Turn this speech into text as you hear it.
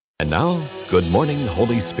And now, Good Morning,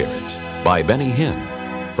 Holy Spirit by Benny Hinn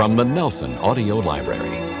from the Nelson Audio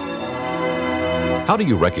Library. How do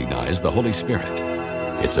you recognize the Holy Spirit?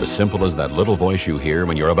 It's as simple as that little voice you hear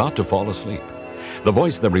when you're about to fall asleep. The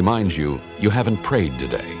voice that reminds you haven't prayed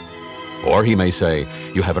today. Or he may say,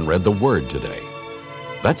 you haven't read the Word today.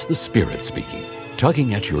 That's the Spirit speaking,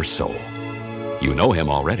 tugging at your soul. You know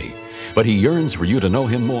him already, but he yearns for you to know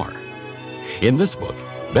him more. In this book,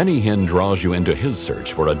 Benny Hinn draws you into his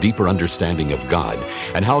search for a deeper understanding of God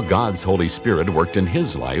and how God's Holy Spirit worked in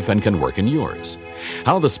his life and can work in yours.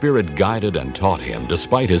 How the Spirit guided and taught him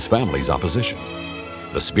despite his family's opposition.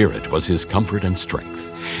 The Spirit was his comfort and strength,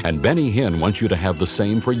 and Benny Hinn wants you to have the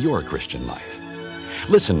same for your Christian life.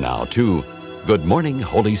 Listen now to Good Morning,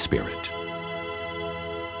 Holy Spirit.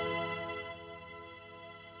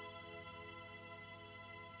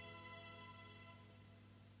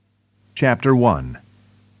 Chapter 1.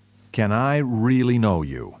 Can I Really Know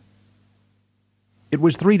You? It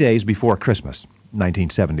was 3 days before Christmas,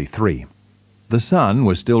 1973. The sun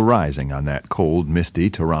was still rising on that cold, misty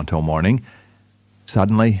Toronto morning.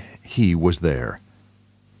 Suddenly, he was there.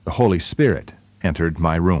 The Holy Spirit entered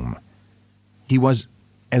my room. He was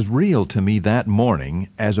as real to me that morning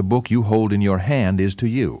as a book you hold in your hand is to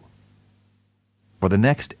you. For the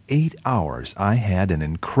next 8 hours, I had an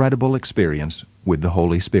incredible experience with the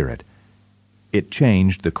Holy Spirit. It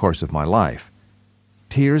changed the course of my life.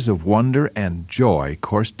 Tears of wonder and joy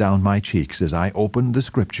coursed down my cheeks as I opened the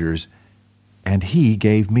Scriptures, and he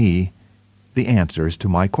gave me the answers to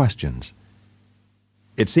my questions.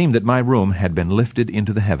 It seemed that my room had been lifted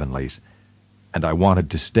into the heavenlies, and I wanted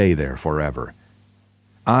to stay there forever.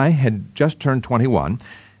 I had just turned 21,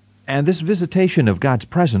 and this visitation of God's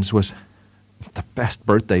presence was the best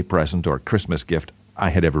birthday present or Christmas gift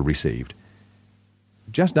I had ever received.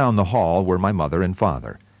 Just down the hall were my mother and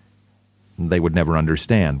father. They would never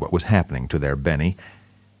understand what was happening to their Benny.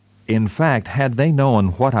 In fact, had they known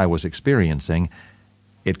what I was experiencing,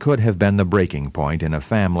 it could have been the breaking point in a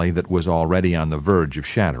family that was already on the verge of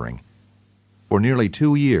shattering. For nearly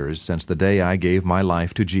 2 years since the day I gave my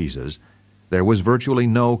life to Jesus, there was virtually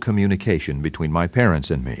no communication between my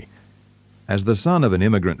parents and me. As the son of an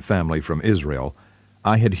immigrant family from Israel,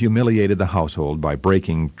 I had humiliated the household by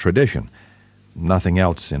breaking tradition. Nothing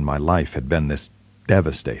else in my life had been this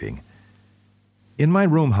devastating. In my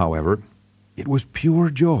room, however, it was pure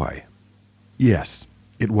joy. Yes,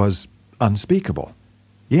 it was unspeakable.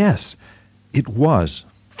 Yes, it was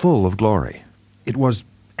full of glory. It was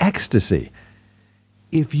ecstasy.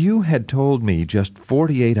 If you had told me just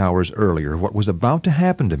 48 hours earlier what was about to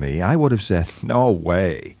happen to me, I would have said, no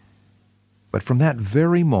way. But from that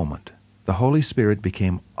very moment, the Holy Spirit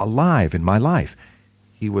became alive in my life.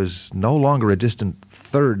 He was no longer a distant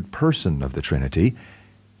third person of the Trinity.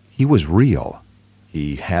 He was real.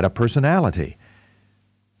 He had a personality.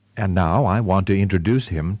 And now I want to introduce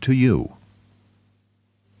him to you.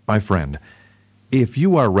 My friend, if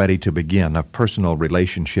you are ready to begin a personal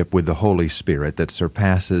relationship with the Holy Spirit that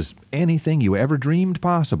surpasses anything you ever dreamed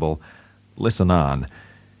possible, listen on.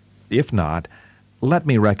 If not, let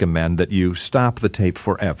me recommend that you stop the tape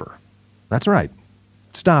forever. That's right.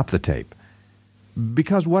 Stop the tape.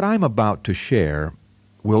 Because what I'm about to share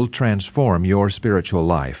will transform your spiritual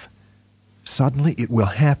life. Suddenly it will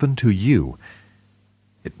happen to you.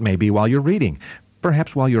 It may be while you're reading,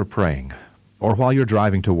 perhaps while you're praying, or while you're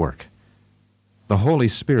driving to work. The Holy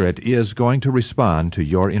Spirit is going to respond to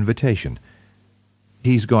your invitation.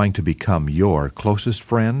 He's going to become your closest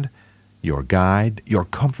friend, your guide, your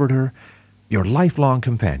comforter, your lifelong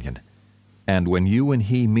companion. And when you and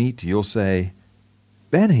he meet, you'll say,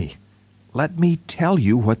 Benny, let me tell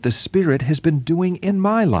you what the Spirit has been doing in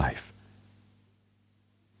my life.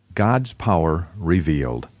 God's Power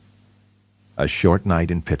Revealed. A Short Night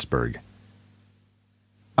in Pittsburgh.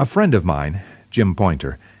 A friend of mine, Jim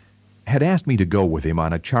Pointer, had asked me to go with him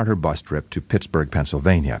on a charter bus trip to Pittsburgh,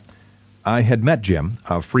 Pennsylvania. I had met Jim,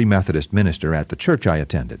 a Free Methodist minister at the church I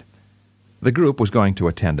attended. The group was going to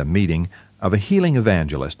attend a meeting of a healing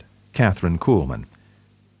evangelist, Catherine Kuhlman.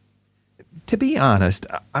 To be honest,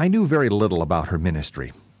 I knew very little about her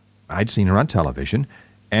ministry. I'd seen her on television,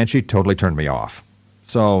 and she totally turned me off.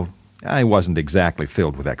 So I wasn't exactly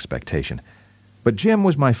filled with expectation. But Jim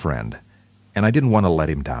was my friend, and I didn't want to let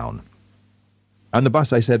him down. On the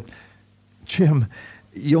bus I said, Jim,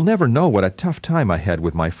 you'll never know what a tough time I had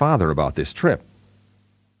with my father about this trip.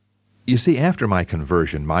 You see, after my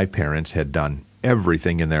conversion, my parents had done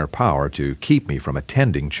everything in their power to keep me from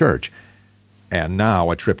attending church. And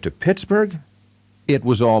now a trip to Pittsburgh? It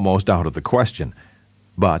was almost out of the question,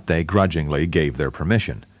 but they grudgingly gave their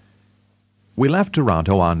permission. We left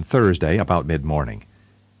Toronto on Thursday about mid-morning.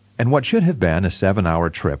 and what should have been a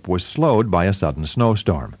 7-hour trip was slowed by a sudden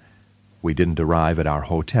snowstorm. We didn't arrive at our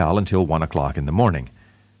hotel until 1 o'clock in the morning.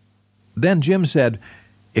 Then Jim said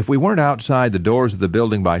if we weren't outside the doors of the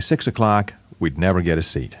building by 6 o'clock, we'd never get a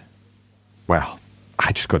seat. Well,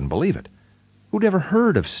 I just couldn't believe it. Who'd ever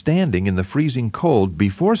heard of standing in the freezing cold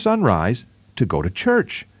before sunrise to go to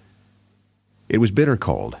church? It was bitter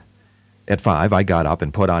cold. At 5, I got up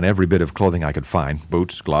and put on every bit of clothing I could find,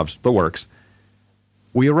 boots, gloves, the works.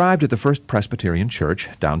 We arrived at the First Presbyterian Church,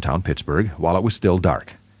 downtown Pittsburgh, while it was still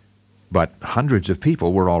dark. But hundreds of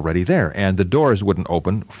people were already there, and the doors wouldn't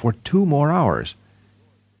open for 2 more hours.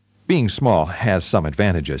 Being small has some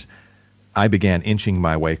advantages. I began inching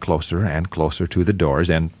my way closer and closer to the doors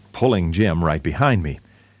and pulling Jim right behind me.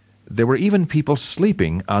 There were even people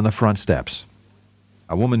sleeping on the front steps.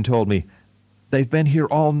 A woman told me, "They've been here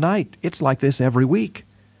all night. It's like this every week."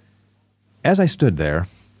 As I stood there,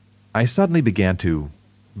 I suddenly began to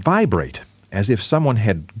vibrate, as if someone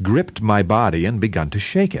had gripped my body and begun to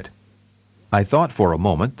shake it. I thought for a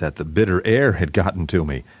moment that the bitter air had gotten to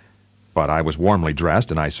me, but I was warmly dressed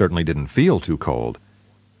and I certainly didn't feel too cold.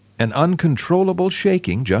 An uncontrollable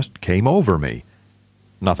shaking just came over me.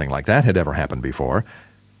 Nothing like that had ever happened before,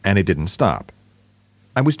 and it didn't stop.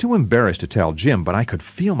 I was too embarrassed to tell Jim, but I could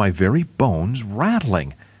feel my very bones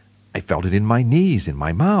rattling. I felt it in my knees, in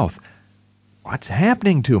my mouth. What's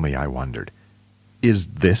happening to me, I wondered. Is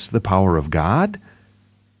this the power of God?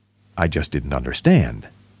 I just didn't understand.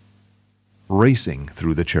 Racing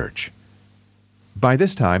through the church. By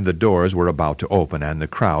this time, the doors were about to open, and the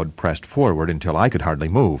crowd pressed forward until I could hardly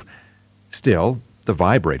move. Still, the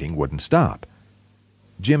vibrating wouldn't stop.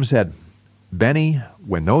 Jim said, "Benny,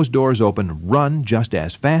 when those doors open, run just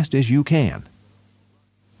as fast as you can."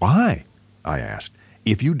 "Why?" I asked.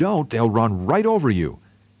 "If you don't, they'll run right over you."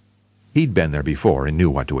 He'd been there before and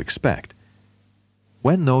knew what to expect.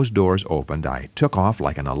 When those doors opened, I took off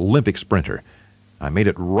like an Olympic sprinter. I made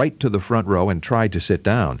it right to the front row and tried to sit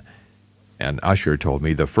down. An usher told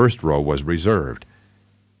me the first row was reserved.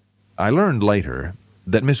 I learned later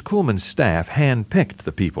that Miss Kuhlman's staff hand-picked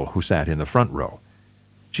the people who sat in the front row.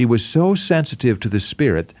 She was so sensitive to the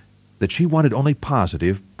Spirit that she wanted only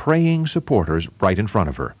positive, praying supporters right in front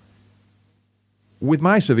of her. With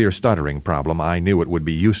my severe stuttering problem, I knew it would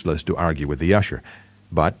be useless to argue with the usher,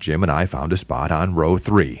 but Jim and I found a spot on row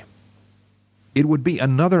 3. It would be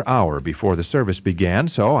another hour before the service began,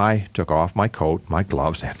 so I took off my coat, my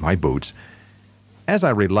gloves, and my boots. As I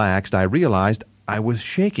relaxed, I realized I was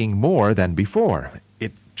shaking more than before.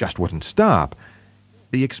 It just wouldn't stop.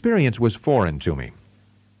 The experience was foreign to me.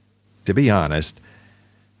 To be honest,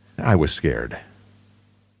 I was scared.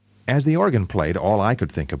 As the organ played, all I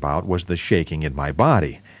could think about was the shaking in my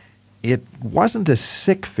body. It wasn't a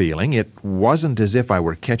sick feeling. It wasn't as if I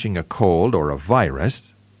were catching a cold or a virus.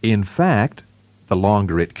 In fact, the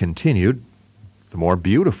longer it continued, the more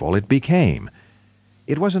beautiful it became.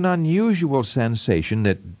 It was an unusual sensation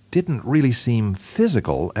that didn't really seem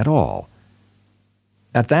physical at all.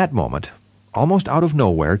 At that moment, almost out of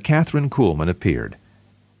nowhere, Catherine Kuhlman appeared.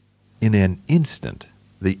 In an instant,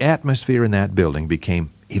 the atmosphere in that building became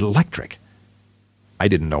electric. I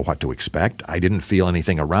didn't know what to expect. I didn't feel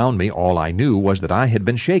anything around me. All I knew was that I had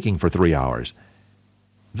been shaking for 3 hours.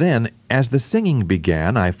 Then, as the singing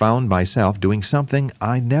began, I found myself doing something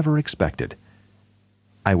I never expected.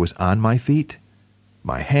 I was on my feet,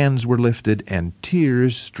 my hands were lifted, and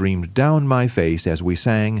tears streamed down my face as we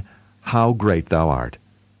sang, "How Great Thou Art."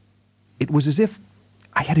 It was as if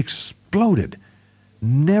I had exploded.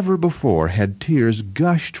 Never before had tears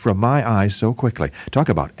gushed from my eyes so quickly. Talk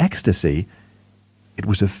about ecstasy. It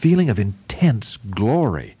was a feeling of intense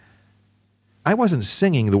glory. I wasn't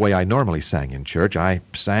singing the way I normally sang in church. I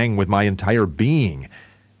sang with my entire being.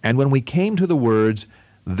 And when we came to the words,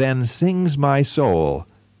 "Then sings my soul,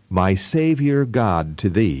 my Savior God to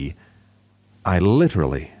thee," I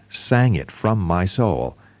literally sang it from my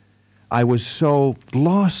soul. I was so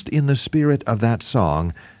lost in the spirit of that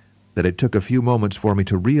song that it took a few moments for me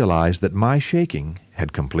to realize that my shaking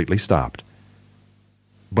had completely stopped.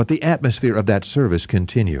 But the atmosphere of that service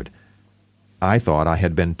continued. I thought I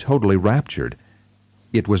had been totally raptured.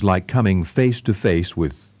 It was like coming face to face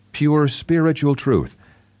with pure spiritual truth.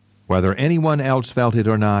 Whether anyone else felt it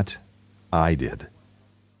or not, I did.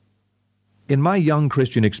 In my young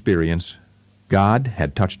Christian experience, God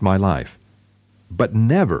had touched my life, but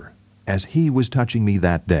never as He was touching me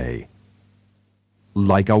that day.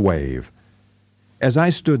 Like a wave. As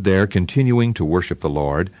I stood there continuing to worship the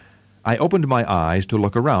Lord, I opened my eyes to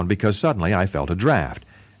look around because suddenly I felt a draft,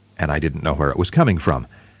 and I didn't know where it was coming from.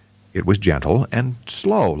 It was gentle and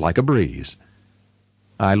slow like a breeze.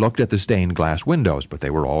 I looked at the stained glass windows, but they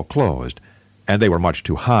were all closed, and they were much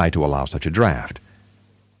too high to allow such a draft.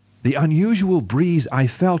 The unusual breeze I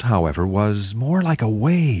felt, however, was more like a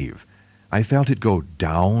wave. I felt it go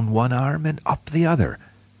down one arm and up the other.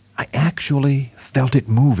 I actually felt it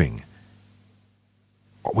moving.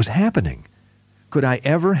 What was happening? Could I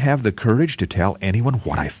ever have the courage to tell anyone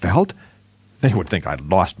what I felt? They would think I'd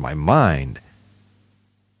lost my mind.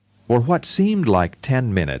 For what seemed like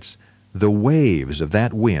 10 minutes, the waves of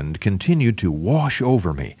that wind continued to wash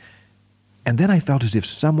over me, and then I felt as if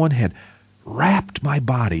someone had wrapped my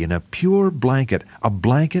body in a pure blanket, a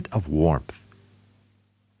blanket of warmth.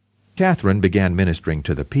 Catherine began ministering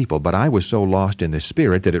to the people, but I was so lost in the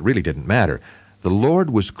Spirit that it really didn't matter. The Lord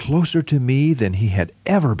was closer to me than He had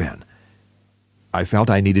ever been. I felt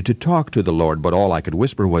I needed to talk to the Lord, but all I could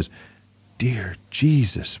whisper was, "Dear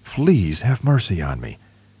Jesus, please have mercy on me."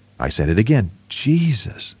 I said it again,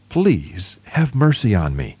 "Jesus, please have mercy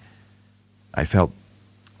on me." I felt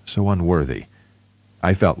so unworthy.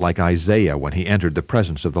 I felt like Isaiah when he entered the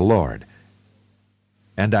presence of the Lord.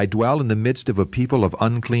 "And I dwell in the midst of a people of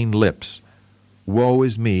unclean lips. Woe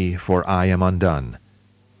is me, for I am undone.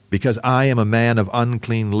 Because I am a man of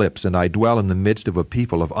unclean lips, and I dwell in the midst of a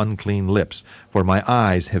people of unclean lips, for my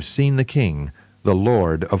eyes have seen the King, the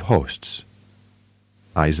Lord of hosts."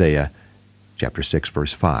 Isaiah chapter 6,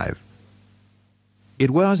 verse 5.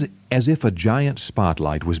 It was as if a giant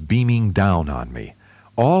spotlight was beaming down on me.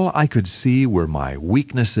 All I could see were my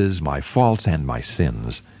weaknesses, my faults, and my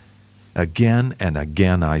sins. Again and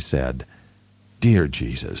again I said, "Dear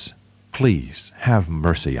Jesus, please have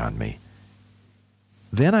mercy on me."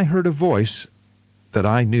 Then I heard a voice that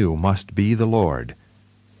I knew must be the Lord.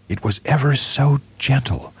 It was ever so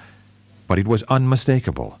gentle, but it was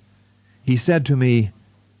unmistakable. He said to me,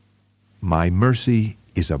 "My mercy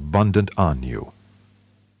is abundant on you."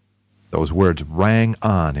 Those words rang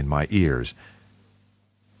on in my ears.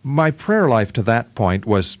 My prayer life to that point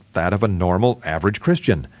was that of a normal, average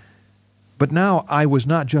Christian. But now I was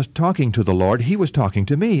not just talking to the Lord, He was talking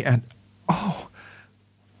to me, and oh,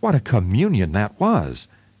 what a communion that was!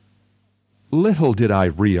 Little did I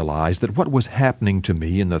realize that what was happening to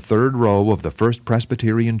me in the third row of the First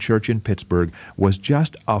Presbyterian Church in Pittsburgh was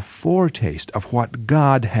just a foretaste of what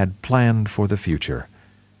God had planned for the future.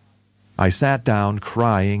 I sat down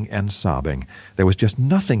crying and sobbing. There was just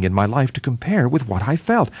nothing in my life to compare with what I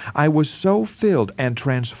felt. I was so filled and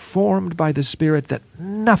transformed by the Spirit that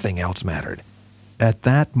nothing else mattered. At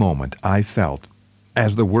that moment I felt,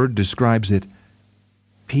 as the Word describes it,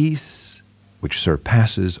 peace which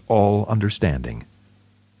surpasses all understanding.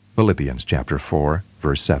 Philippians chapter 4,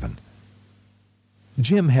 verse 7.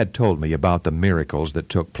 Jim had told me about the miracles that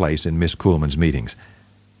took place in Miss Kuhlman's meetings,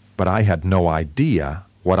 but I had no idea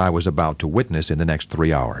what I was about to witness in the next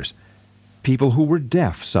 3 hours. People who were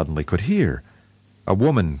deaf suddenly could hear. A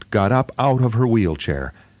woman got up out of her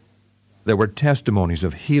wheelchair. There were testimonies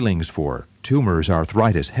of healings for tumors,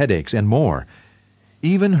 arthritis, headaches, and more.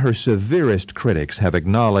 Even her severest critics have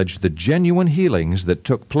acknowledged the genuine healings that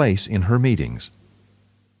took place in her meetings.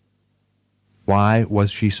 Why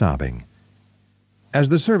was she sobbing? As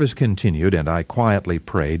the service continued and I quietly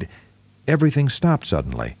prayed, everything stopped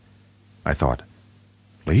suddenly. I thought,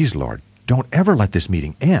 "Please, Lord, don't ever let this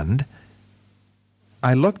meeting end."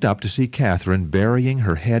 I looked up to see Catherine burying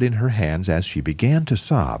her head in her hands as she began to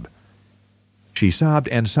sob. She sobbed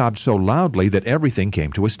and sobbed so loudly that everything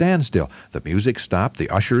came to a standstill. The music stopped, the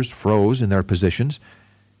ushers froze in their positions.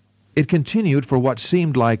 It continued for what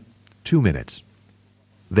seemed like 2 minutes.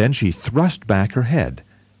 Then she thrust back her head.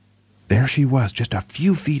 There she was, just a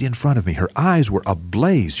few feet in front of me. Her eyes were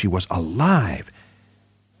ablaze. She was alive.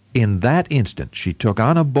 In that instant, she took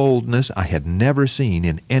on a boldness I had never seen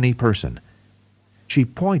in any person. She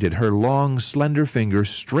pointed her long, slender finger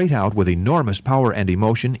straight out with enormous power and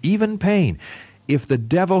emotion, even pain. If the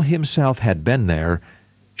devil himself had been there,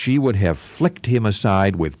 she would have flicked him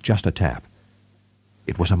aside with just a tap.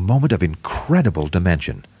 It was a moment of incredible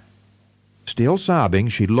dimension. Still sobbing,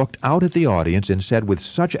 she looked out at the audience and said with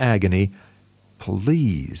such agony,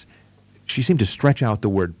 "Please," she seemed to stretch out the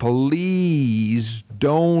word, "please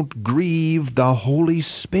don't grieve the Holy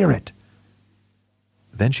Spirit."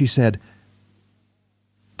 Then she said,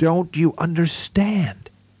 "Don't you understand?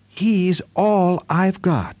 He's all I've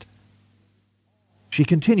got." She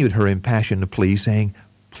continued her impassioned plea, saying,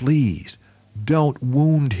 "Please, don't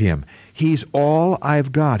wound him. He's all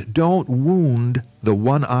I've got. Don't wound the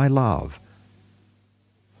one I love."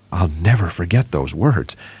 I'll never forget those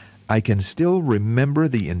words. I can still remember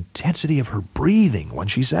the intensity of her breathing when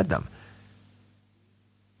she said them.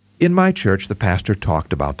 In my church, the pastor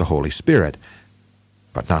talked about the Holy Spirit,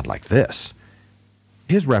 but not like this.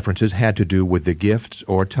 His references had to do with the gifts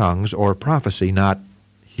or tongues or prophecy, not,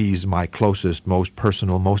 "He's my closest, most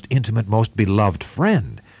personal, most intimate, most beloved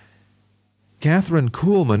friend." Catherine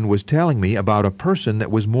Kuhlman was telling me about a person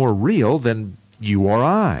that was more real than you or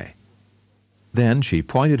I. Then she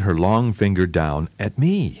pointed her long finger down at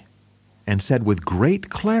me and said with great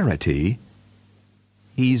clarity,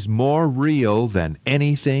 "He's more real than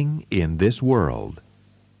anything in this world."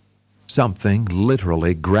 Something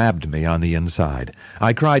literally grabbed me on the inside.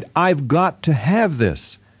 I cried, "I've got to have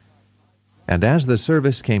this!" And as the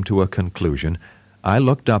service came to a conclusion, I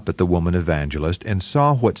looked up at the woman evangelist and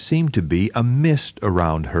saw what seemed to be a mist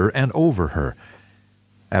around her and over her.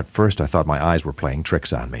 At first I thought my eyes were playing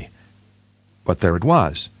tricks on me. But there it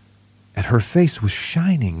was, and her face was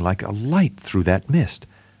shining like a light through that mist.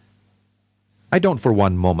 I don't for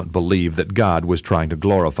one moment believe that God was trying to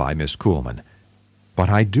glorify Miss Kuhlman, but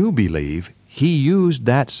I do believe He used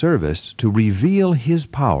that service to reveal His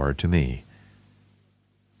power to me.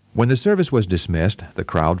 When the service was dismissed, the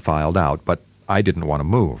crowd filed out, but I didn't want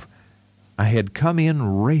to move. I had come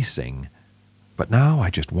in racing, but now I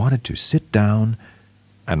just wanted to sit down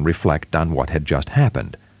and reflect on what had just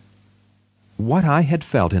happened. What I had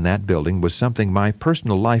felt in that building was something my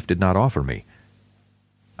personal life did not offer me.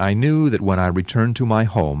 I knew that when I returned to my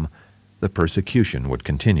home, the persecution would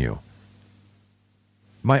continue.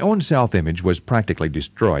 My own self-image was practically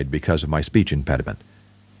destroyed because of my speech impediment.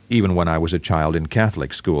 Even when I was a child in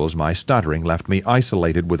Catholic schools, my stuttering left me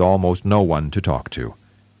isolated with almost no one to talk to.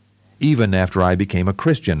 Even after I became a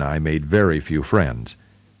Christian, I made very few friends.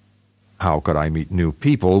 How could I meet new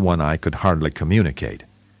people when I could hardly communicate?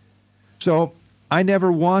 So, I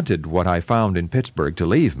never wanted what I found in Pittsburgh to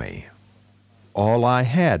leave me. All I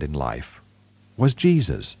had in life was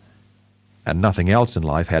Jesus, and nothing else in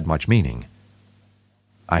life had much meaning.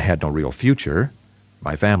 I had no real future.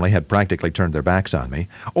 My family had practically turned their backs on me.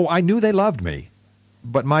 Oh, I knew they loved me,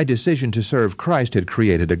 but my decision to serve Christ had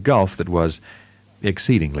created a gulf that was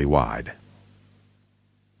exceedingly wide.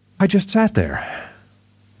 I just sat there.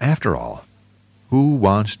 After all, who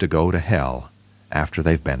wants to go to hell after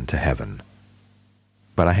they've been to heaven?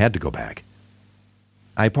 But I had to go back.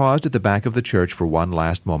 I paused at the back of the church for one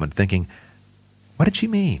last moment, thinking, what did she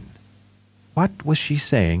mean? What was she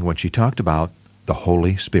saying when she talked about the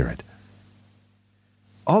Holy Spirit?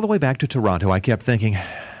 All the way back to Toronto, I kept thinking,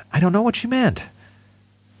 I don't know what she meant.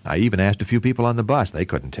 I even asked a few people on the bus. They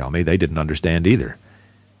couldn't tell me. They didn't understand either.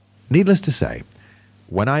 Needless to say,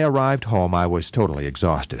 when I arrived home, I was totally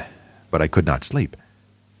exhausted, but I could not sleep.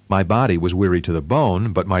 My body was weary to the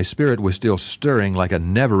bone, but my spirit was still stirring like a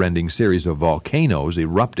never-ending series of volcanoes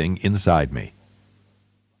erupting inside me.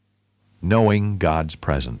 Knowing God's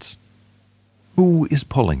presence. Who is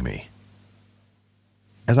pulling me?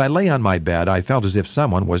 As I lay on my bed, I felt as if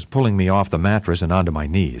someone was pulling me off the mattress and onto my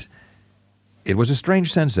knees. It was a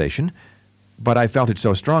strange sensation, but I felt it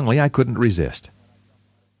so strongly I couldn't resist.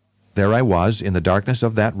 There I was in the darkness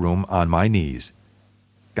of that room on my knees.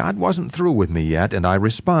 God wasn't through with me yet, and I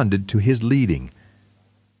responded to His leading.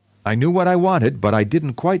 I knew what I wanted, but I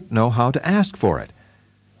didn't quite know how to ask for it.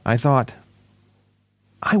 I thought,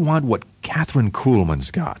 I want what Catherine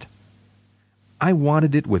Kuhlman's got. I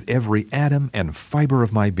wanted it with every atom and fiber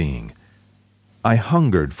of my being. I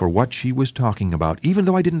hungered for what she was talking about, even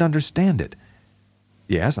though I didn't understand it.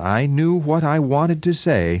 Yes, I knew what I wanted to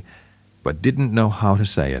say, but didn't know how to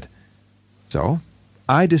say it. So,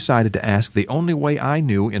 I decided to ask the only way I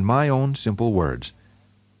knew in my own simple words.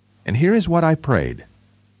 And here is what I prayed.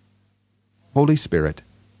 Holy Spirit,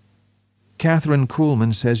 Catherine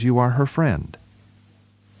Kuhlman says you are her friend.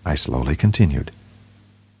 I slowly continued.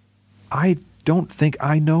 I don't think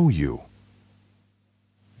I know you.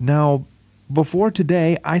 Now, before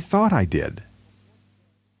today, I thought I did.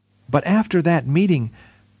 But after that meeting,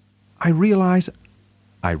 I realize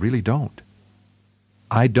I really don't.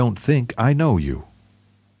 I don't think I know you.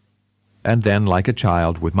 And then, like a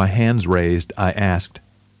child, with my hands raised, I asked,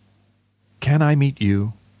 Can I meet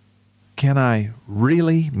you? Can I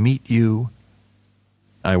really meet you?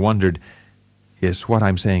 I wondered, is what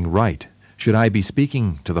I'm saying right? Should I be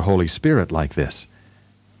speaking to the Holy Spirit like this?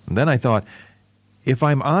 And then I thought, if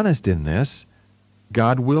I'm honest in this,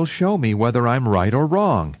 God will show me whether I'm right or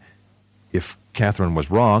wrong. If Catherine was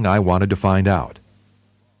wrong, I wanted to find out.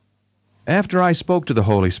 After I spoke to the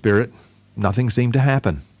Holy Spirit, nothing seemed to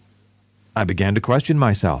happen. I began to question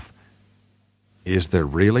myself. Is there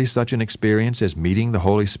really such an experience as meeting the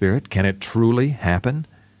Holy Spirit? Can it truly happen?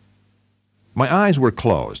 My eyes were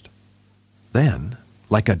closed. Then,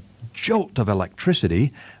 like a jolt of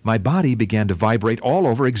electricity, my body began to vibrate all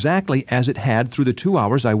over exactly as it had through the 2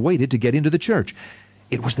 hours I waited to get into the church.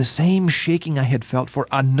 It was the same shaking I had felt for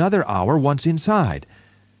another hour once inside.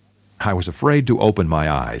 I was afraid to open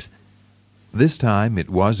my eyes. This time it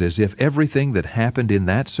was as if everything that happened in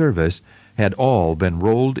that service had all been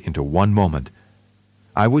rolled into one moment.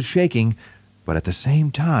 I was shaking, but at the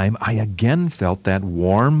same time I again felt that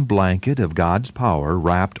warm blanket of God's power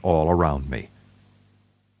wrapped all around me.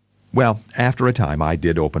 Well, after a time I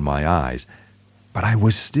did open my eyes, but I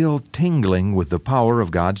was still tingling with the power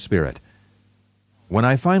of God's Spirit. When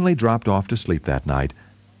I finally dropped off to sleep that night,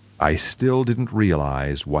 I still didn't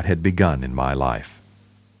realize what had begun in my life.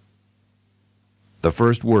 The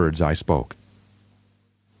first words I spoke.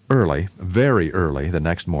 Early, very early the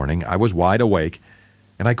next morning, I was wide awake,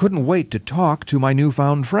 and I couldn't wait to talk to my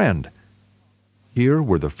newfound friend. Here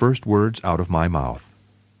were the first words out of my mouth.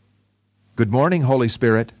 "Good morning, Holy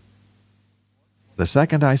Spirit." The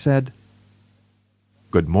second I said,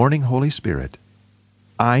 "Good morning, Holy Spirit,"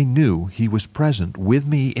 I knew He was present with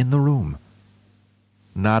me in the room.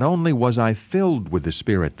 Not only was I filled with the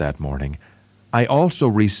Spirit that morning, I also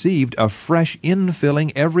received a fresh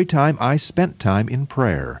infilling every time I spent time in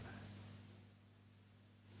prayer.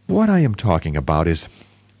 What I am talking about is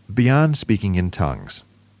beyond speaking in tongues.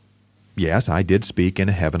 Yes, I did speak in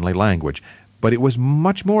a heavenly language, but it was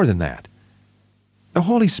much more than that. The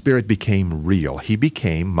Holy Spirit became real. He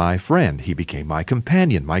became my friend. He became my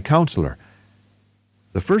companion, my counselor.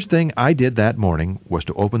 The first thing I did that morning was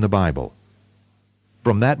to open the Bible.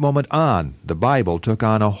 From that moment on, the Bible took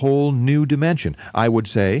on a whole new dimension. I would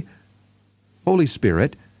say, "Holy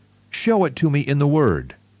Spirit, show it to me in the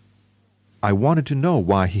Word." I wanted to know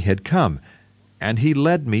why He had come, and He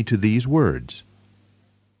led me to these words.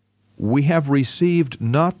 "We have received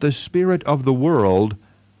not the spirit of the world,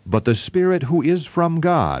 but the Spirit who is from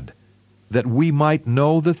God, that we might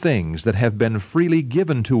know the things that have been freely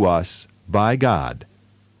given to us by God."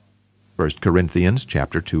 1 Corinthians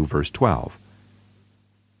chapter 2, verse 12.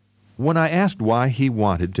 When I asked why He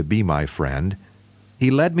wanted to be my friend, He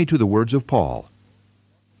led me to the words of Paul.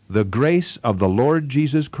 "The grace of the Lord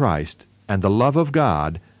Jesus Christ, and the love of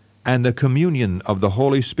God, and the communion of the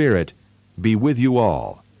Holy Spirit be with you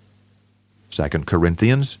all." 2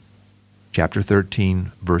 Corinthians chapter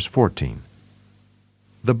 13, verse 14.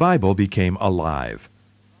 The Bible became alive.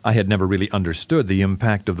 I had never really understood the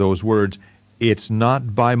impact of those words, "It's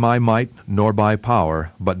not by my might nor by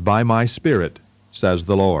power, but by my Spirit, says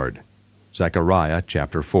the Lord." Zechariah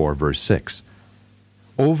chapter 4, verse 6.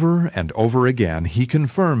 Over and over again He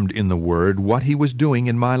confirmed in the Word what He was doing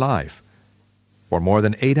in my life. For more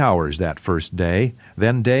than 8 hours that first day,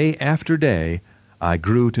 then day after day, I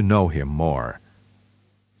grew to know Him more.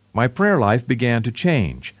 My prayer life began to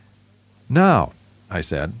change. "Now," I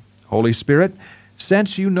said, "Holy Spirit,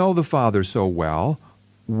 since you know the Father so well,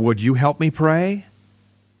 would you help me pray?"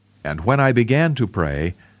 And when I began to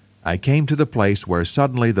pray, I came to the place where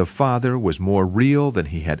suddenly the Father was more real than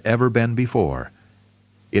He had ever been before.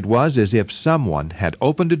 It was as if someone had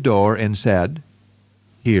opened a door and said,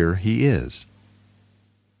 "Here He is."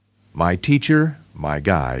 My teacher, my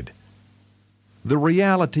guide. The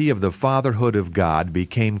reality of the fatherhood of God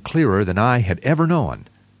became clearer than I had ever known.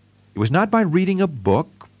 It was not by reading a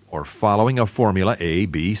book or following a formula A,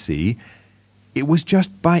 B, C. It was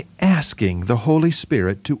just by asking the Holy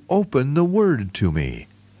Spirit to open the Word to me.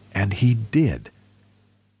 And He did.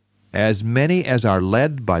 As many as are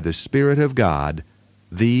led by the Spirit of God,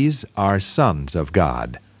 these are sons of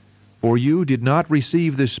God. For you did not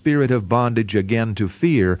receive the spirit of bondage again to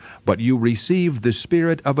fear, but you received the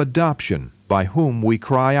Spirit of adoption, by whom we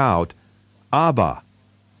cry out, "Abba,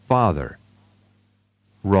 Father."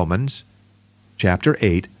 Romans chapter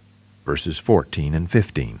 8, verses 14 and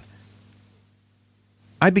 15.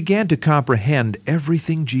 I began to comprehend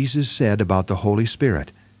everything Jesus said about the Holy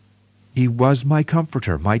Spirit. He was my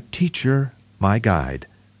comforter, my teacher, my guide.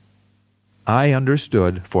 I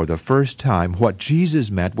understood for the first time what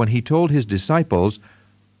Jesus meant when He told His disciples,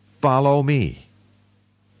 "Follow me."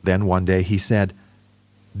 Then one day He said,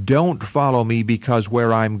 "Don't follow me because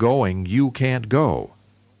where I'm going you can't go."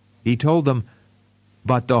 He told them,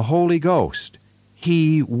 "But the Holy Ghost,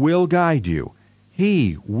 He will guide you.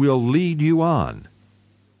 He will lead you on."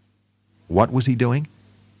 What was He doing?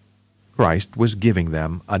 Christ was giving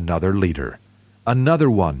them another leader, another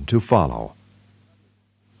one to follow.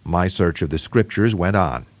 My search of the Scriptures went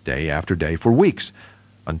on, day after day, for weeks,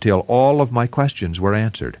 until all of my questions were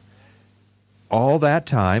answered. All that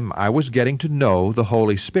time, I was getting to know the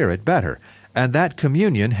Holy Spirit better, and that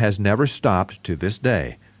communion has never stopped to this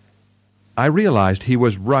day. I realized He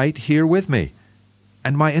was right here with me,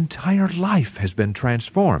 and my entire life has been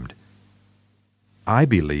transformed. I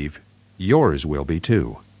believe yours will be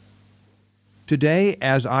too. Today,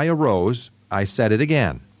 as I arose, I said it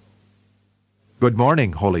again. Good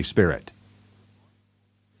morning, Holy Spirit.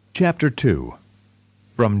 Chapter 2.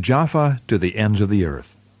 From Jaffa to the Ends of the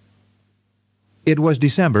Earth. It was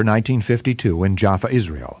December 1952 in Jaffa,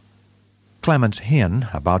 Israel. Clemence Hinn,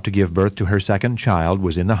 about to give birth to her second child,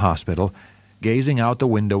 was in the hospital, gazing out the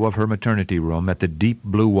window of her maternity room at the deep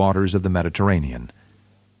blue waters of the Mediterranean.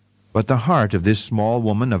 But the heart of this small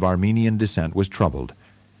woman of Armenian descent was troubled.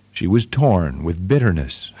 She was torn with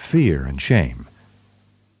bitterness, fear, and shame.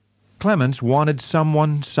 Clemence wanted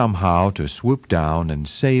someone somehow to swoop down and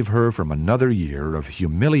save her from another year of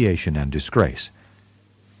humiliation and disgrace.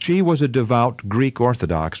 She was a devout Greek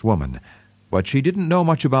Orthodox woman, but she didn't know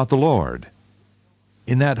much about the Lord.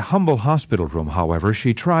 In that humble hospital room, however,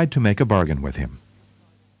 she tried to make a bargain with him.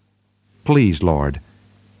 Please, Lord,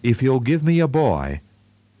 if you'll give me a boy,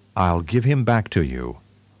 I'll give him back to you.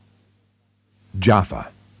 Jaffa.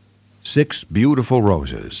 6 beautiful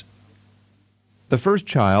roses. The first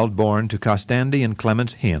child born to Costandi and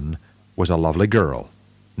Clemence Hinn was a lovely girl,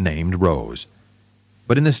 named Rose.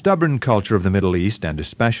 But in the stubborn culture of the Middle East, and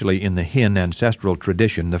especially in the Hinn ancestral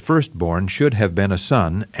tradition, the firstborn should have been a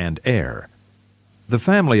son and heir. The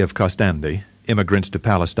family of Costandi, immigrants to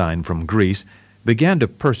Palestine from Greece, began to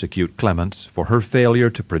persecute Clemence for her failure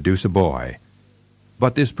to produce a boy.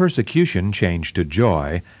 But this persecution changed to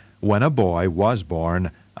joy when a boy was born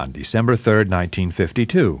on December 3,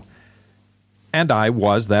 1952. And I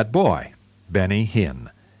was that boy, Benny Hinn.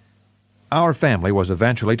 Our family was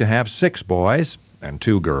eventually to have 6 boys and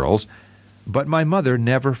 2 girls, but my mother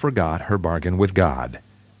never forgot her bargain with God.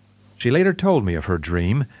 She later told me of her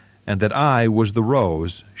dream, and that I was the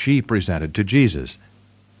rose she presented to Jesus.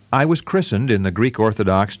 I was christened in the Greek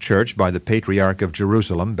Orthodox Church by the Patriarch of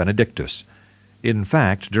Jerusalem, Benedictus. In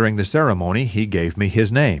fact, during the ceremony, he gave me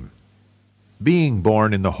his name. Being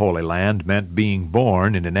born in the Holy Land meant being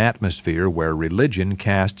born in an atmosphere where religion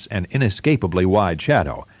casts an inescapably wide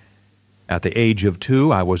shadow. At the age of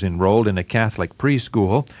 2, I was enrolled in a Catholic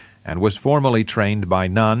preschool and was formally trained by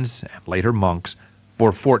nuns and later monks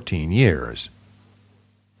for 14 years.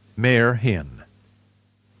 Mayor Hinn.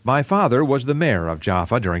 My father was the mayor of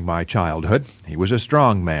Jaffa during my childhood. He was a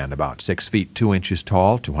strong man, about 6 feet 2 inches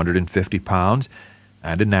tall, 250 pounds,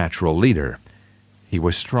 and a natural leader. He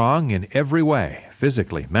was strong in every way,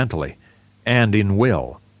 physically, mentally, and in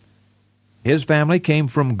will. His family came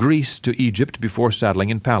from Greece to Egypt before settling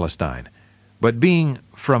in Palestine, but being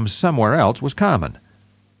from somewhere else was common.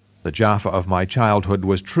 The Jaffa of my childhood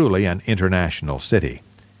was truly an international city.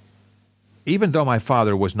 Even though my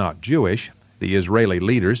father was not Jewish, the Israeli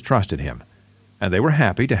leaders trusted him, and they were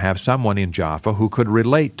happy to have someone in Jaffa who could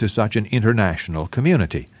relate to such an international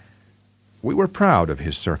community. We were proud of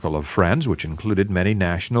his circle of friends, which included many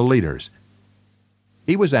national leaders.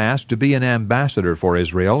 He was asked to be an ambassador for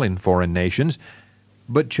Israel in foreign nations,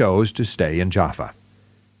 but chose to stay in Jaffa.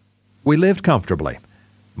 We lived comfortably.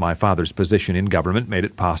 My father's position in government made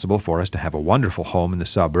it possible for us to have a wonderful home in the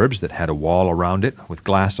suburbs that had a wall around it with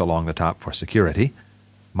glass along the top for security.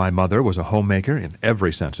 My mother was a homemaker in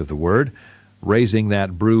every sense of the word. Raising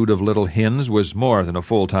that brood of little Hinns was more than a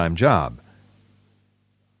full-time job.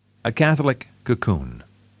 A Catholic cocoon.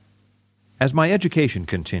 As my education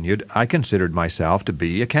continued, I considered myself to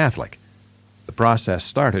be a Catholic. The process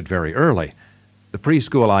started very early. The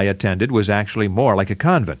preschool I attended was actually more like a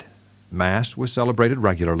convent. Mass was celebrated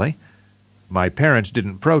regularly. My parents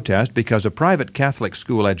didn't protest because a private Catholic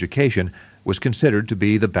school education was considered to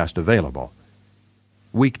be the best available.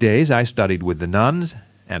 Weekdays I studied with the nuns,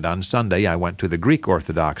 and on Sunday I went to the Greek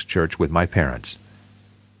Orthodox Church with my parents.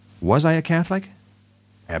 Was I a Catholic?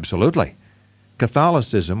 Absolutely.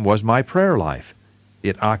 Catholicism was my prayer life.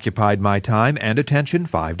 It occupied my time and attention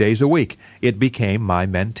 5 days a week. It became my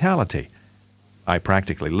mentality. I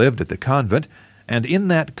practically lived at the convent, and in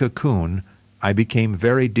that cocoon I became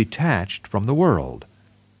very detached from the world.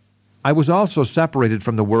 I was also separated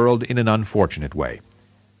from the world in an unfortunate way.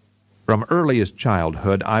 From earliest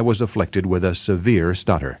childhood I was afflicted with a severe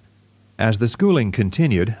stutter. As the schooling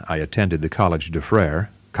continued, I attended the College de Frères,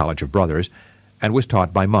 College of Brothers, and was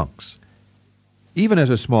taught by monks. Even as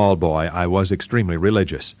a small boy, I was extremely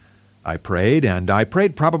religious. I prayed, and I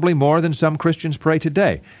prayed probably more than some Christians pray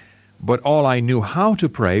today. But all I knew how to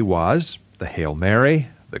pray was the Hail Mary,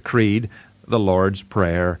 the Creed, the Lord's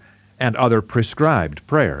Prayer, and other prescribed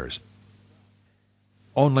prayers.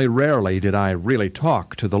 Only rarely did I really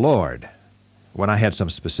talk to the Lord. When I had some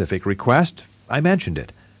specific request, I mentioned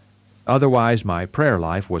it. Otherwise, my prayer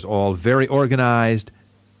life was all very organized,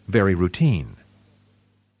 very routine.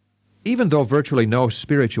 Even though virtually no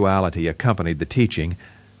spirituality accompanied the teaching,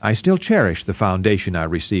 I still cherish the foundation I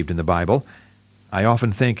received in the Bible, I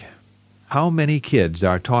often think, how many kids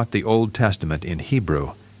are taught the Old Testament in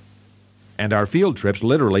Hebrew? And our field trips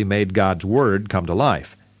literally made God's Word come to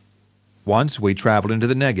life. Once we traveled into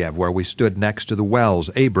the Negev, where we stood next to the wells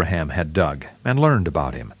Abraham had dug and learned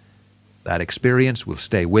about him. That experience will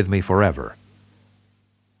stay with me forever.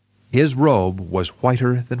 His robe was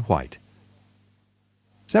whiter than white.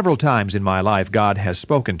 Several times in my life God has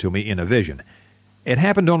spoken to me in a vision. It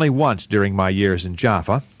happened only once during my years in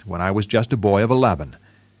Jaffa, when I was just a boy of 11.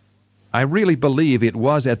 I really believe it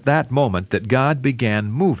was at that moment that God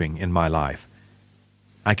began moving in my life.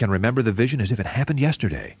 I can remember the vision as if it happened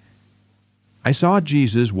yesterday. I saw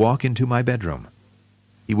Jesus walk into my bedroom.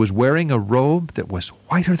 He was wearing a robe that was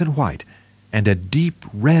whiter than white, and a deep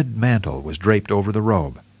red mantle was draped over the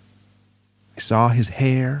robe. I saw his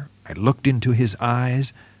hair. I looked into his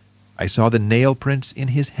eyes. I saw the nail prints in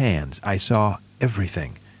his hands. I saw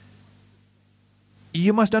everything.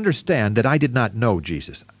 You must understand that I did not know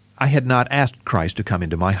Jesus. I had not asked Christ to come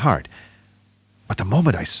into my heart. But the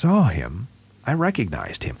moment I saw him, I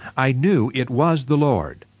recognized him. I knew it was the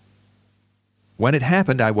Lord. When it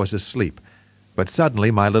happened, I was asleep, but suddenly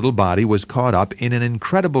my little body was caught up in an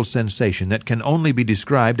incredible sensation that can only be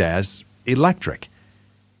described as electric.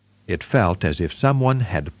 It felt as if someone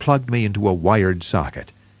had plugged me into a wired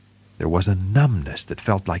socket. There was a numbness that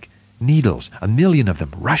felt like needles, 1,000,000 of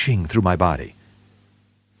them rushing through my body.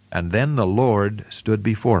 And then the Lord stood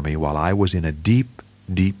before me while I was in a deep,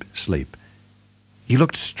 deep sleep. He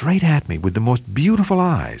looked straight at me with the most beautiful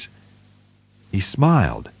eyes. He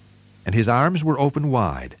smiled, and his arms were open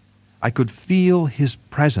wide. I could feel his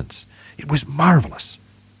presence. It was marvelous,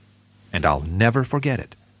 and I'll never forget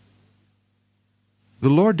it. The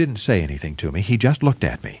Lord didn't say anything to me. He just looked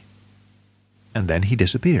at me. And then he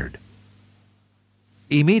disappeared.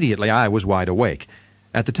 Immediately I was wide awake.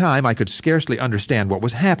 At the time I could scarcely understand what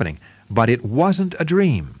was happening, but it wasn't a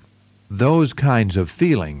dream. Those kinds of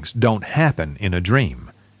feelings don't happen in a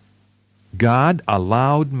dream. God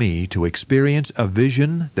allowed me to experience a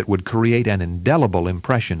vision that would create an indelible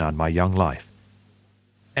impression on my young life.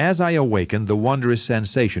 As I awakened, the wondrous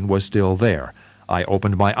sensation was still there. I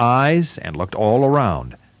opened my eyes and looked all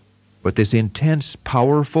around. But this intense,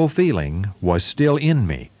 powerful feeling was still in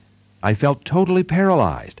me. I felt totally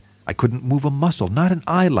paralyzed. I couldn't move a muscle, not an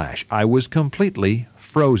eyelash. I was completely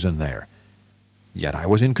frozen there. Yet I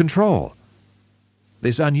was in control.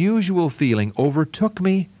 This unusual feeling overtook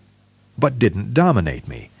me, but didn't dominate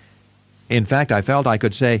me. In fact, I felt I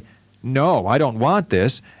could say, "No, I don't want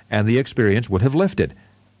this," and the experience would have lifted.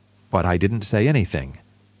 But I didn't say anything.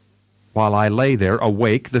 While I lay there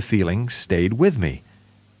awake, the feeling stayed with me,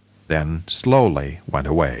 then slowly went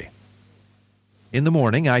away. In the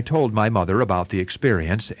morning, I told my mother about the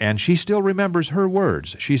experience, and she still remembers her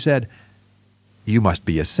words. She said, "You must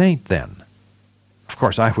be a saint then." Of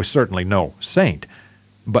course, I was certainly no saint,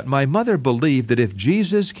 but my mother believed that if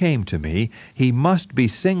Jesus came to me, he must be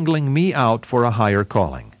singling me out for a higher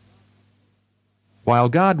calling. While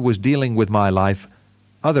God was dealing with my life,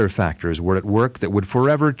 other factors were at work that would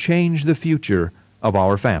forever change the future of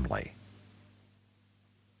our family.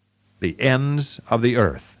 The ends of the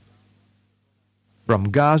earth.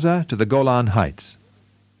 From Gaza to the Golan Heights.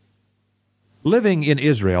 Living in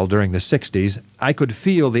Israel during the 60s, I could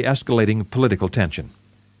feel the escalating political tension.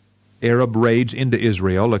 Arab raids into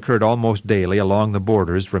Israel occurred almost daily along the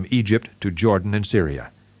borders from Egypt to Jordan and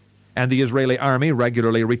Syria, and the Israeli army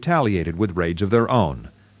regularly retaliated with raids of their own.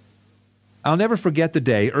 I'll never forget the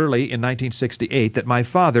day early in 1968 that my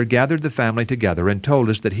father gathered the family together and told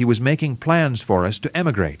us that he was making plans for us to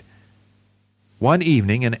emigrate. One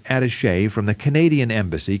evening, an attaché from the Canadian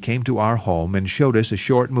Embassy came to our home and showed us a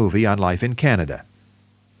short movie on life in Canada.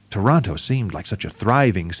 Toronto seemed like such a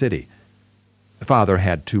thriving city. Father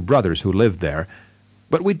had 2 brothers who lived there,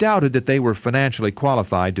 but we doubted that they were financially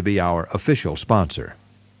qualified to be our official sponsor.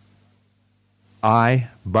 I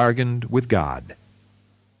bargained with God.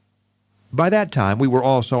 By that time, we were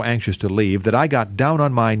all so anxious to leave that I got down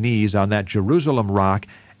on my knees on that Jerusalem rock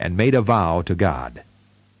and made a vow to God.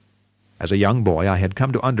 As a young boy, I had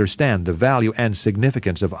come to understand the value and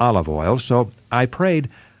significance of olive oil, so I prayed,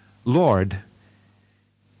 "Lord,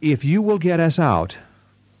 if you will get us out,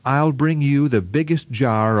 I'll bring you the biggest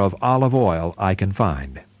jar of olive oil I can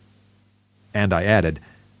find." And I added,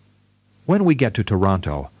 "When we get to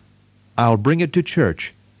Toronto, I'll bring it to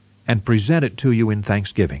church and present it to you in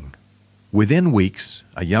thanksgiving." Within weeks,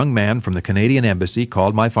 a young man from the Canadian Embassy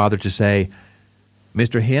called my father to say,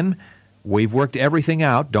 "Mr. Hinn, we've worked everything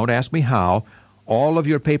out, don't ask me how. All of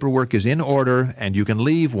your paperwork is in order, and you can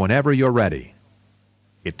leave whenever you're ready."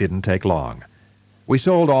 It didn't take long. We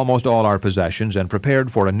sold almost all our possessions and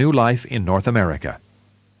prepared for a new life in North America.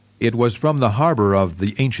 It was from the harbor of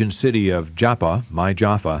the ancient city of Joppa, my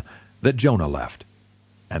Jaffa, that Jonah left,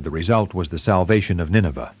 and the result was the salvation of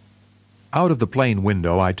Nineveh. Out of the plane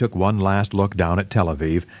window I took one last look down at Tel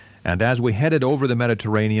Aviv, and as we headed over the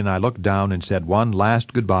Mediterranean I looked down and said one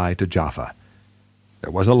last goodbye to Jaffa.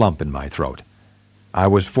 There was a lump in my throat. I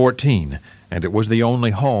was 14, and it was the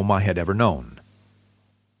only home I had ever known.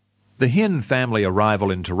 The Hinn family arrival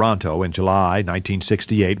in Toronto in July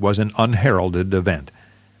 1968 was an unheralded event.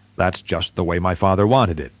 That's just the way my father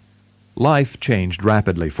wanted it. Life changed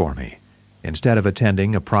rapidly for me. Instead of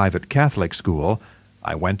attending a private Catholic school,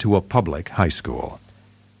 I went to a public high school.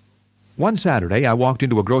 One Saturday, I walked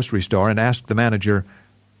into a grocery store and asked the manager,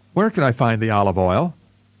 "Where can I find the olive oil?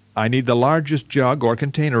 I need the largest jug or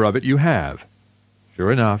container of it you have."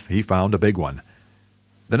 Sure enough, he found a big one.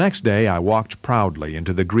 The next day, I walked proudly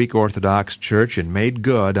into the Greek Orthodox Church and made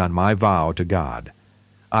good on my vow to God.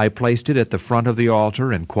 I placed it at the front of the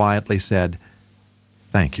altar and quietly said,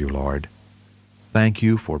 "Thank you, Lord. Thank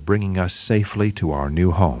you for bringing us safely to our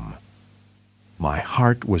new home." My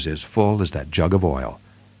heart was as full as that jug of oil.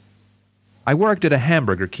 I worked at a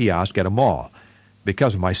hamburger kiosk at a mall.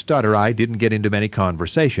 Because of my stutter, I didn't get into many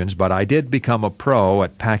conversations, but I did become a pro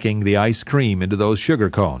at packing the ice cream into those sugar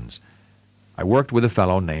cones. I worked with a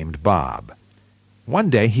fellow named Bob.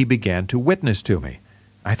 One day he began to witness to me.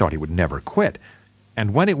 I thought he would never quit,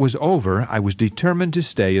 and when it was over, I was determined to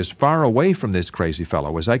stay as far away from this crazy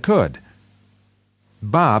fellow as I could.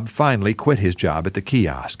 Bob finally quit his job at the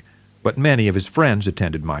kiosk, but many of his friends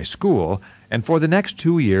attended my school, and for the next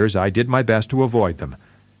 2 years I did my best to avoid them.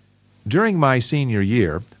 During my senior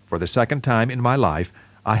year, for the second time in my life,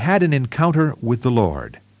 I had an encounter with the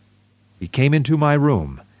Lord. He came into my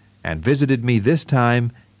room and visited me this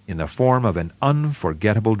time in the form of an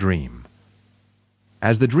unforgettable dream.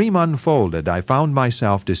 As the dream unfolded, I found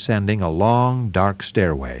myself descending a long, dark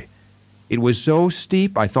stairway. It was so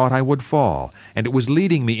steep I thought I would fall, and it was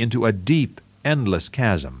leading me into a deep, endless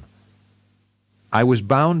chasm. I was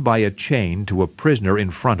bound by a chain to a prisoner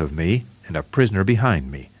in front of me and a prisoner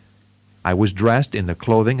behind me. I was dressed in the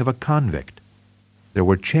clothing of a convict. There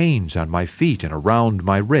were chains on my feet and around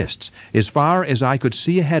my wrists. As far as I could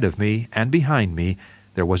see ahead of me and behind me,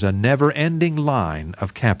 there was a never-ending line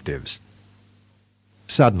of captives.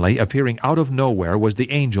 Suddenly, appearing out of nowhere, was the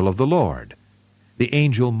angel of the Lord. The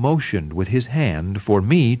angel motioned with his hand for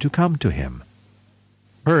me to come to him.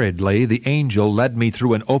 Hurriedly, the angel led me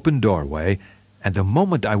through an open doorway, and the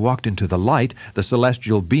moment I walked into the light, the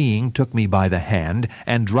celestial being took me by the hand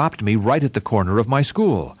and dropped me right at the corner of my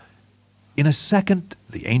school. In a second,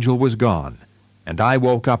 the angel was gone, and I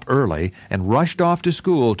woke up early and rushed off to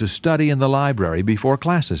school to study in the library before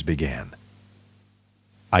classes began.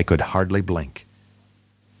 I could hardly blink.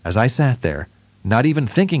 As I sat there, not even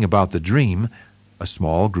thinking about the dream, a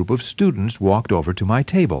small group of students walked over to my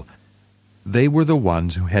table. They were the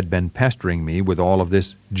ones who had been pestering me with all of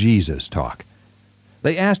this Jesus talk.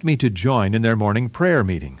 They asked me to join in their morning prayer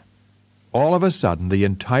meeting. All of a sudden, the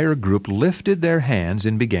entire group lifted their hands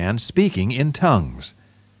and began speaking in tongues.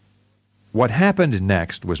 What happened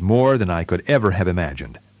next was more than I could ever have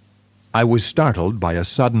imagined. I was startled by a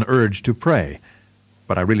sudden urge to pray,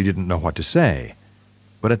 but I really didn't know what to say.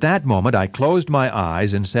 But at that moment, I closed my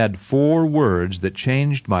eyes and said 4 words that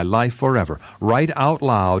changed my life forever. Right out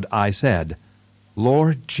loud, I said,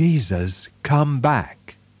 "Lord Jesus, come back."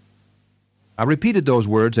 I repeated those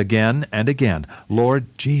words again and again. "Lord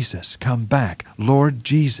Jesus, come back. Lord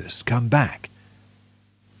Jesus, come back."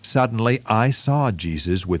 Suddenly, I saw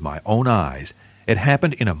Jesus with my own eyes. It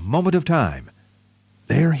happened in a moment of time.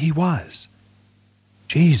 There he was.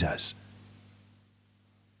 Jesus.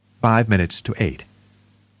 5 minutes to 8.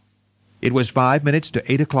 It was 5 minutes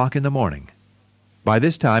to 8 o'clock in the morning. By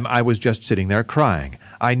this time, I was just sitting there crying.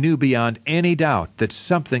 I knew beyond any doubt that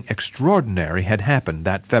something extraordinary had happened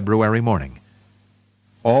that February morning.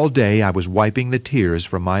 All day I was wiping the tears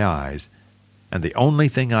from my eyes, and the only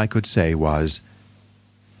thing I could say was,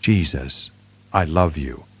 "Jesus, I love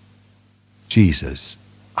you. Jesus,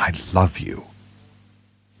 I love you."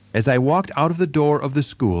 As I walked out of the door of the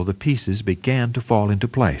school, the pieces began to fall into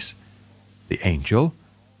place. The angel,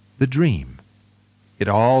 the dream. It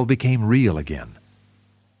all became real again.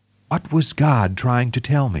 What was God trying to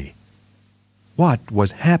tell me? What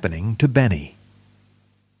was happening to Benny?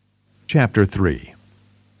 Chapter 3.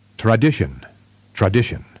 Tradition,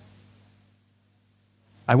 tradition.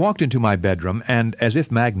 I walked into my bedroom, and as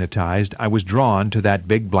if magnetized, I was drawn to that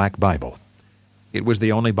big black Bible. It was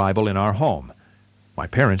the only Bible in our home. My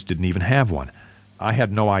parents didn't even have one. I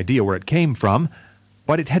had no idea where it came from,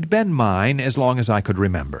 but it had been mine as long as I could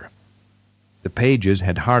remember. The pages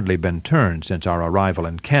had hardly been turned since our arrival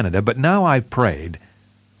in Canada, but now I prayed,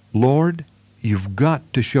 Lord, you've got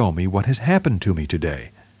to show me what has happened to me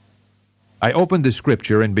today. I opened the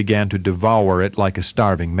Scripture and began to devour it like a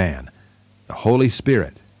starving man. The Holy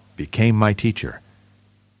Spirit became my teacher.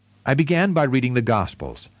 I began by reading the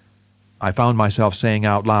Gospels. I found myself saying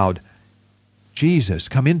out loud, Jesus,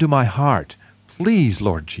 come into my heart. Please,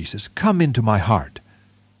 Lord Jesus, come into my heart.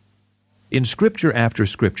 In Scripture after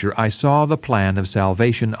Scripture, I saw the plan of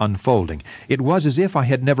salvation unfolding. It was as if I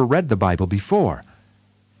had never read the Bible before.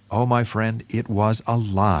 Oh, my friend, it was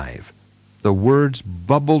alive. The words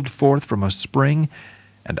bubbled forth from a spring,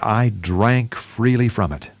 and I drank freely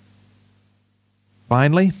from it.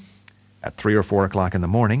 Finally, at 3 or 4 o'clock in the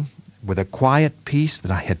morning, with a quiet peace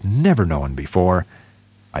that I had never known before,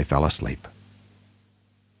 I fell asleep.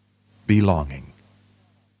 Belonging.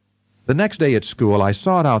 The next day at school, I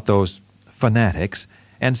sought out those fanatics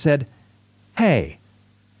and said, Hey,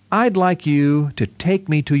 I'd like you to take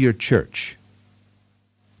me to your church.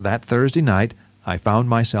 That Thursday night, I found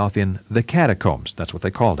myself in the catacombs. That's what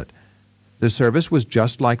they called it. The service was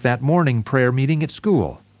just like that morning prayer meeting at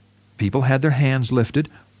school. People had their hands lifted,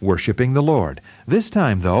 worshiping the Lord. This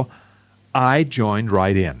time, though, I joined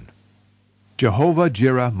right in. Jehovah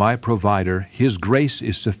Jireh, my provider, His grace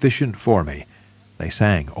is sufficient for me, they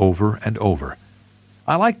sang over and over.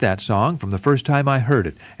 I liked that song from the first time I heard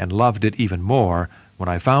it, and loved it even more when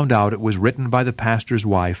I found out it was written by the pastor's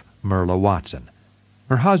wife, Merla Watson.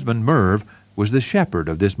 Her husband, Merv, was the shepherd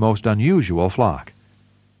of this most unusual flock.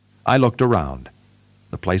 I looked around.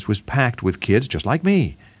 The place was packed with kids just like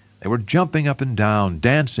me. They were jumping up and down,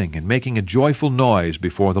 dancing, and making a joyful noise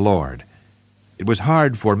before the Lord. It was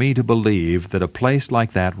hard for me to believe that a place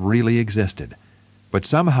like that really existed. But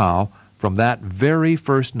somehow, from that very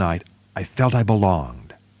first night, I felt I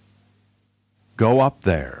belonged. Go up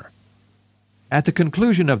there. At the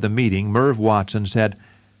conclusion of the meeting, Merv Watson said,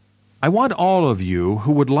 I want all of you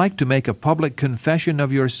who would like to make a public confession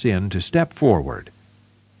of your sin to step forward.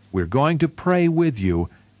 We're going to pray with you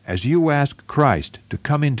as you ask Christ to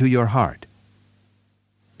come into your heart.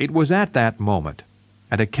 It was at that moment,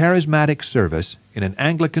 at a charismatic service in an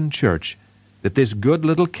Anglican church, that this good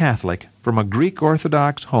little Catholic from a Greek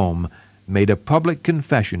Orthodox home made a public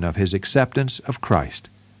confession of his acceptance of Christ.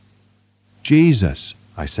 Jesus,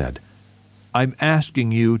 I said, I'm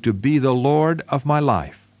asking you to be the Lord of my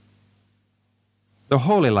life. The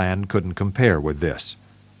Holy Land couldn't compare with this.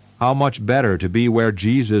 How much better to be where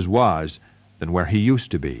Jesus was than where He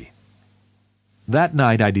used to be. That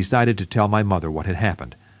night I decided to tell my mother what had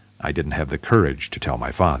happened. I didn't have the courage to tell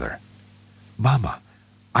my father. Mama,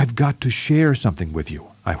 I've got to share something with you,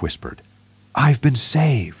 I whispered. I've been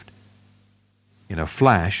saved. In a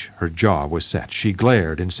flash, her jaw was set. She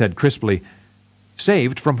glared and said crisply,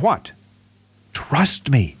 Saved from what? Trust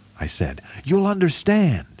me, I said. You'll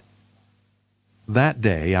understand. That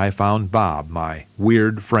day I found Bob, my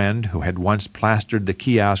weird friend who had once plastered the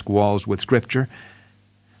kiosk walls with Scripture.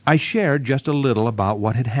 I shared just a little about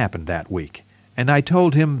what had happened that week, and I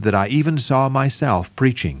told him that I even saw myself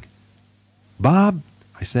preaching. Bob,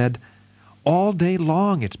 I said, all day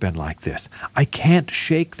long it's been like this. I can't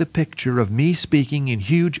shake the picture of me speaking in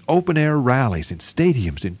huge open-air rallies, in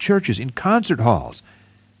stadiums, in churches, in concert halls.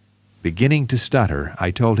 Beginning to stutter, I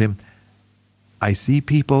told him, I see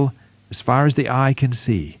people as far as the eye can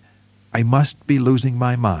see. I must be losing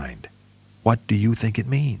my mind. What do you think it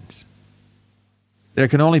means? There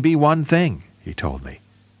can only be one thing, he told me.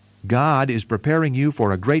 God is preparing you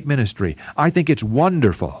for a great ministry. I think it's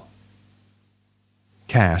wonderful.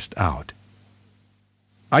 Cast out.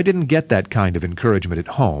 I didn't get that kind of encouragement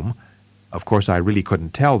at home. Of course, I really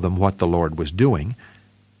couldn't tell them what the Lord was doing.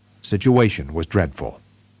 Situation was dreadful.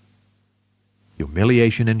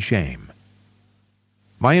 Humiliation and shame.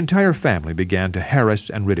 My entire family began to harass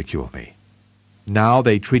and ridicule me. Now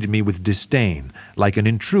they treated me with disdain, like an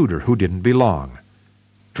intruder who didn't belong.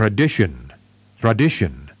 Tradition,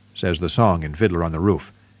 tradition, says the song in Fiddler on the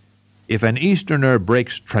Roof. If an Easterner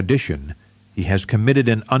breaks tradition, he has committed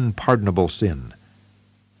an unpardonable sin.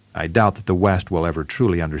 I doubt that the West will ever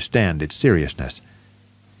truly understand its seriousness.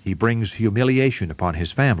 He brings humiliation upon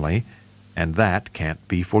his family, and that can't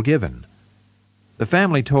be forgiven. The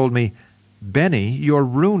family told me, Benny, you're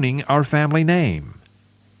ruining our family name.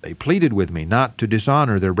 They pleaded with me not to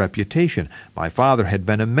dishonor their reputation. My father had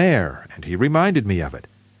been a mayor, and he reminded me of it.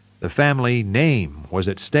 The family name was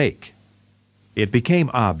at stake. It became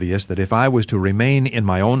obvious that if I was to remain in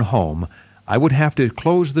my own home, I would have to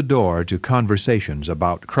close the door to conversations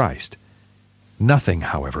about Christ. Nothing,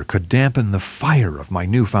 however, could dampen the fire of my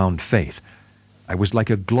newfound faith. I was like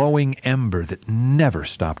a glowing ember that never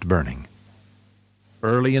stopped burning.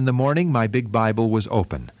 Early in the morning, my big Bible was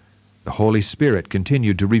open. The Holy Spirit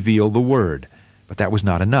continued to reveal the Word, but that was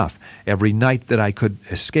not enough. Every night that I could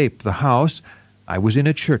escape the house, I was in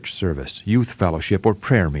a church service, youth fellowship, or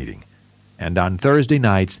prayer meeting. And on Thursday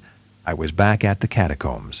nights, I was back at the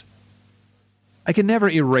catacombs. I can never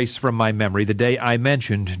erase from my memory the day I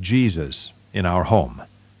mentioned Jesus in our home.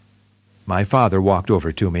 My father walked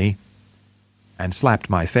over to me and slapped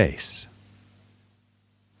my face.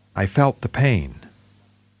 I felt the pain.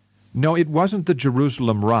 No, it wasn't the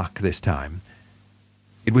Jerusalem rock this time.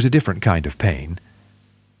 It was a different kind of pain.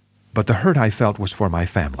 But the hurt I felt was for my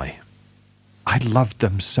family. I loved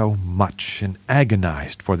them so much and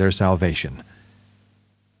agonized for their salvation.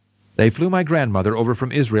 They flew my grandmother over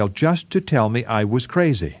from Israel just to tell me I was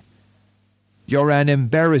crazy. "You're an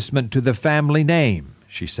embarrassment to the family name,"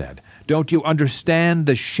 she said. "Don't you understand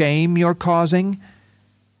the shame you're causing?"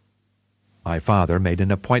 My father made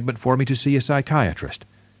an appointment for me to see a psychiatrist.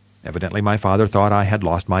 Evidently my father thought I had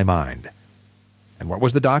lost my mind. And what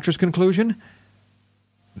was the doctor's conclusion?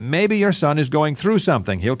 "Maybe your son is going through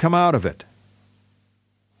something. He'll come out of it."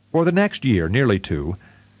 For the next year, nearly 2,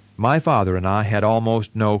 my father and I had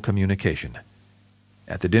almost no communication.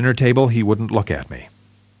 At the dinner table, he wouldn't look at me.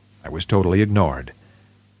 I was totally ignored.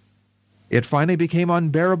 It finally became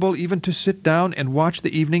unbearable even to sit down and watch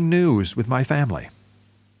the evening news with my family.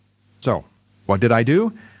 So, what did I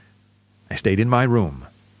do? I stayed in my room.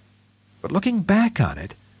 But looking back on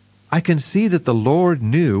it, I can see that the Lord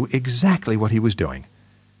knew exactly what He was doing.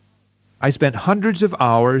 I spent hundreds of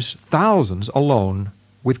hours, thousands alone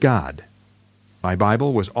with God. My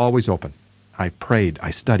Bible was always open. I prayed,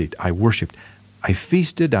 I studied, I worshiped. I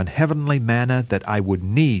feasted on heavenly manna that I would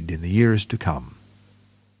need in the years to come.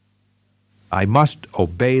 I must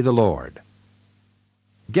obey the Lord.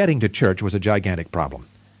 Getting to church was a gigantic problem.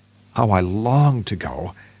 How I longed to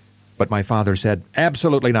go, but my father said,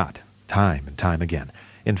 "Absolutely not," time and time again.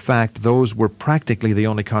 In fact, those were practically the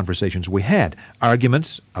only conversations we had,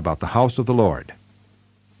 arguments about the house of the Lord.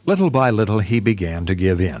 Little by little, he began to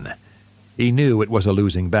give in. He knew it was a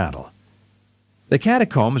losing battle. The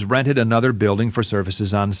catacombs rented another building for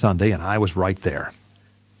services on Sunday, and I was right there.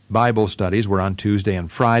 Bible studies were on Tuesday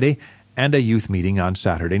and Friday, and a youth meeting on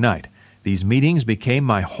Saturday night. These meetings became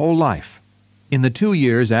my whole life. In the 2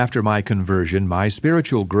 years after my conversion, my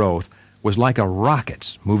spiritual growth was like a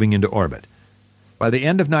rocket's moving into orbit. By the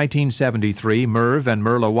end of 1973, Merv and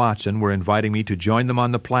Merla Watson were inviting me to join them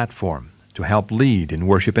on the platform to help lead in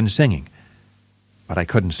worship and singing. But I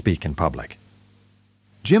couldn't speak in public.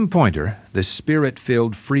 Jim Pointer, the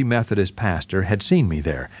Spirit-filled Free Methodist pastor, had seen me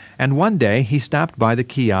there, and one day he stopped by the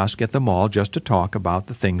kiosk at the mall just to talk about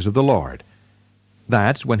the things of the Lord.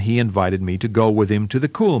 That's when he invited me to go with him to the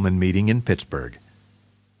Kuhlman meeting in Pittsburgh.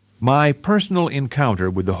 My personal encounter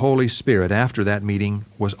with the Holy Spirit after that meeting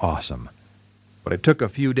was awesome. But it took a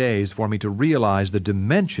few days for me to realize the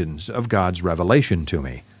dimensions of God's revelation to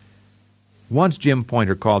me. Once Jim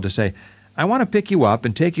Pointer called to say, "I want to pick you up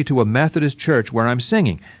and take you to a Methodist church where I'm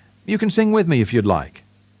singing. You can sing with me if you'd like."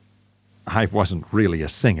 I wasn't really a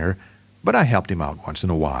singer, but I helped him out once in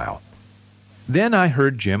a while. Then I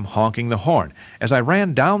heard Jim honking the horn. As I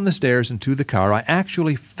ran down the stairs and to the car, I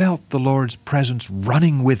actually felt the Lord's presence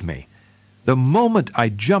running with me. The moment I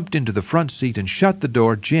jumped into the front seat and shut the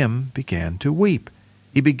door, Jim began to weep.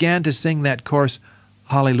 He began to sing that chorus,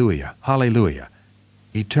 "Hallelujah, hallelujah."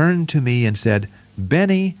 He turned to me and said,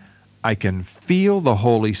 "Benny, I can feel the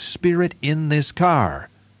Holy Spirit in this car."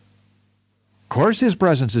 "Of course His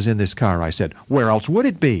presence is in this car," I said. "Where else would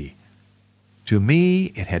it be?" To me,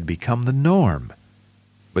 it had become the norm.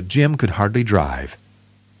 But Jim could hardly drive.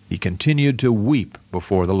 He continued to weep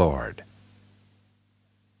before the Lord.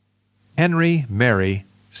 Henry, Mary,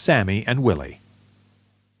 Sammy, and Willie.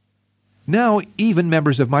 Now even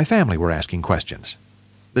members of my family were asking questions.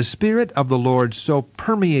 The Spirit of the Lord so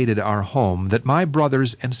permeated our home that my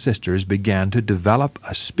brothers and sisters began to develop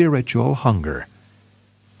a spiritual hunger.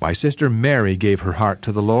 My sister Mary gave her heart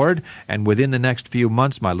to the Lord, and within the next few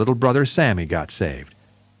months my little brother Sammy got saved.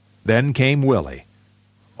 Then came Willie.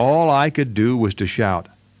 All I could do was to shout,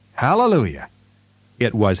 "Hallelujah!"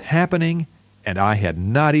 It was happening, and I had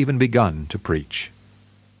not even begun to preach.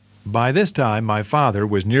 By this time my father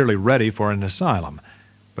was nearly ready for an asylum,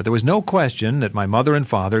 but there was no question that my mother and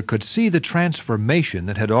father could see the transformation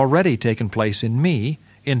that had already taken place in me,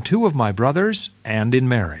 in 2 of my brothers, and in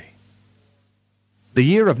Mary. The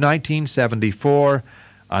year of 1974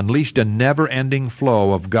 unleashed a never-ending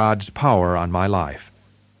flow of God's power on my life.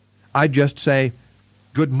 I'd just say,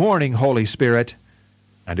 "Good morning, Holy Spirit,"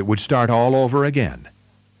 and it would start all over again.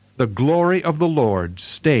 the glory of the Lord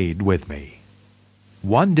stayed with me.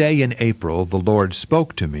 One day in April, the Lord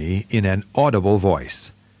spoke to me in an audible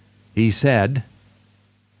voice. He said,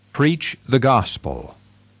 "Preach the gospel."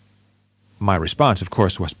 My response, of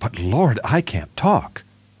course, was, "But Lord, I can't talk."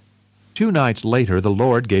 2 nights later, the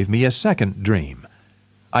Lord gave me a second dream.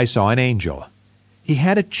 I saw an angel. He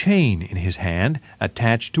had a chain in his hand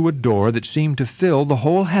attached to a door that seemed to fill the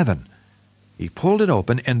whole heaven. He pulled it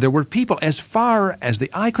open, and there were people as far as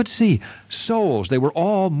the eye could see, souls. They were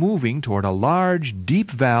all moving toward a large,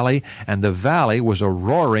 deep valley, and the valley was a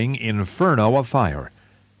roaring inferno of fire.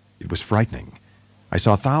 It was frightening. I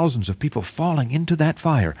saw thousands of people falling into that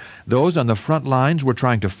fire. Those on the front lines were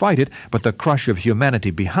trying to fight it, but the crush of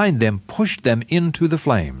humanity behind them pushed them into the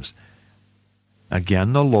flames.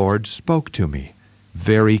 Again the Lord spoke to me.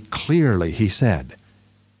 Very clearly he said,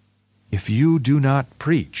 "If you do not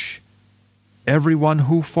preach, everyone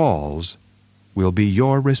who falls will be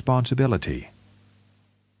your responsibility."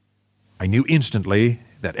 I knew instantly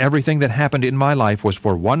that everything that happened in my life was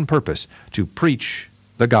for one purpose, to preach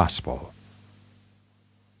the gospel.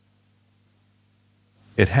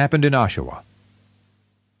 It happened in Oshawa.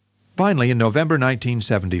 Finally, in November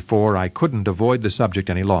 1974, I couldn't avoid the subject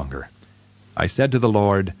any longer. I said to the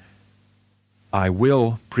Lord, "I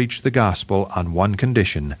will preach the gospel on one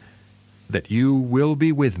condition, that you will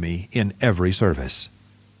be with me in every service."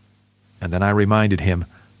 And then I reminded him,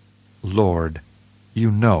 "Lord, you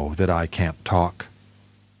know that I can't talk."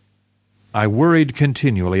 I worried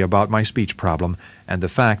continually about my speech problem and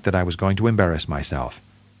the fact that I was going to embarrass myself.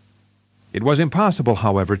 It was impossible,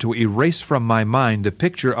 however, to erase from my mind the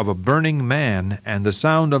picture of a burning man and the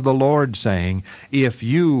sound of the Lord saying, "If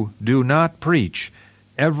you do not preach,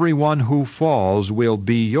 everyone who falls will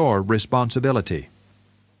be your responsibility."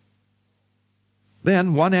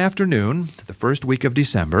 Then, one afternoon, the first week of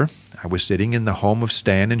December, I was sitting in the home of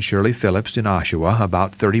Stan and Shirley Phillips in Oshawa,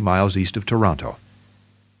 about 30 miles east of Toronto.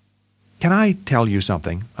 "Can I tell you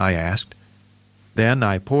something?" I asked. Then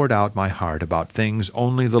I poured out my heart about things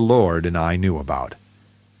only the Lord and I knew about.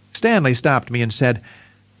 Stanley stopped me and said,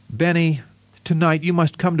 "Benny, tonight you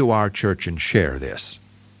must come to our church and share this."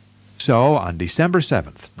 So, on December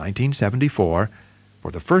 7th, 1974,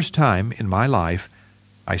 for the first time in my life,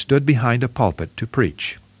 I stood behind a pulpit to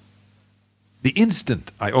preach. The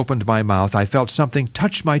instant I opened my mouth, I felt something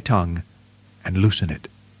touch my tongue and loosen it.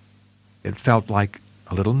 It felt like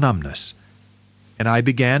a little numbness, and I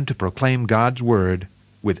began to proclaim God's Word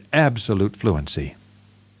with absolute fluency.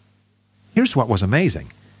 Here's what was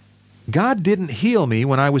amazing. God didn't heal me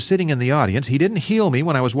when I was sitting in the audience. He didn't heal me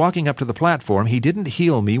when I was walking up to the platform. He didn't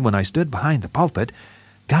heal me when I stood behind the pulpit.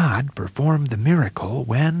 God performed the miracle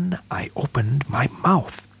when I opened my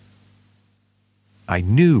mouth. I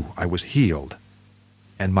knew I was healed,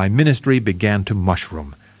 and my ministry began to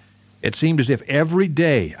mushroom. It seemed as if every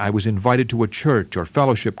day I was invited to a church or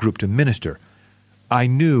fellowship group to minister. I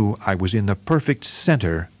knew I was in the perfect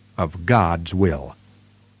center of God's will.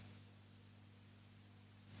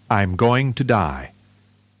 I'm going to die.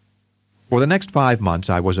 For the next 5 months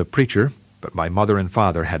I was a preacher, but my mother and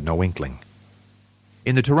father had no inkling.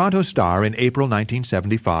 In the Toronto Star in April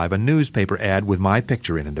 1975, a newspaper ad with my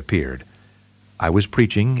picture in it appeared. I was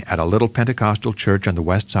preaching at a little Pentecostal church on the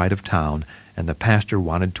west side of town, and the pastor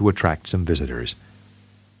wanted to attract some visitors.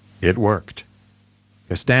 It worked.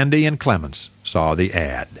 Costandi and Clements saw the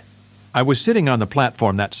ad. I was sitting on the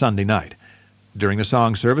platform that Sunday night. During the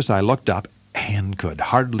song service, I looked up and could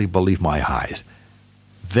hardly believe my eyes.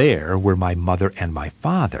 There were my mother and my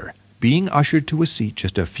father, being ushered to a seat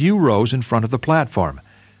just a few rows in front of the platform.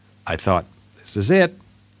 I thought, this is it.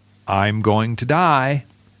 I'm going to die.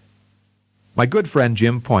 My good friend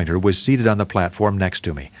Jim Pointer was seated on the platform next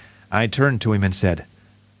to me. I turned to him and said,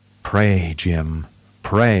 "Pray, Jim,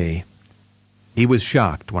 pray." He was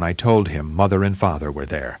shocked when I told him mother and father were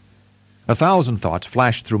there. 1,000 thoughts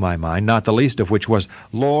flashed through my mind, not the least of which was,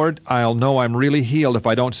 "Lord, I'll know I'm really healed if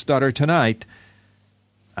I don't stutter tonight."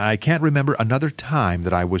 I can't remember another time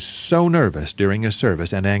that I was so nervous during a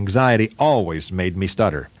service, and anxiety always made me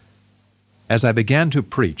stutter. As I began to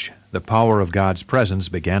preach, the power of God's presence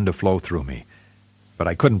began to flow through me. But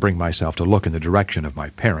I couldn't bring myself to look in the direction of my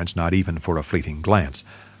parents, not even for a fleeting glance.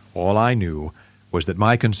 All I knew was that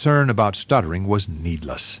my concern about stuttering was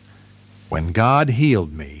needless. When God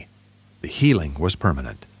healed me, the healing was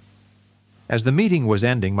permanent. As the meeting was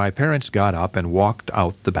ending, my parents got up and walked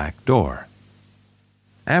out the back door.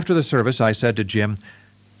 After the service, I said to Jim,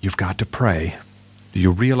 "You've got to pray. Do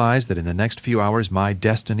you realize that in the next few hours my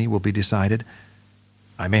destiny will be decided?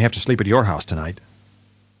 I may have to sleep at your house tonight."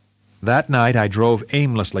 That night I drove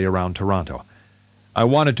aimlessly around Toronto. I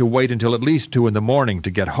wanted to wait until at least 2 in the morning to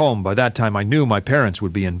get home. By that time I knew my parents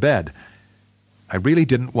would be in bed. I really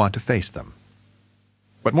didn't want to face them.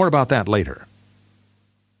 But more about that later.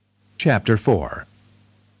 Chapter 4.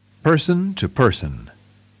 Person to Person.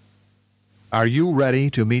 Are you ready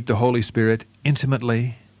to meet the Holy Spirit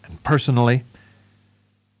intimately and personally?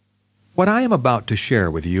 What I am about to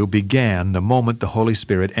share with you began the moment the Holy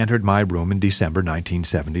Spirit entered my room in December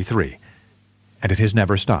 1973, and it has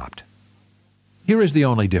never stopped. Here is the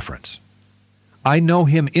only difference. I know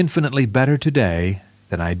Him infinitely better today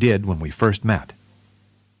than I did when we first met.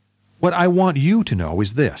 What I want you to know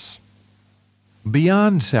is this.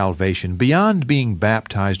 Beyond salvation, beyond being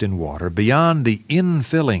baptized in water, beyond the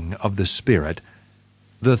infilling of the Spirit,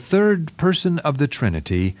 the third person of the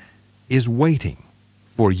Trinity is waiting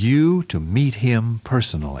for you to meet Him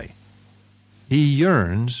personally. He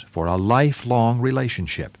yearns for a lifelong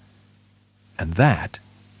relationship, and that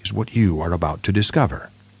is what you are about to discover.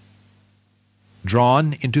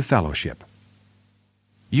 Drawn into fellowship.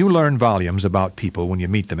 You learn volumes about people when you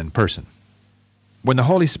meet them in person. When the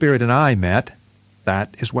Holy Spirit and I met,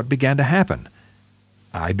 that is what began to happen.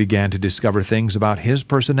 I began to discover things about His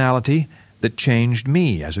personality that changed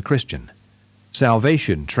me as a Christian.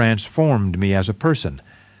 Salvation transformed me as a person,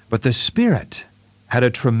 but the Spirit had a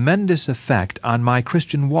tremendous effect on my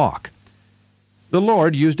Christian walk. The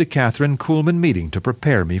Lord used a Catherine Kuhlman meeting to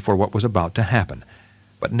prepare me for what was about to happen,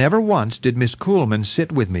 but never once did Miss Kuhlman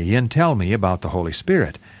sit with me and tell me about the Holy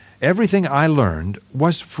Spirit. Everything I learned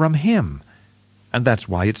was from Him, and that's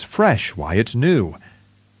why it's fresh, why it's new,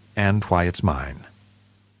 and why it's mine.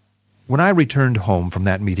 When I returned home from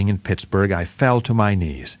that meeting in Pittsburgh, I fell to my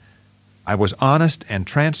knees. I was honest and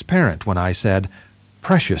transparent when I said,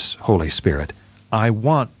 "Precious Holy Spirit, I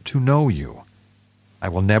want to know you." I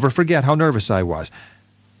will never forget how nervous I was,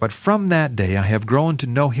 but from that day I have grown to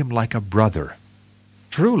know Him like a brother.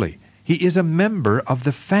 Truly, He is a member of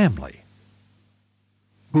the family.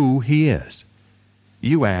 Who He is.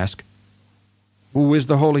 You ask, who is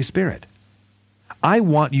the Holy Spirit? I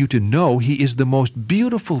want you to know He is the most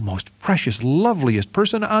beautiful, most precious, loveliest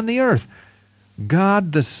person on the earth.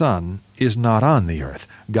 God the Son is not on the earth.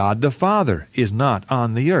 God the Father is not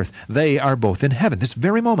on the earth. They are both in heaven this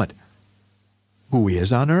very moment. Who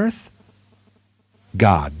is on earth?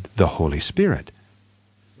 God the Holy Spirit.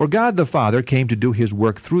 For God the Father came to do His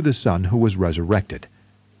work through the Son who was resurrected.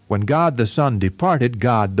 When God the Son departed,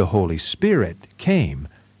 God the Holy Spirit came,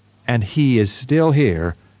 and He is still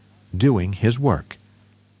here doing His work.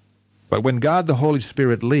 But when God the Holy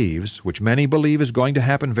Spirit leaves, which many believe is going to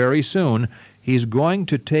happen very soon, He's going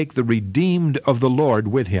to take the redeemed of the Lord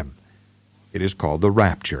with Him. It is called the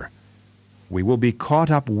rapture. We will be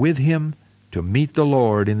caught up with Him to meet the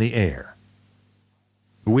Lord in the air.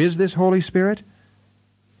 Who is this Holy Spirit?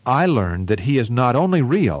 I learned that He is not only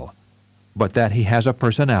real, but that He has a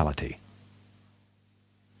personality.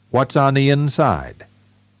 What's on the inside?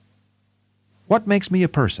 What makes me a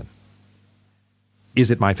person?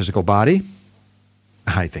 Is it my physical body?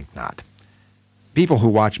 I think not. People who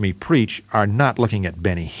watch me preach are not looking at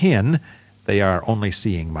Benny Hinn. They are only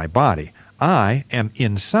seeing my body. I am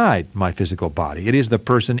inside my physical body. It is the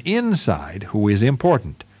person inside who is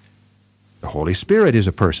important. The Holy Spirit is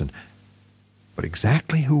a person. But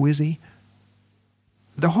exactly who is He?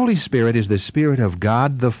 The Holy Spirit is the Spirit of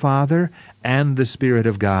God the Father and the Spirit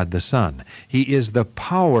of God the Son. He is the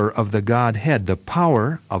power of the Godhead, the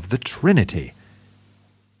power of the Trinity.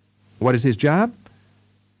 What is His job?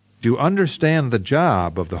 To understand the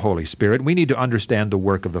job of the Holy Spirit, we need to understand the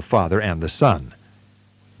work of the Father and the Son.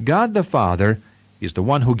 God the Father is the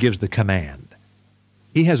one who gives the command.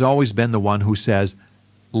 He has always been the one who says,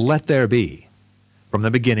 "Let there be." From the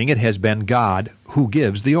beginning, it has been God who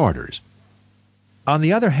gives the orders. On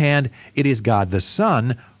the other hand, it is God the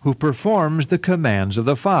Son who performs the commands of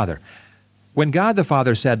the Father. When God the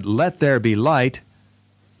Father said, "Let there be light,"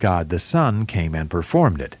 God the Son came and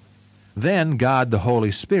performed it. Then God the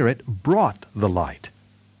Holy Spirit brought the light.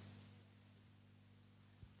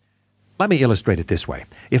 Let me illustrate it this way.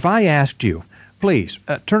 If I asked you, please,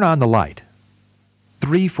 turn on the light,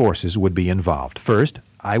 3 forces would be involved. First,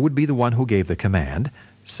 I would be the one who gave the command.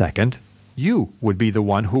 Second, you would be the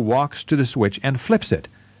one who walks to the switch and flips it.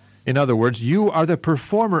 In other words, you are the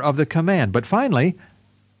performer of the command. But finally,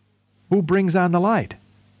 who brings on the light?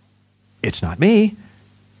 It's not me,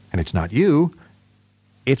 and it's not you.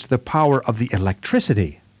 It's the power of the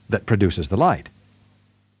electricity that produces the light.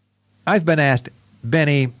 I've been asked,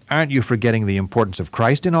 "Benny, aren't you forgetting the importance of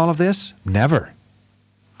Christ in all of this?" Never.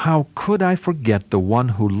 How could I forget the one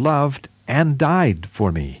who loved and died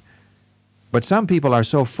for me? But some people are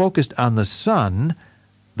so focused on the Son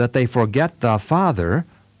that they forget the Father,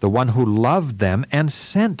 the one who loved them and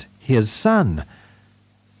sent his Son.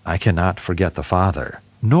 I cannot forget the Father,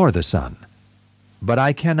 nor the Son. But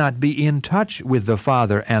I cannot be in touch with the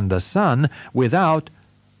Father and the Son without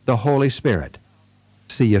the Holy Spirit.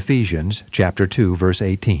 See Ephesians chapter 2, verse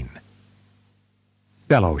 18.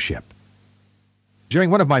 Fellowship. During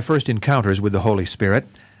one of my first encounters with the Holy Spirit,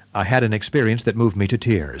 I had an experience that moved me to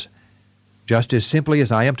tears. Just as simply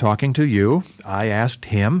as I am talking to you, I asked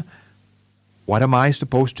him, "What am I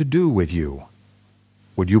supposed to do with you?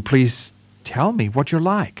 Would you please tell me what you're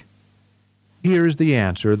like?" Here's the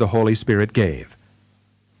answer the Holy Spirit gave.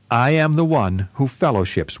 "I am the one who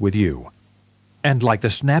fellowships with you." And like the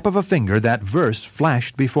snap of a finger, that verse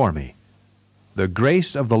flashed before me. "The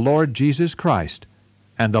grace of the Lord Jesus Christ,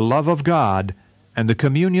 and the love of God, and the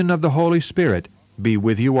communion of the Holy Spirit be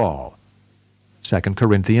with you all." 2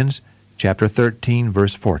 Corinthians chapter 13,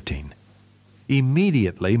 verse 14.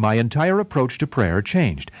 Immediately, my entire approach to prayer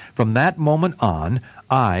changed. From that moment on,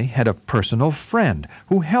 I had a personal friend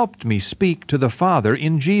who helped me speak to the Father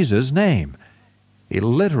in Jesus' name. He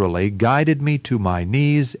literally guided me to my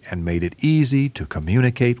knees and made it easy to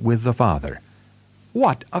communicate with the Father.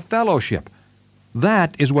 What a fellowship!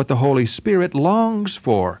 That is what the Holy Spirit longs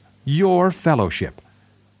for, your fellowship.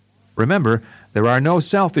 Remember, there are no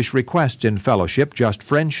selfish requests in fellowship, just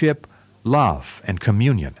friendship, love, and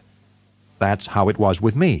communion. That's how it was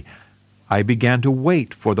with me. I began to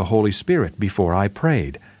wait for the Holy Spirit before I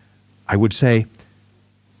prayed. I would say,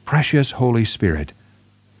 "Precious Holy Spirit,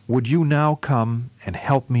 would you now come and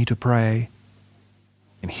help me to pray?"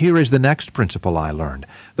 And here is the next principle I learned.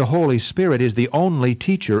 The Holy Spirit is the only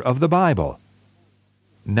teacher of the Bible.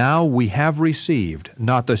 Now we have received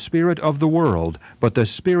not the Spirit of the world, but the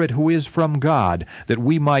Spirit who is from God, that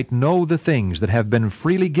we might know the things that have been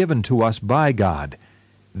freely given to us by God.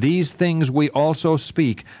 These things we also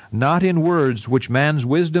speak, not in words which man's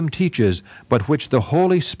wisdom teaches, but which the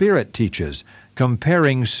Holy Spirit teaches,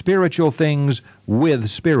 comparing spiritual things with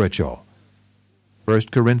spiritual.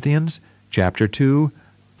 1 Corinthians chapter 2,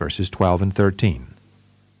 verses 12 and 13.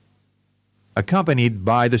 Accompanied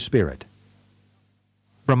by the Spirit.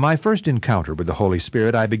 From my first encounter with the Holy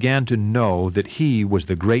Spirit, I began to know that He was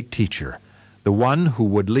the great teacher, the one who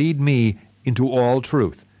would lead me into all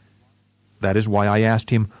truth. That is why I asked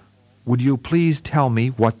Him, "Would you please tell me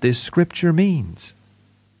what this Scripture means?"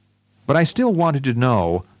 But I still wanted to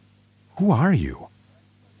know, "Who are you?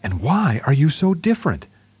 And why are you so different?"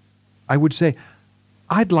 I would say,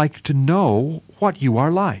 "I'd like to know what you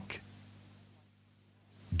are like."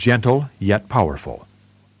 Gentle yet powerful.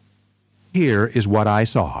 Here is what I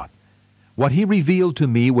saw. What He revealed to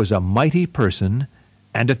me was a mighty person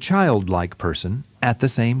and a childlike person at the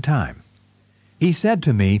same time. He said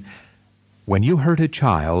to me, "When you hurt a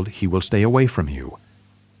child, he will stay away from you.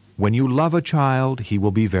 When you love a child, he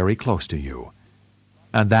will be very close to you."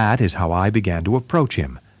 And that is how I began to approach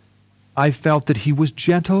Him. I felt that He was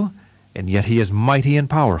gentle, and yet He is mighty and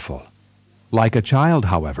powerful. Like a child,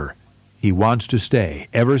 however, He wants to stay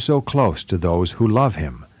ever so close to those who love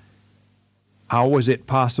Him. How was it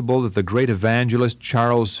possible that the great evangelist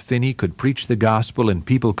Charles Finney could preach the gospel and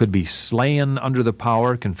people could be slain under the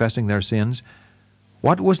power, confessing their sins?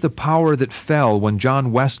 What was the power that fell when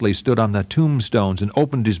John Wesley stood on the tombstones and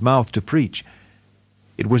opened his mouth to preach?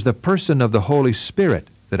 It was the person of the Holy Spirit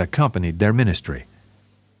that accompanied their ministry.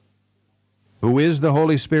 Who is the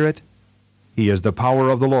Holy Spirit? He is the power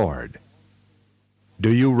of the Lord. Do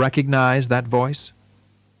you recognize that voice?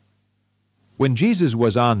 When Jesus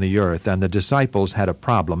was on the earth and the disciples had a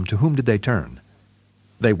problem, to whom did they turn?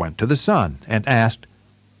 They went to the Son and asked,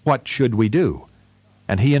 "What should we do?"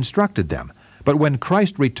 And He instructed them. But when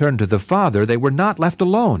Christ returned to the Father, they were not left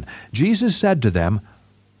alone. Jesus said to them,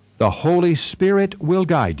 "The Holy Spirit will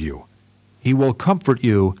guide you. He will comfort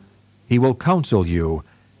you. He will counsel you,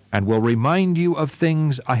 and will remind you of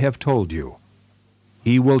things I have told you.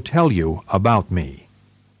 He will tell you about me."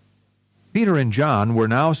 Peter and John were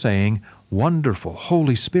now saying, "Wonderful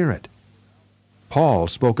Holy Spirit." Paul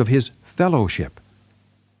spoke of His fellowship.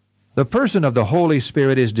 The person of the Holy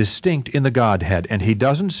Spirit is distinct in the Godhead, and He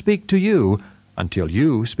doesn't speak to you until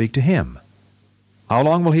you speak to Him. How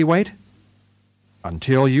long will He wait?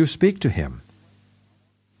 Until you speak to Him.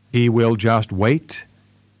 He will just wait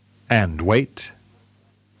and wait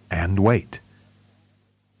and wait.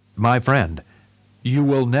 My friend, you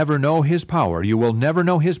will never know His power, you will never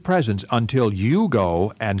know His presence until you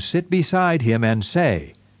go and sit beside Him and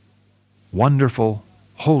say, "Wonderful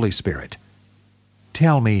Holy Spirit,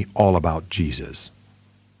 tell me all about Jesus."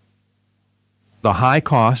 The high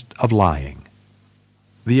cost of lying.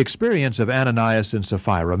 The experience of Ananias and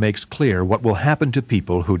Sapphira makes clear what will happen to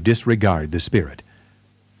people who disregard the Spirit.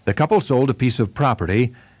 The couple sold a piece of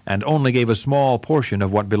property and only gave a small portion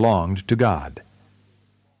of what belonged to God.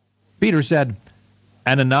 Peter said,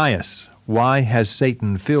 "Ananias, why has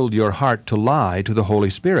Satan filled your heart to lie to the Holy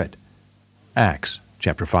Spirit?" Acts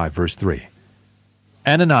chapter 5, verse 3.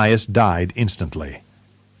 Ananias died instantly.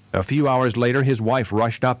 A few hours later, his wife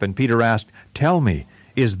rushed up, and Peter asked, "Tell me,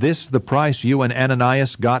 is this the price you and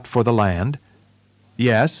Ananias got for the land?"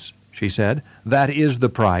 "Yes," she said, "that is the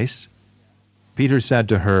price." Peter said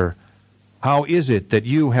to her, "How is it that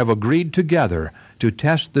you have agreed together to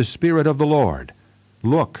test the Spirit of the Lord?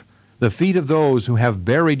 Look, the feet of those who have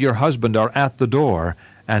buried your husband are at the door,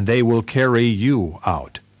 and they will carry you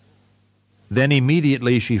out." Then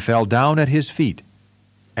immediately she fell down at his feet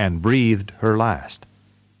and breathed her last.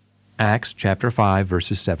 Acts chapter 5,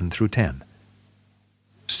 verses 7 through 10.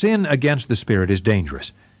 Sin against the Spirit is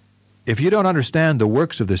dangerous. If you don't understand the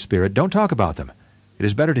works of the Spirit, don't talk about them. It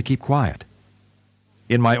is better to keep quiet.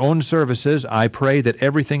 In my own services, I pray that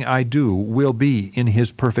everything I do will be in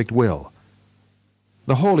His perfect will.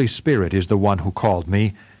 The Holy Spirit is the one who called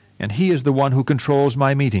me, and He is the one who controls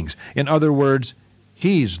my meetings. In other words,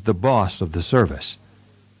 He's the boss of the service.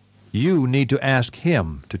 You need to ask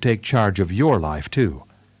Him to take charge of your life, too.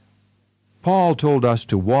 Paul told us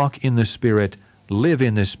to walk in the Spirit, live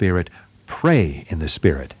in the Spirit, pray in the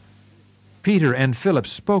Spirit. Peter and Philip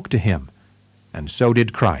spoke to Him, and so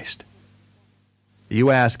did Christ. You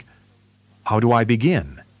ask, how do I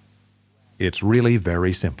begin? It's really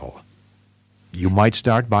very simple. You might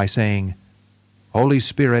start by saying, "Holy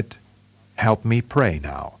Spirit, help me pray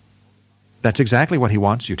now." That's exactly what He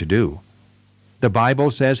wants you to do. The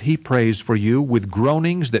Bible says He prays for you with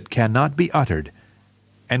groanings that cannot be uttered.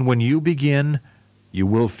 And when you begin, you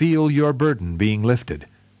will feel your burden being lifted.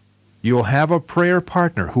 You'll have a prayer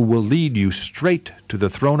partner who will lead you straight to the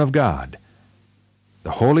throne of God.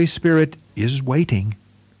 The Holy Spirit is waiting.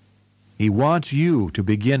 He wants you to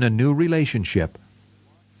begin a new relationship,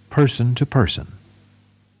 person to person.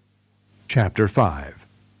 Chapter 5.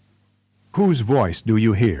 Whose voice do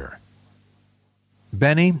you hear?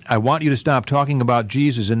 Benny, I want you to stop talking about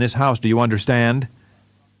Jesus in this house, do you understand?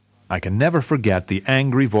 I can never forget the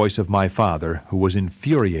angry voice of my father, who was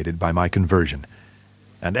infuriated by my conversion.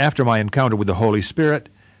 And after my encounter with the Holy Spirit,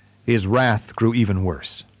 his wrath grew even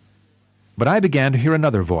worse. But I began to hear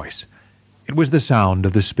another voice. It was the sound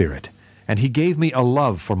of the Spirit, and He gave me a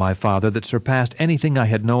love for my father that surpassed anything I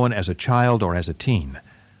had known as a child or as a teen.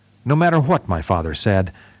 No matter what my father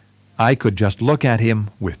said, I could just look at him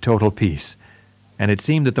with total peace, and it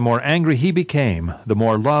seemed that the more angry he became, the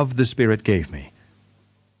more love the Spirit gave me.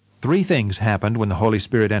 3 things happened when the Holy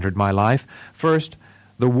Spirit entered my life. First,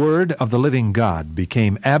 the Word of the living God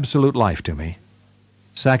became absolute life to me.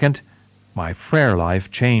 Second, my prayer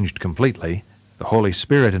life changed completely. The Holy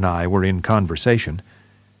Spirit and I were in conversation.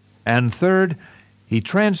 And third, He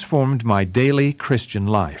transformed my daily Christian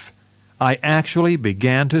life. I actually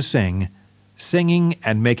began to sing, singing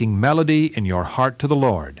and making melody in your heart to the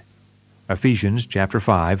Lord. Ephesians chapter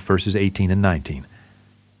 5, verses 18 and 19.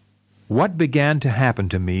 What began to happen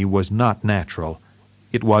to me was not natural.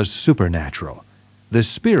 It was supernatural. The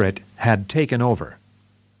Spirit had taken over.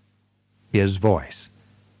 His voice.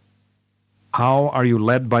 How are you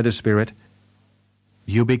led by the Spirit?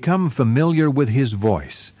 You become familiar with His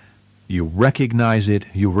voice. You recognize it,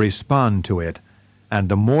 you respond to it, and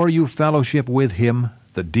the more you fellowship with Him,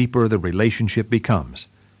 the deeper the relationship becomes.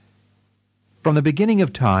 From the beginning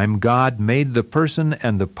of time, God made the person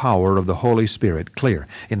and the power of the Holy Spirit clear.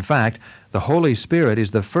 In fact, the Holy Spirit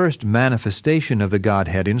is the first manifestation of the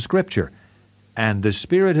Godhead in Scripture, and the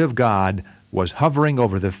Spirit of God was hovering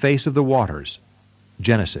over the face of the waters.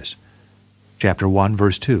 Genesis chapter 1,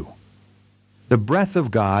 verse 2. The breath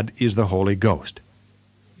of God is the Holy Ghost.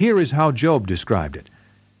 Here is how Job described it.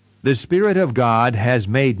 The Spirit of God has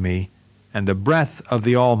made me, and the breath of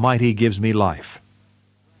the Almighty gives me life.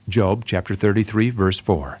 Job chapter 33, verse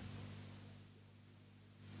 4.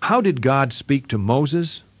 How did God speak to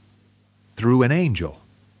Moses? Through an angel.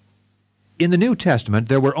 In the New Testament,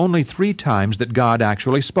 there were only 3 times that God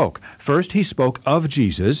actually spoke. First, He spoke of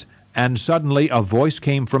Jesus, and suddenly a voice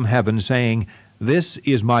came from heaven saying, "This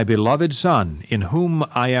is my beloved Son, in whom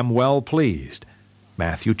I am well pleased."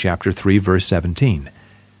 Matthew chapter 3, verse 17.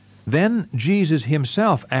 Then Jesus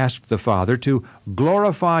Himself asked the Father to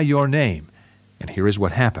glorify your name. And here is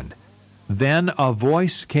what happened. Then a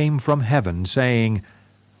voice came from heaven saying,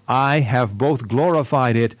 "I have both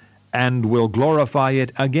glorified it and will glorify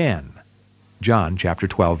it again." John chapter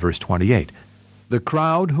 12, verse 28. The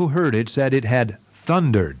crowd who heard it said it had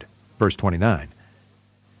thundered. Verse 29.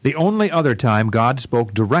 The only other time God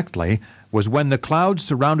spoke directly was when the clouds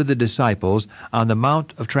surrounded the disciples on the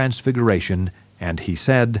Mount of Transfiguration, and he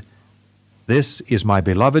said, "This is my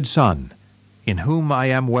beloved Son, in whom I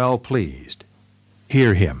am well pleased.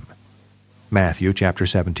 Hear him." Matthew chapter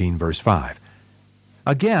 17, verse 5.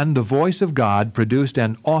 Again, the voice of God produced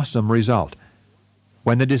an awesome result.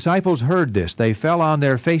 When the disciples heard this, they fell on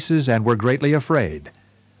their faces and were greatly afraid.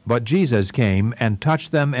 But Jesus came and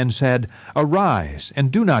touched them and said, "Arise,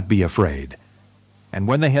 and do not be afraid." And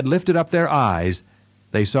when they had lifted up their eyes,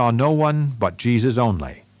 they saw no one but Jesus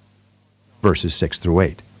only. Verses 6 through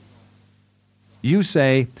 8. You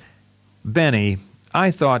say, "Benny, I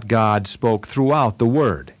thought God spoke throughout the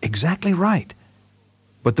Word." Exactly right.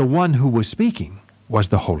 But the one who was speaking was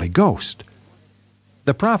the Holy Ghost.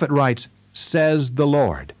 The prophet writes, "Says the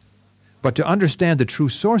Lord." But to understand the true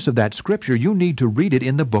source of that scripture, you need to read it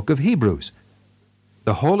in the book of Hebrews.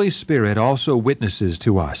 The Holy Spirit also witnesses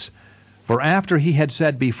to us. For after he had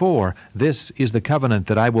said before, "This is the covenant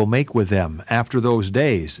that I will make with them after those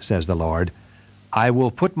days, says the Lord. I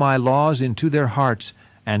will put my laws into their hearts,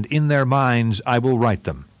 and in their minds I will write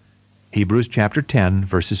them." Hebrews chapter 10,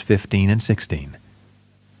 verses 15 and 16.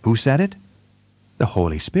 Who said it? The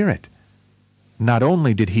Holy Spirit. Not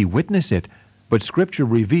only did he witness it, but Scripture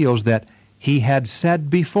reveals that he had said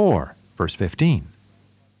before, verse 15.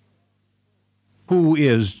 Who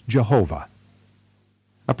is Jehovah?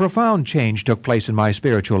 A profound change took place in my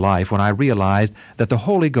spiritual life when I realized that the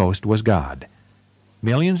Holy Ghost was God.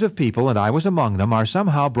 Millions of people, and I was among them, are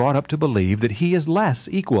somehow brought up to believe that he is less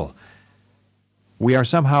equal. We are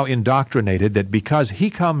somehow indoctrinated that because he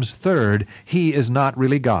comes third, he is not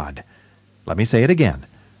really God. Let me say it again.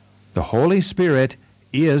 The Holy Spirit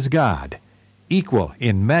is God, equal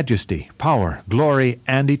in majesty, power, glory,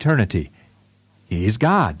 and eternity. He is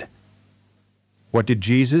God. What did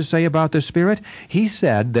Jesus say about the Spirit? He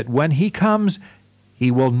said that when he comes,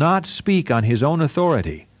 he will not speak on his own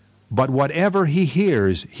authority, but whatever he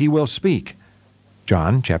hears, he will speak.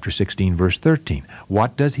 John chapter 16, verse 13.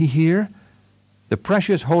 What does he hear? The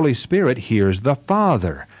precious Holy Spirit hears the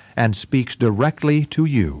Father and speaks directly to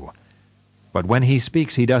you. But when he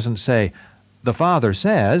speaks, he doesn't say, "The Father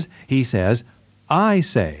says," he says, "I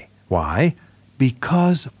say." Why?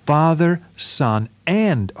 Because Father, Son,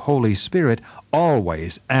 and Holy Spirit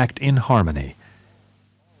always act in harmony.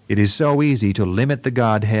 It is so easy to limit the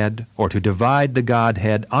Godhead or to divide the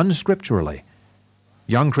Godhead unscripturally.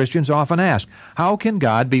 Young Christians often ask, how can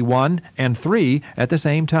God be one and three at the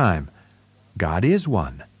same time? God is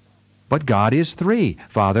one, but God is three,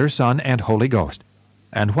 Father, Son, and Holy Ghost.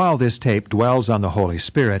 And while this tape dwells on the Holy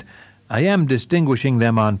Spirit, I am distinguishing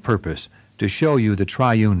them on purpose to show you the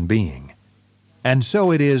triune being. And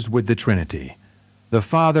so it is with the Trinity. The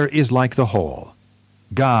Father is like the whole.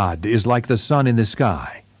 God is like the sun in the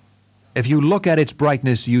sky. If you look at its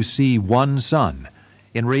brightness, you see one sun.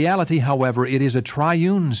 In reality, however, it is a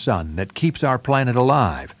triune sun that keeps our planet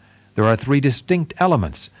alive. There are three distinct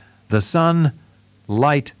elements: the sun,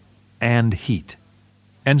 light, and heat.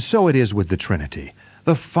 And so it is with the Trinity.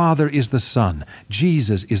 The Father is the sun,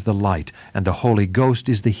 Jesus is the light, and the Holy Ghost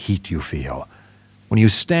is the heat you feel. When you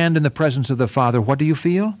stand in the presence of the Father, what do you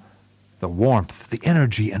feel? The warmth, the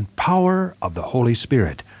energy, and power of the Holy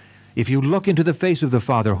Spirit. If you look into the face of the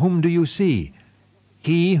Father, whom do you see?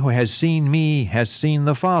 He who has seen me has seen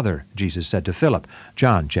the Father, Jesus said to Philip.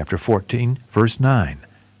 John chapter 14, verse 9.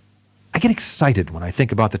 I get excited when I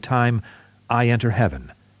think about the time I enter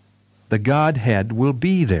heaven. The Godhead will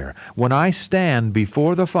be there. When I stand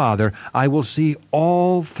before the Father, I will see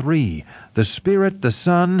all three, the Spirit, the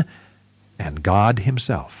Son, and God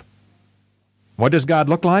himself. What does God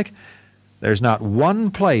look like? There's not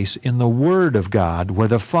one place in the Word of God where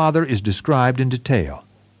the Father is described in detail.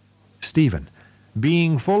 Stephen,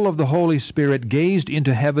 being full of the Holy Spirit, gazed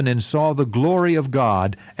into heaven and saw the glory of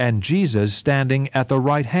God and Jesus standing at the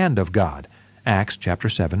right hand of God. Acts chapter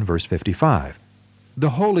 7, verse 55.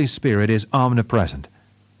 The Holy Spirit is omnipresent,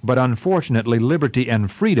 but unfortunately liberty and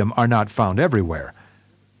freedom are not found everywhere.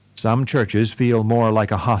 Some churches feel more like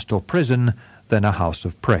a hostile prison than a house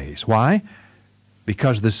of praise. Why?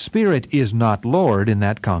 Because the Spirit is not Lord in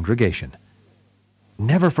that congregation.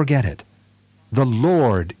 Never forget it. The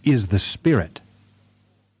Lord is the Spirit.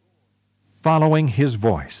 Following His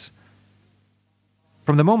voice.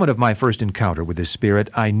 From the moment of my first encounter with the Spirit,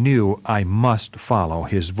 I knew I must follow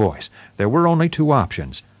His voice. There were only two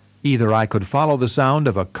options. Either I could follow the sound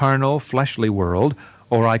of a carnal, fleshly world,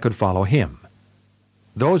 or I could follow Him.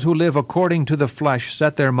 Those who live according to the flesh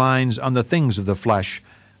set their minds on the things of the flesh,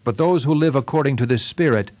 but those who live according to the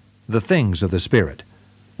Spirit, the things of the Spirit.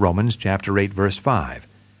 Romans chapter 8, verse 5.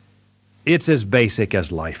 It's as basic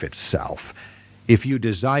as life itself. If you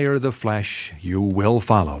desire the flesh, you will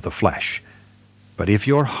follow the flesh. But if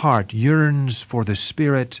your heart yearns for the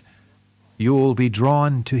Spirit, you'll be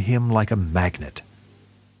drawn to Him like a magnet.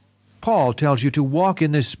 Paul tells you to walk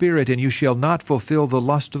in the Spirit, and you shall not fulfill the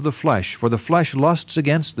lust of the flesh. For the flesh lusts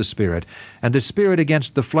against the Spirit, and the Spirit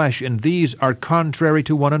against the flesh, and these are contrary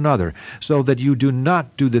to one another, so that you do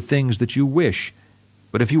not do the things that you wish.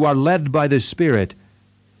 But if you are led by the Spirit,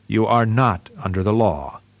 you are not under the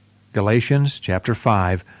law. Galatians chapter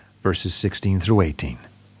 5, verses 16 through 18.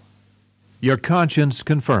 Your conscience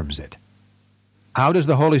confirms it. How does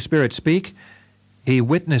the Holy Spirit speak? He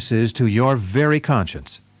witnesses to your very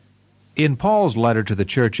conscience. In Paul's letter to the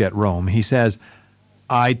church at Rome, he says,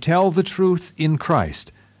 I tell the truth in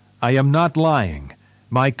Christ. I am not lying.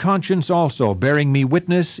 My conscience also bearing me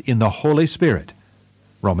witness in the Holy Spirit.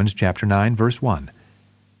 Romans chapter 9, verse 1.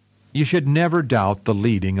 You should never doubt the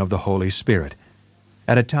leading of the Holy Spirit.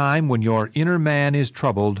 At a time when your inner man is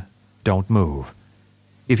troubled, don't move.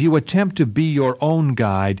 If you attempt to be your own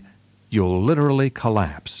guide, you'll literally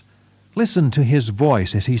collapse. Listen to His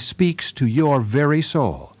voice as He speaks to your very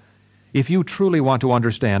soul. If you truly want to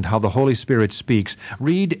understand how the Holy Spirit speaks,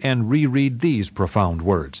 read and reread these profound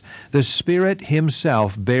words. The Spirit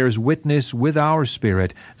Himself bears witness with our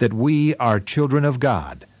spirit that we are children of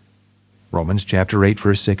God. Romans chapter 8,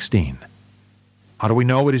 verse 16. How do we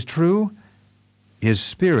know it is true? His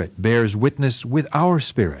Spirit bears witness with our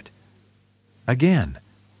spirit. Again,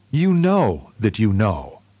 you know that you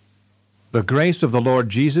know. The grace of the Lord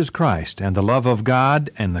Jesus Christ and the love of God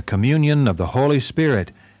and the communion of the Holy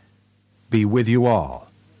Spirit be with you all.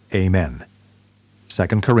 Amen. 2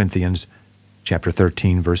 Corinthians chapter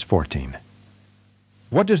 13, verse 14.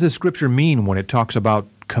 What does the Scripture mean when it talks about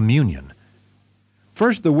communion?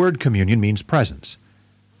 First, the word communion means presence.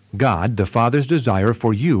 God, the Father's desire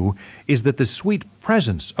for you is that the sweet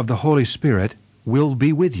presence of the Holy Spirit will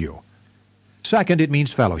be with you. Second, it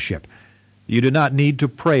means fellowship. You do not need to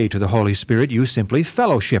pray to the Holy Spirit, you simply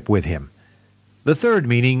fellowship with Him. The third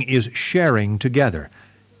meaning is sharing together.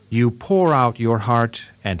 You pour out your heart,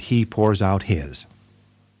 and He pours out His.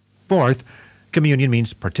 Fourth, communion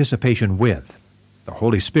means participation with. The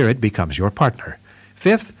Holy Spirit becomes your partner.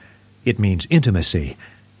 Fifth, it means intimacy.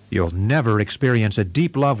 You'll never experience a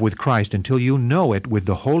deep love with Christ until you know it with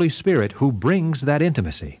the Holy Spirit who brings that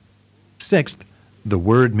intimacy. Sixth, the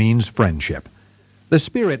word means friendship. The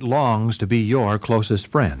Spirit longs to be your closest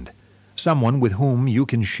friend, someone with whom you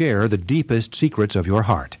can share the deepest secrets of your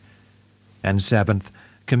heart. And seventh,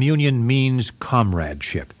 communion means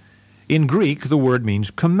comradeship. In Greek, the word means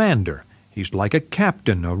commander. He's like a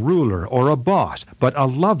captain, a ruler, or a boss, but a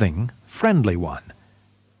loving, friendly one.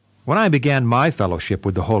 When I began my fellowship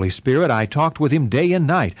with the Holy Spirit, I talked with Him day and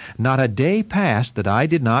night. Not a day passed that I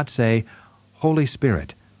did not say, Holy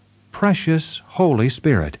Spirit, precious Holy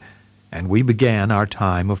Spirit, and we began our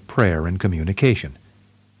time of prayer and communication.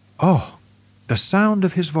 Oh, the sound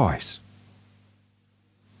of His voice.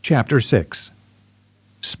 Chapter 6.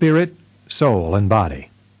 Spirit, soul, and body.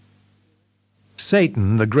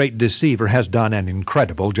 Satan, the great deceiver, has done an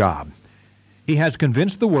incredible job. He has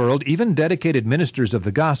convinced the world, even dedicated ministers of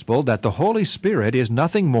the gospel, that the Holy Spirit is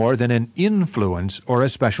nothing more than an influence or a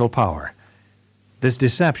special power. This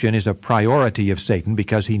deception is a priority of Satan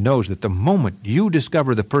because he knows that the moment you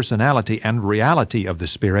discover the personality and reality of the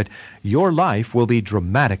Spirit, your life will be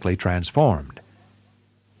dramatically transformed.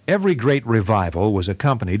 Every great revival was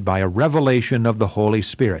accompanied by a revelation of the Holy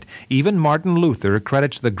Spirit. Even Martin Luther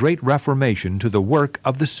credits the Great Reformation to the work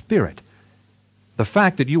of the Spirit. The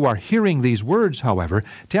fact that you are hearing these words, however,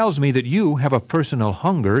 tells me that you have a personal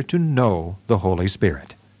hunger to know the Holy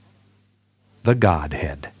Spirit. The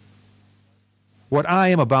Godhead. What I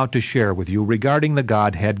am about to share with you regarding the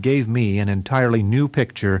Godhead gave me an entirely new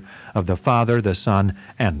picture of the Father, the Son,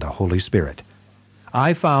 and the Holy Spirit.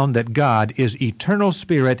 I found that God is eternal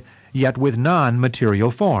Spirit, yet with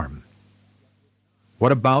non-material form.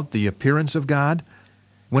 What about the appearance of God?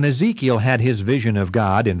 When Ezekiel had his vision of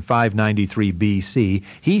God in 593 B.C.,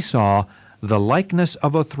 he saw the likeness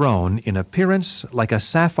of a throne in appearance like a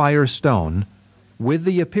sapphire stone, with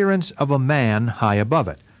the appearance of a man high above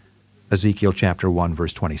it. Ezekiel chapter 1,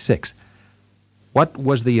 verse 26. What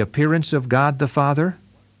was the appearance of God the Father?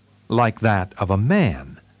 Like that of a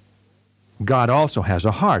man. God also has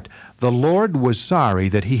a heart. The Lord was sorry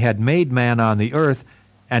that He had made man on the earth,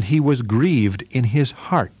 and He was grieved in His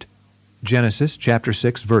heart. Genesis chapter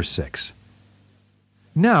 6, verse 6.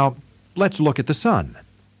 Now, let's look at the Son.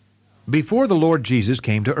 Before the Lord Jesus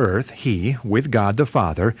came to earth, He, with God the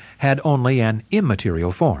Father, had only an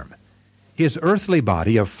immaterial form. His earthly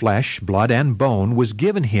body of flesh, blood, and bone was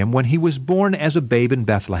given him when he was born as a babe in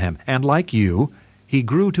Bethlehem, and like you, he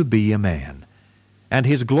grew to be a man. And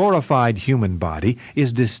his glorified human body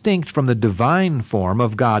is distinct from the divine form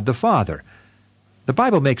of God the Father. The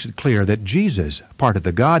Bible makes it clear that Jesus, part of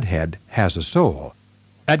the Godhead, has a soul.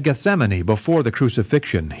 At Gethsemane, before the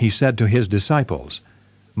crucifixion, he said to his disciples,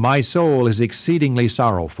 "My soul is exceedingly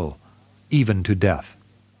sorrowful, even to death."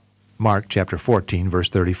 Mark chapter 14, verse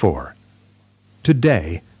 34.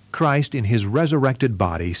 Today, Christ in his resurrected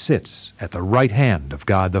body sits at the right hand of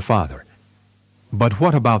God the Father. But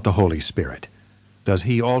what about the Holy Spirit? Does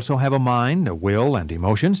he also have a mind, a will, and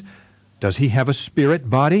emotions? Does he have a spirit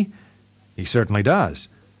body? He certainly does.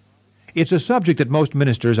 It's a subject that most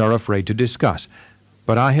ministers are afraid to discuss,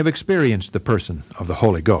 but I have experienced the person of the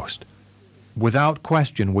Holy Ghost. Without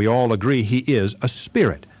question, we all agree he is a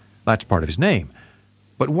spirit. That's part of his name.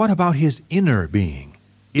 But what about his inner being?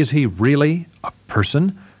 Is he really a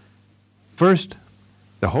person? First,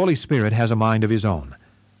 the Holy Spirit has a mind of his own.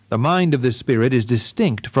 The mind of the Spirit is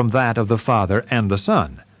distinct from that of the Father and the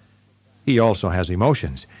Son. He also has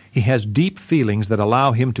emotions. He has deep feelings that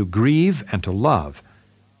allow him to grieve and to love.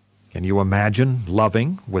 Can you imagine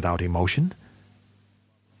loving without emotion?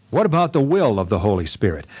 What about the will of the Holy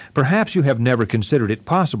Spirit? Perhaps you have never considered it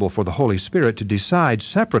possible for the Holy Spirit to decide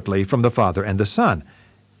separately from the Father and the Son.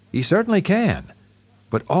 He certainly can,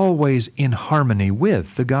 but always in harmony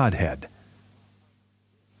with the Godhead.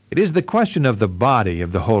 It is the question of the body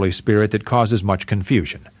of the Holy Spirit that causes much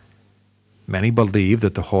confusion. Many believe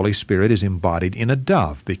that the Holy Spirit is embodied in a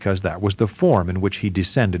dove because that was the form in which he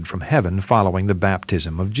descended from heaven following the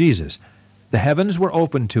baptism of Jesus. The heavens were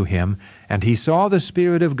opened to him, and he saw the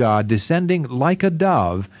Spirit of God descending like a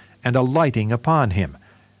dove and alighting upon him.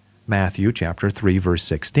 Matthew chapter 3, verse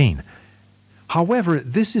 16. However,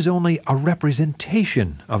 this is only a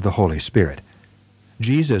representation of the Holy Spirit.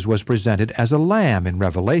 Jesus was presented as a lamb in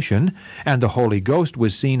Revelation, and the Holy Ghost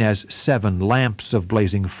was seen as 7 lamps of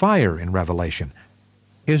blazing fire in Revelation.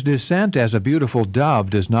 His descent as a beautiful dove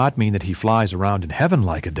does not mean that he flies around in heaven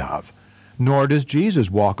like a dove, nor does Jesus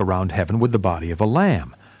walk around heaven with the body of a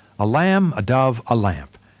lamb. A lamb, a dove, a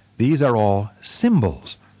lamp. These are all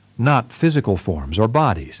symbols, not physical forms or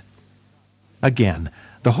bodies. Again,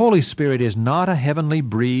 the Holy Spirit is not a heavenly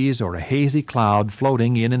breeze or a hazy cloud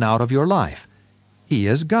floating in and out of your life. He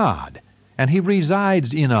is God, and he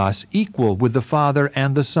resides in us equal with the Father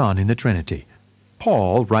and the Son in the Trinity.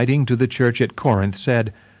 Paul, writing to the church at Corinth,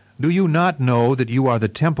 said, "Do you not know that you are the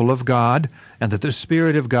temple of God, and that the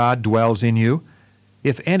Spirit of God dwells in you?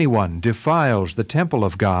 If anyone defiles the temple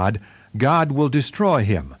of God, God will destroy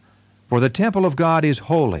him. For the temple of God is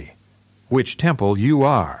holy, which temple you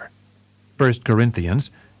are." 1 Corinthians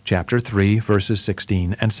chapter 3, verses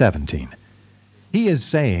 16 and 17. He is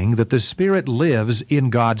saying that the Spirit lives in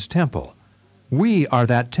God's temple. We are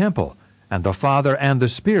that temple, and the Father and the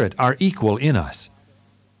Spirit are equal in us.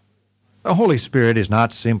 The Holy Spirit is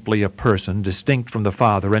not simply a person distinct from the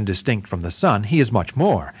Father and distinct from the Son. He is much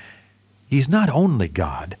more. He's not only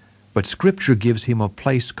God, but Scripture gives him a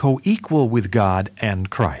place co-equal with God and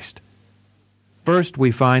Christ. First,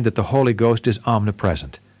 we find that the Holy Ghost is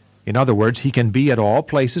omnipresent. In other words, he can be at all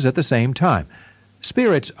places at the same time.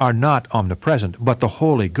 Spirits are not omnipresent, but the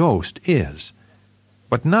Holy Ghost is.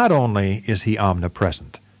 But not only is he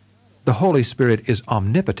omnipresent, the Holy Spirit is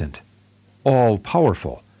omnipotent,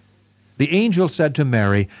 all-powerful. The angel said to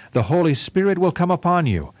Mary, "The Holy Spirit will come upon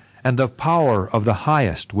you, and the power of the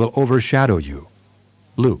Highest will overshadow you."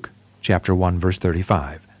 Luke chapter 1, verse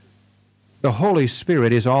 35. The Holy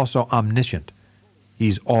Spirit is also omniscient.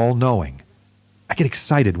 He's all-knowing. I get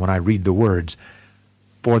excited when I read the words,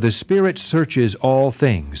 "For the Spirit searches all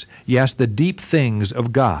things, yes, the deep things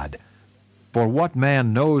of God. For what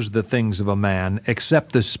man knows the things of a man,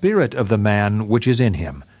 except the spirit of the man which is in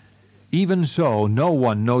him? Even so, no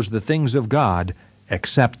one knows the things of God,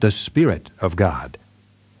 except the Spirit of God."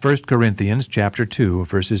 1 Corinthians chapter 2,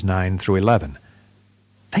 verses 9 through 11.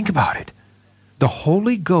 Think about it. The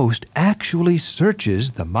Holy Ghost actually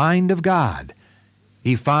searches the mind of God.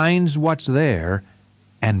 He finds what's there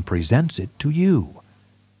and presents it to you.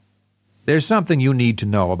 There's something you need to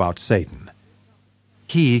know about Satan.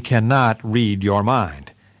 He cannot read your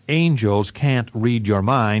mind. Angels can't read your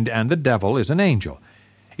mind, and the devil is an angel.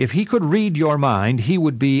 If he could read your mind, he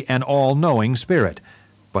would be an all-knowing spirit.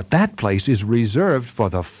 But that place is reserved for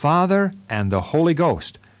the Father and the Holy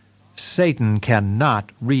Ghost. Satan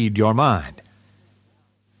cannot read your mind.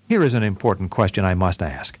 Here is an important question I must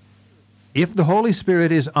ask. If the Holy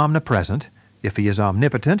Spirit is omnipresent, if he is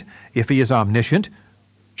omnipotent, if he is omniscient,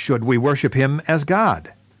 should we worship him as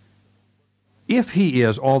God? If he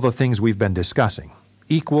is all the things we've been discussing,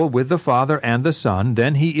 equal with the Father and the Son,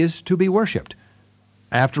 then he is to be worshipped.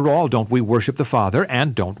 After all, don't we worship the Father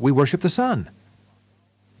and don't we worship the Son?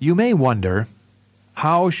 You may wonder,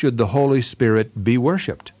 how should the Holy Spirit be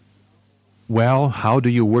worshipped? Well, how do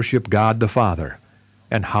you worship God the Father?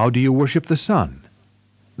 And how do you worship the Son?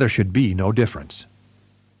 There should be no difference.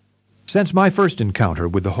 Since my first encounter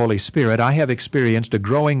with the Holy Spirit, I have experienced a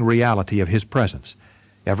growing reality of His presence.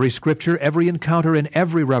 Every scripture, every encounter, and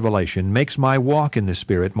every revelation makes my walk in the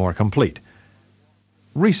Spirit more complete.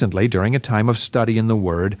 Recently, during a time of study in the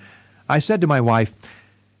Word, I said to my wife,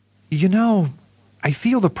 "You know, I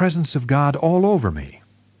feel the presence of God all over me."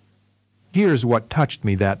 Here's what touched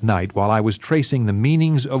me that night while I was tracing the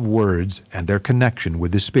meanings of words and their connection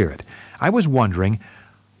with the Spirit. I was wondering,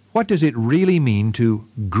 what does it really mean to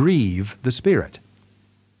grieve the Spirit?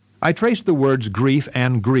 I traced the words grief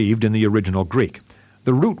and grieved in the original Greek.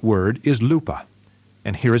 The root word is lupa,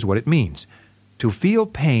 and here is what it means: to feel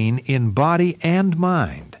pain in body and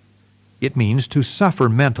mind. It means to suffer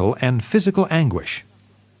mental and physical anguish.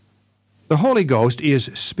 The Holy Ghost is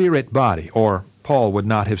spirit-body, or Paul would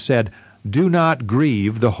not have said, "Do not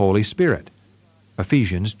grieve the Holy Spirit."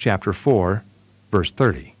 Ephesians chapter 4, verse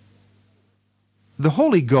 30. The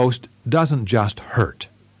Holy Ghost doesn't just hurt.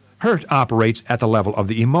 Hurt operates at the level of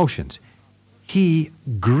the emotions. He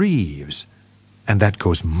grieves, and that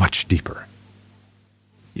goes much deeper.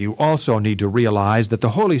 You also need to realize that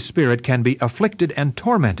the Holy Spirit can be afflicted and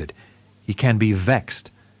tormented. He can be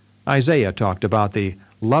vexed. Isaiah talked about the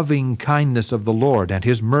loving kindness of the Lord and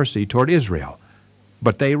His mercy toward Israel.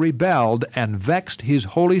 But they rebelled and vexed His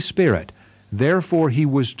Holy Spirit. Therefore He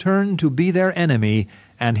was turned to be their enemy,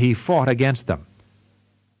 and He fought against them.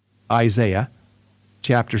 Isaiah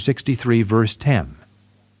chapter 63, verse 10.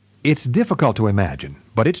 It's difficult to imagine,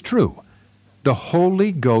 but it's true. The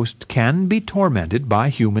Holy Ghost can be tormented by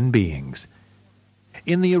human beings.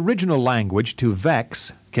 In the original language, to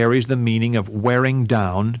vex carries the meaning of wearing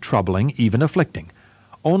down, troubling, even afflicting.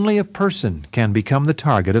 Only a person can become the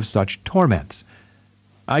target of such torments.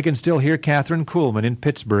 I can still hear Catherine Kuhlman in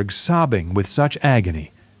Pittsburgh sobbing with such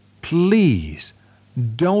agony. "Please,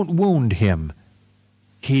 don't wound him.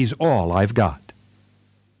 He's all I've got."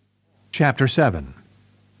 Chapter 7.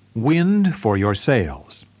 Wind for your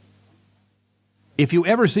sails. If you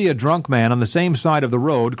ever see a drunk man on the same side of the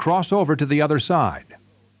road, cross over to the other side.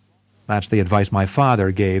 That's the advice my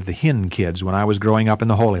father gave the Hinn kids when I was growing up in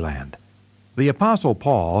the Holy Land. The Apostle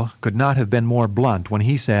Paul could not have been more blunt when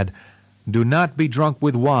he said, "Do not be drunk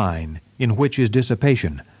with wine, in which is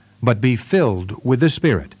dissipation, but be filled with the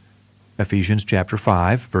Spirit." Ephesians chapter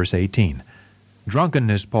 5, verse 18.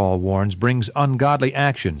 Drunkenness, Paul warns, brings ungodly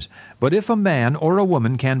actions. But if a man or a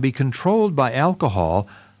woman can be controlled by alcohol,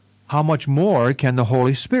 how much more can the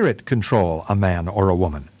Holy Spirit control a man or a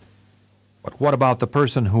woman? But what about the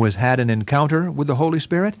person who has had an encounter with the Holy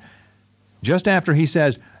Spirit? Just after he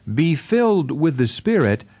says, "Be filled with the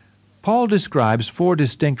Spirit," Paul describes 4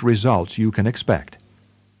 distinct results you can expect.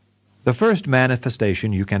 The first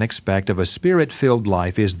manifestation you can expect of a Spirit-filled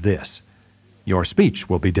life is this: your speech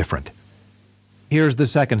will be different. Here's the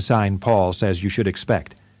second sign Paul says you should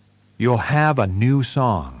expect: you'll have a new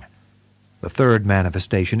song. The third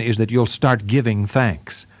manifestation is that you'll start giving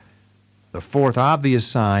thanks. The fourth obvious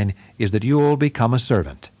sign is that you'll become a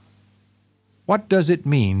servant. What does it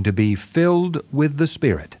mean to be filled with the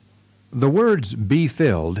Spirit? The words "be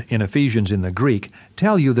filled" in Ephesians in the Greek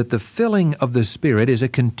tell you that the filling of the Spirit is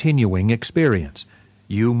a continuing experience.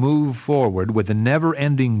 You move forward with the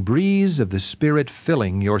never-ending breeze of the Spirit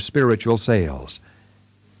filling your spiritual sails.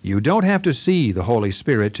 You don't have to see the Holy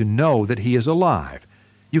Spirit to know that He is alive.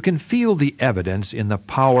 You can feel the evidence in the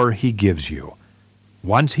power He gives you.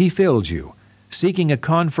 Once He fills you, seeking a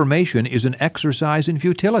confirmation is an exercise in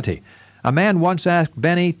futility. A man once asked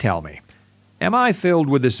Benny, "Tell me, am I filled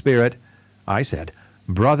with the Spirit?" I said,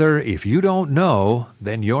 "Brother, if you don't know,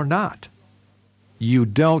 then you're not." You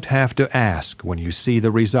don't have to ask when you see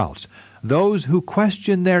the results. Those who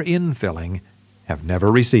question their infilling have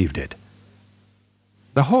never received it.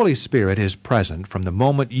 The Holy Spirit is present from the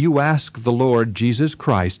moment you ask the Lord Jesus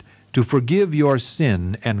Christ to forgive your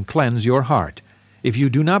sin and cleanse your heart. If you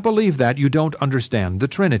do not believe that, you don't understand the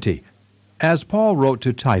Trinity. As Paul wrote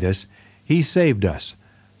to Titus, He saved us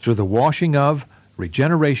through the washing of,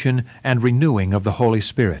 regeneration, and renewing of the Holy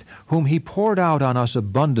Spirit, whom He poured out on us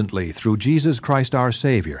abundantly through Jesus Christ our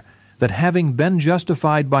Savior, that having been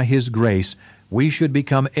justified by His grace, we should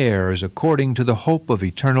become heirs according to the hope of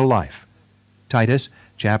eternal life. Titus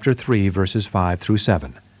chapter 3, verses 5 through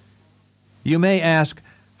 7. You may ask,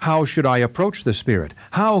 how should I approach the Spirit?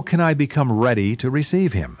 How can I become ready to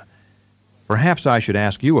receive Him? Perhaps I should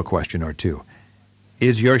ask you a question or two.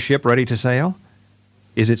 Is your ship ready to sail?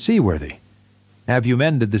 Is it seaworthy? Have you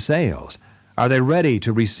mended the sails? Are they ready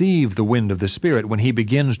to receive the wind of the Spirit when He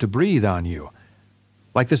begins to breathe on you?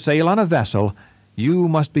 Like the sail on a vessel, you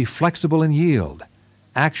must be flexible and yield.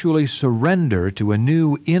 Actually surrender to a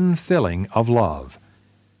new infilling of love.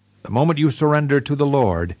 The moment you surrender to the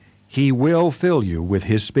Lord, He will fill you with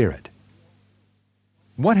His Spirit.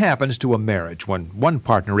 What happens to a marriage when one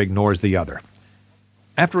partner ignores the other?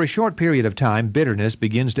 After a short period of time, bitterness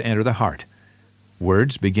begins to enter the heart.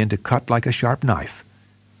 Words begin to cut like a sharp knife.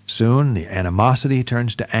 Soon the animosity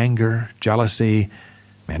turns to anger, jealousy,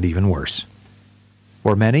 and even worse.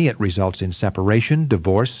 For many, it results in separation,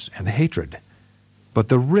 divorce, and hatred. But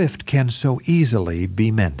the rift can so easily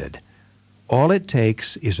be mended. All it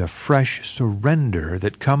takes is a fresh surrender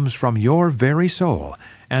that comes from your very soul,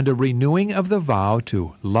 and a renewing of the vow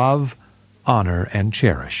to love, honor, and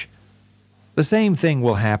cherish. The same thing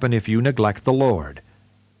will happen if you neglect the Lord.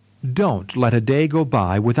 Don't let a day go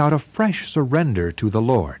by without a fresh surrender to the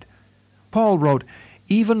Lord. Paul wrote,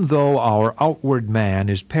 "Even though our outward man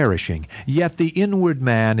is perishing, yet the inward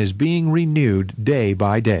man is being renewed day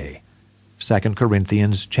by day." 2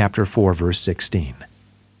 Corinthians chapter 4, verse 16.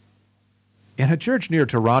 In a church near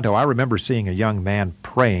Toronto, I remember seeing a young man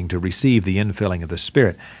praying to receive the infilling of the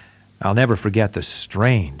Spirit. I'll never forget the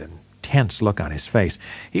strained and tense look on his face.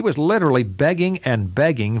 He was literally begging and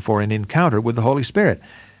begging for an encounter with the Holy Spirit.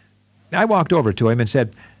 I walked over to him and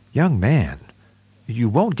said, "Young man, you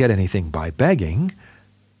won't get anything by begging.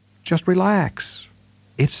 Just relax.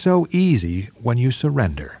 It's so easy when you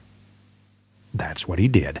surrender." That's what he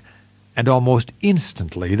did, and almost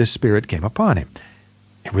instantly the Spirit came upon him.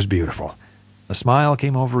 It was beautiful. A smile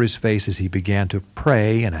came over his face as he began to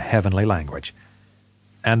pray in a heavenly language.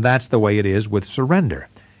 And that's the way it is with surrender.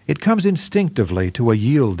 It comes instinctively to a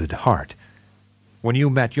yielded heart. When you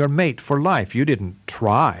met your mate for life, you didn't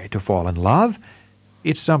try to fall in love.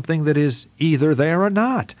 It's something that is either there or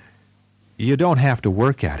not. You don't have to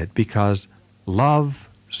work at it because love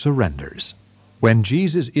surrenders. When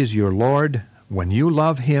Jesus is your Lord, when you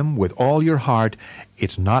love Him with all your heart,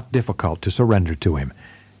 it's not difficult to surrender to Him.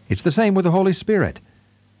 It's the same with the Holy Spirit.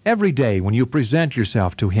 Every day when you present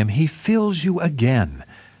yourself to Him, He fills you again.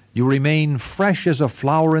 You remain fresh as a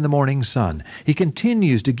flower in the morning sun. He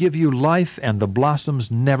continues to give you life, and the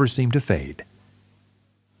blossoms never seem to fade.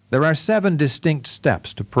 There are 7 distinct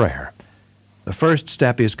steps to prayer. The first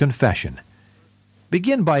step is confession.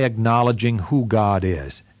 Begin by acknowledging who God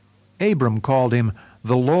is. Abram called Him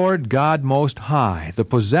the Lord God Most High, the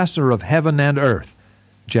possessor of heaven and earth.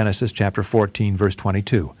 Genesis chapter 14, verse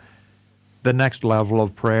 22. The next level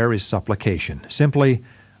of prayer is supplication. Simply,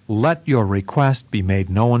 let your request be made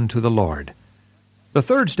known to the Lord. The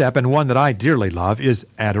third step, and one that I dearly love, is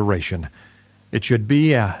adoration. It should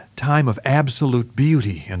be a time of absolute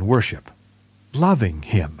beauty and worship, loving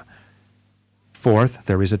Him. Fourth,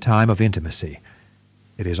 there is a time of intimacy.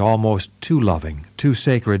 It is almost too loving, too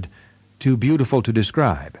sacred, too beautiful to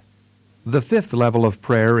describe. The fifth level of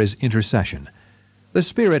prayer is intercession. The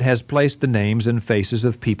Spirit has placed the names and faces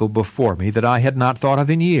of people before me that I had not thought of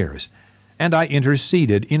in years, and I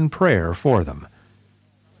interceded in prayer for them.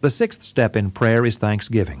 The sixth step in prayer is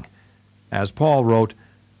thanksgiving. As Paul wrote,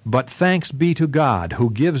 "But thanks be to God who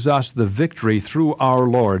gives us the victory through our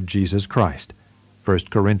Lord Jesus Christ." 1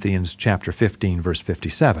 Corinthians chapter 15, verse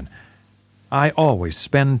 57. I always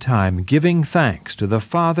spend time giving thanks to the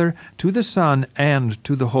Father, to the Son, and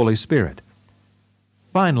to the Holy Spirit.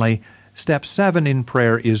 Finally, step 7 in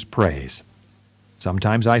prayer is praise.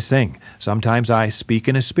 Sometimes I sing, sometimes I speak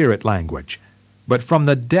in a spirit language, but from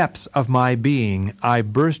the depths of my being I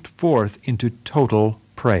burst forth into total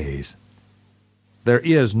praise. There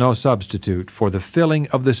is no substitute for the filling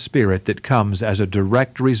of the Spirit that comes as a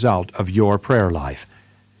direct result of your prayer life.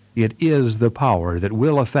 It is the power that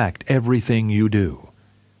will affect everything you do.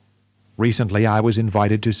 Recently I was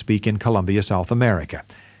invited to speak in Colombia, South America.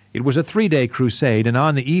 It was a 3-day crusade, and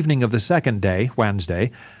on the evening of the second day,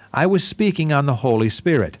 Wednesday, I was speaking on the Holy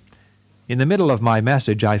Spirit. In the middle of my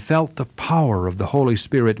message, I felt the power of the Holy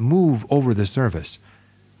Spirit move over the service.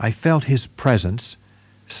 I felt His presence,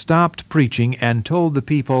 stopped preaching, and told the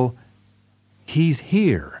people, "He's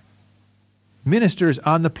here." Ministers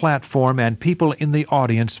on the platform and people in the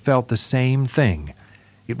audience felt the same thing.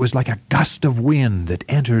 It was like a gust of wind that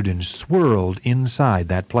entered and swirled inside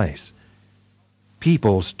that place.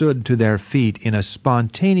 People stood to their feet in a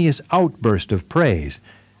spontaneous outburst of praise,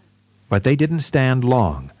 but they didn't stand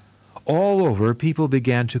long. All over, people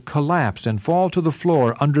began to collapse and fall to the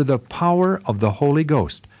floor under the power of the Holy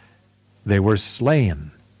Ghost. They were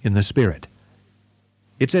slain in the Spirit.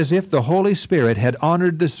 It's as if the Holy Spirit had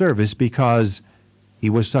honored the service because he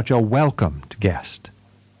was such a welcomed guest.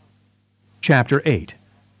 Chapter 8.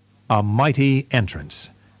 A Mighty Entrance.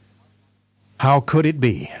 How could it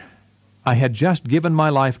be? I had just given my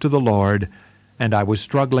life to the Lord, and I was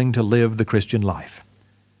struggling to live the Christian life.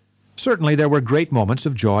 Certainly there were great moments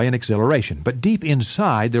of joy and exhilaration, but deep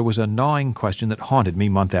inside there was a gnawing question that haunted me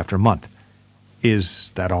month after month.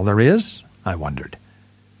 Is that all there is? I wondered.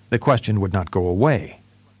 The question would not go away.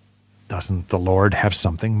 Doesn't the Lord have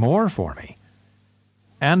something more for me?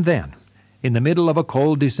 And then, in the middle of a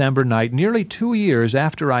cold December night, nearly 2 years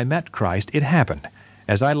after I met Christ, it happened.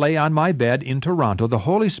 As I lay on my bed in Toronto, the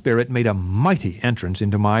Holy Spirit made a mighty entrance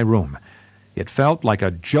into my room. It felt like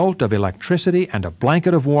a jolt of electricity and a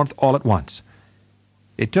blanket of warmth all at once.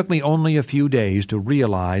 It took me only a few days to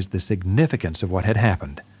realize the significance of what had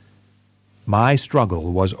happened. My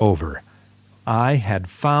struggle was over. I had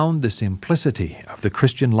found the simplicity of the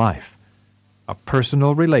Christian life, a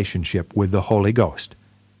personal relationship with the Holy Ghost.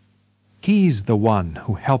 He's the one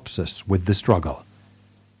who helps us with the struggle.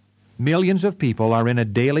 Millions of people are in a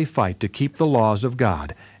daily fight to keep the laws of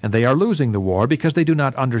God, and they are losing the war because they do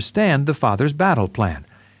not understand the Father's battle plan.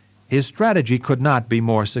 His strategy could not be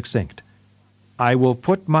more succinct. I will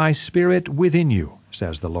put my Spirit within you,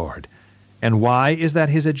 says the Lord. And why is that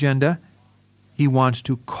his agenda? He wants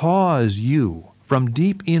to cause you, from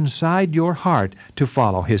deep inside your heart, to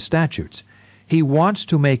follow his statutes. He wants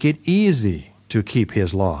to make it easy to keep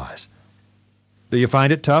his laws. Do you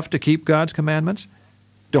find it tough to keep God's commandments?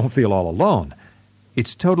 Don't feel all alone.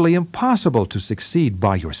 It's totally impossible to succeed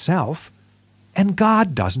by yourself. And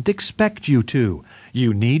God doesn't expect you to.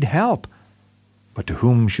 You need help. But to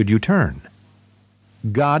whom should you turn?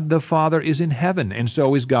 God the Father is in heaven, and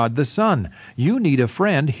so is God the Son. You need a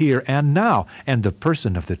friend here and now, and the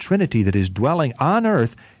person of the Trinity that is dwelling on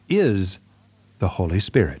earth is the Holy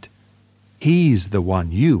Spirit. He's the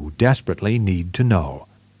one you desperately need to know.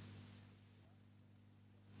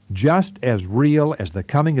 Just as real as the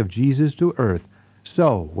coming of Jesus to earth,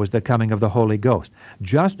 so was the coming of the Holy Ghost.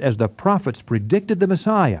 Just as the prophets predicted the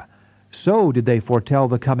Messiah, so did they foretell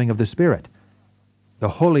the coming of the Spirit. The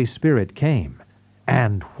Holy Spirit came,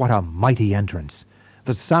 and what a mighty entrance!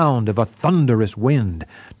 The sound of a thunderous wind,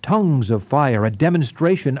 tongues of fire, a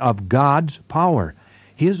demonstration of God's power.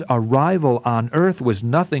 His arrival on earth was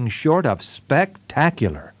nothing short of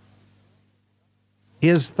spectacular.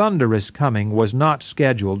 His thunderous coming was not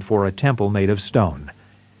scheduled for a temple made of stone.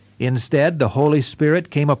 Instead, the Holy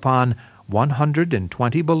Spirit came upon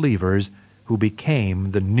 120 believers who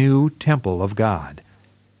became the new temple of God.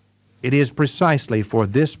 It is precisely for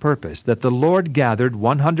this purpose that the Lord gathered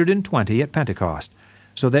 120 at Pentecost,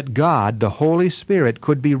 so that God, the Holy Spirit,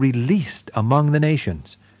 could be released among the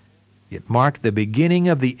nations. It marked the beginning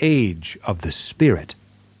of the age of the Spirit.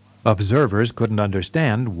 Observers couldn't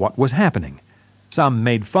understand what was happening. Some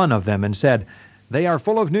made fun of them and said, "They are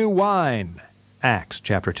full of new wine." Acts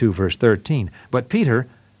chapter 2, verse 13. But Peter,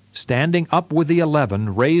 standing up with the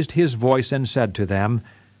 11, raised his voice and said to them,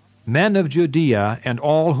 "Men of Judea and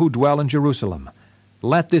all who dwell in Jerusalem,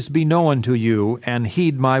 let this be known to you, and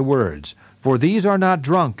heed my words. For these are not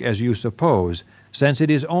drunk, as you suppose, since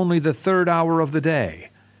it is only the 3rd hour of the day.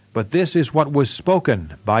 But this is what was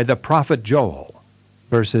spoken by the prophet Joel."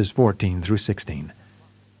 Verses 14 through 16.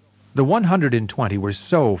 The 120 were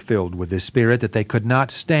so filled with the Spirit that they could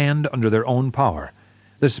not stand under their own power.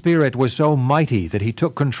 The Spirit was so mighty that he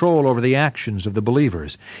took control over the actions of the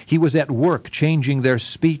believers. He was at work changing their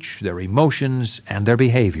speech, their emotions, and their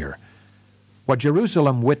behavior. What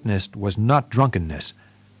Jerusalem witnessed was not drunkenness,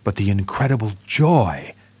 but the incredible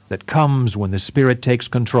joy that comes when the Spirit takes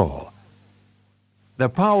control. The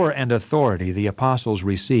power and authority the apostles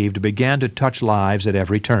received began to touch lives at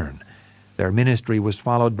every turn. Their ministry was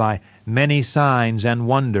followed by many signs and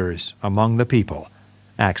wonders among the people.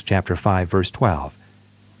 Acts chapter 5, verse 12.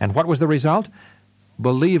 And what was the result?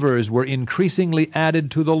 Believers were increasingly added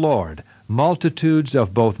to the Lord, multitudes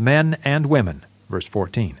of both men and women. Verse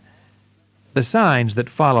 14. The signs that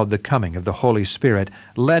followed the coming of the Holy Spirit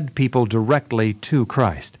led people directly to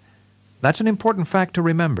Christ. That's an important fact to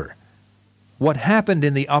remember. What happened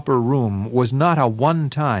in the upper room was not a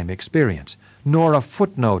one-time experience, nor a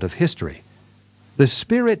footnote of history. The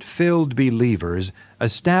Spirit-filled believers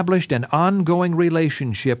established an ongoing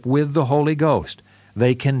relationship with the Holy Ghost.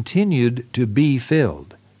 They continued to be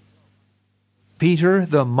filled. Peter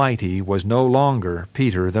the mighty was no longer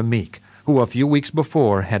Peter the meek, who a few weeks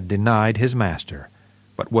before had denied his master,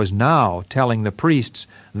 but was now telling the priests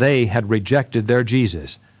they had rejected their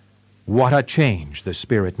Jesus. What a change the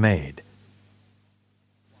Spirit made!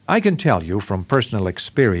 I can tell you from personal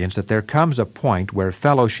experience that there comes a point where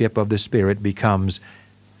fellowship of the Spirit becomes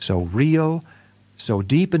so real, so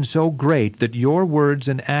deep and so great that your words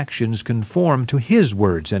and actions conform to His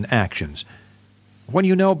words and actions. When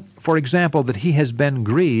you know, for example, that He has been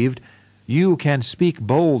grieved, you can speak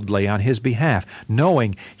boldly on His behalf,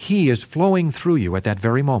 knowing He is flowing through you at that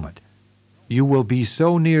very moment. You will be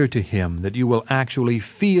so near to Him that you will actually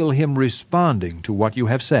feel Him responding to what you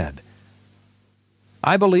have said.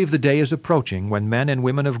 I believe the day is approaching when men and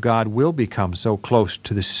women of God will become so close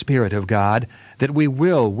to the Spirit of God that we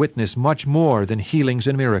will witness much more than healings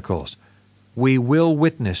and miracles. We will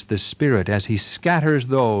witness the Spirit as He scatters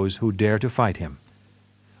those who dare to fight Him.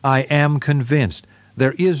 I am convinced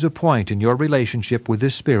there is a point in your relationship with the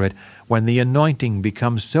Spirit when the anointing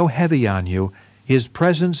becomes so heavy on you, His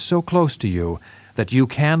presence so close to you, that you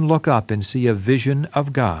can look up and see a vision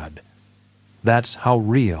of God. That's how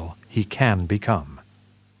real He can become.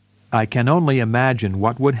 I can only imagine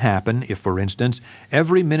what would happen if, for instance,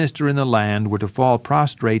 every minister in the land were to fall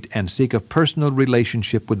prostrate and seek a personal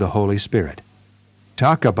relationship with the Holy Spirit.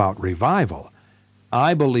 Talk about revival!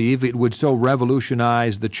 I believe it would so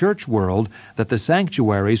revolutionize the church world that the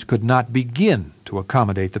sanctuaries could not begin to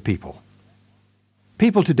accommodate the people.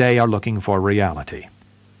 People today are looking for reality.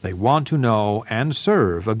 They want to know and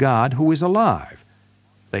serve a God who is alive.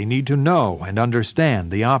 They need to know and understand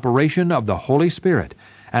the operation of the Holy Spirit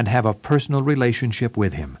and have a personal relationship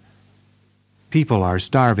with Him. People are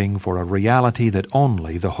starving for a reality that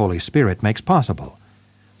only the Holy Spirit makes possible.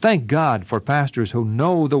 Thank God for pastors who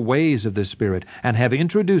know the ways of the Spirit and have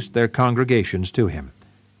introduced their congregations to Him.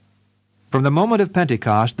 From the moment of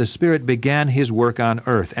Pentecost, the Spirit began His work on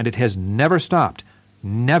earth, and it has never stopped.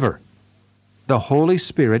 Never. The Holy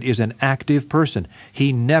Spirit is an active person.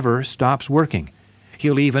 He never stops working.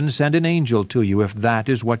 He'll even send an angel to you if that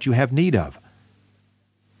is what you have need of.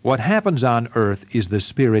 What happens on earth is the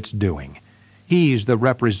Spirit's doing. He's the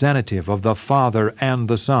representative of the Father and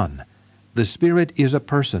the Son. The Spirit is a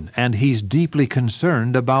person, and He's deeply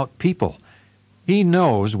concerned about people. He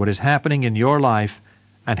knows what is happening in your life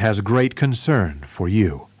and has great concern for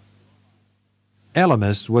you.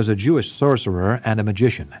 Elymas was a Jewish sorcerer and a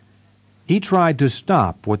magician. He tried to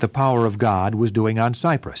stop what the power of God was doing on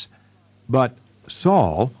Cyprus. But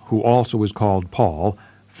Saul, who also is called Paul,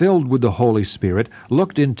 filled with the Holy Spirit,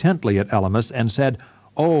 looked intently at Elymas and said,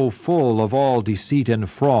 "O full of all deceit and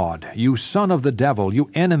fraud, you son of the devil, you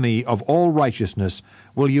enemy of all righteousness,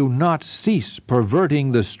 will you not cease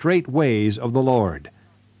perverting the straight ways of the Lord?"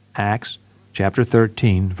 Acts chapter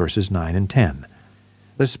 13, verses 9 and 10.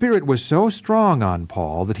 The Spirit was so strong on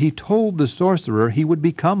Paul that he told the sorcerer he would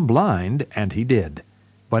become blind, and he did.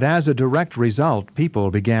 But as a direct result, people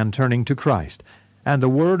began turning to Christ, and the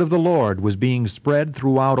word of the Lord was being spread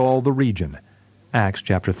throughout all the region. Acts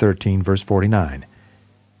chapter 13, verse 49.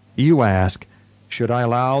 You ask, should I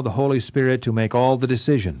allow the Holy Spirit to make all the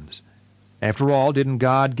decisions? After all, didn't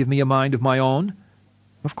God give me a mind of my own?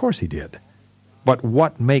 Of course He did. But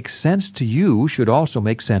what makes sense to you should also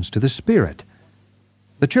make sense to the Spirit.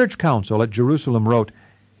 The Church Council at Jerusalem wrote,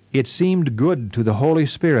 "It seemed good to the Holy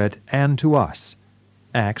Spirit and to us."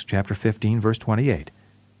 Acts chapter 15, verse 28.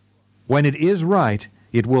 When it is right,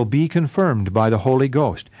 it will be confirmed by the Holy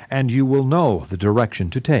Ghost, and you will know the direction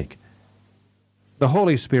to take. The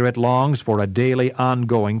Holy Spirit longs for a daily,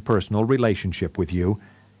 ongoing personal relationship with you.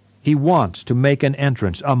 He wants to make an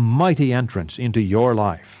entrance, a mighty entrance, into your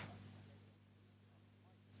life.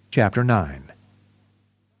 Chapter 9.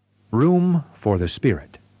 Room for the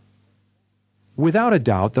Spirit. Without a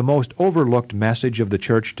doubt, the most overlooked message of the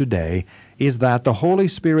church today is that the Holy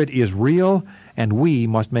Spirit is real and we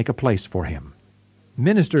must make a place for Him.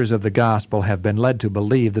 Ministers of the gospel have been led to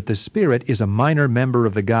believe that the Spirit is a minor member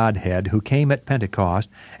of the Godhead who came at Pentecost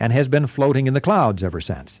and has been floating in the clouds ever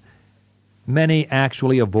since. Many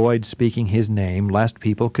actually avoid speaking His name lest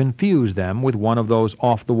people confuse them with one of those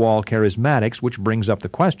off-the-wall charismatics, which brings up the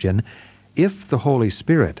question, if the Holy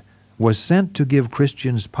Spirit was sent to give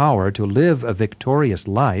Christians power to live a victorious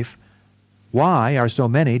life, why are so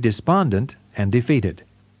many despondent and defeated?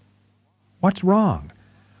 What's wrong?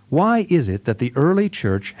 Why is it that the early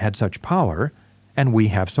church had such power, and we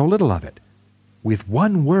have so little of it? With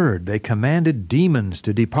one word they commanded demons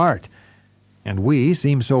to depart, and we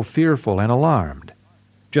seem so fearful and alarmed.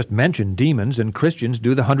 Just mention demons and Christians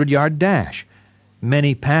do the 100-yard dash.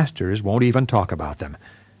 Many pastors won't even talk about them,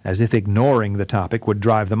 as if ignoring the topic would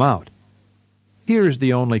drive them out. Here's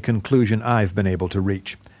the only conclusion I've been able to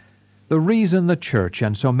reach. The reason the church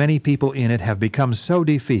and so many people in it have become so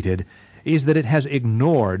defeated is that it has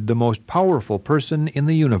ignored the most powerful person in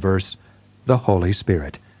the universe, the Holy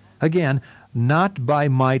Spirit. Again, not by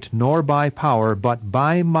might nor by power, but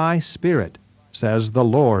by my Spirit, says the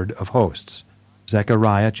Lord of hosts.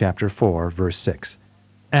 Zechariah chapter 4, verse 6.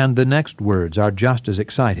 And the next words are just as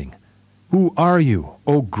exciting. Who are you,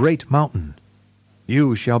 O great mountain?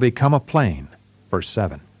 You shall become a plain. Verse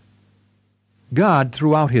 7. God,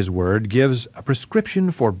 throughout His Word, gives a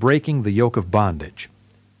prescription for breaking the yoke of bondage.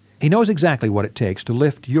 He knows exactly what it takes to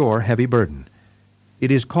lift your heavy burden.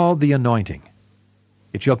 It is called the anointing.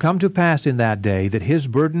 It shall come to pass in that day that His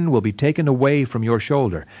burden will be taken away from your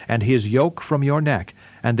shoulder, and His yoke from your neck,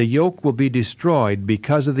 and the yoke will be destroyed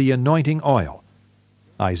because of the anointing oil.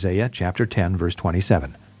 Isaiah chapter 10, verse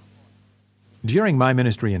 27. During my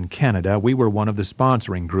ministry in Canada, we were one of the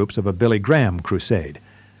sponsoring groups of a Billy Graham crusade.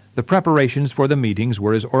 The preparations for the meetings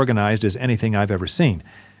were as organized as anything I've ever seen,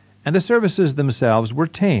 and the services themselves were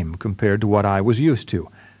tame compared to what I was used to.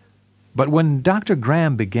 But when Dr.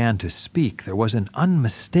 Graham began to speak, there was an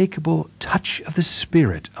unmistakable touch of the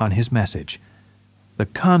Spirit on his message. The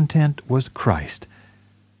content was Christ.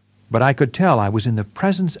 But I could tell I was in the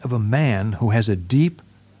presence of a man who has a deep,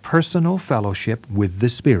 personal fellowship with the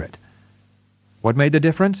Spirit. What made the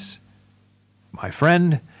difference? My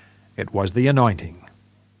friend, it was the anointing.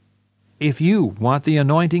 If you want the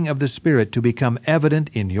anointing of the Spirit to become evident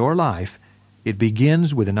in your life, it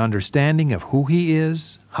begins with an understanding of who He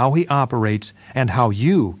is, how He operates, and how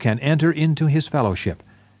you can enter into His fellowship.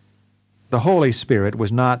 The Holy Spirit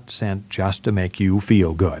was not sent just to make you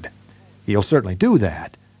feel good. He'll certainly do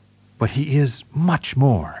that, but He is much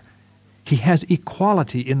more. He has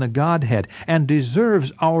equality in the Godhead and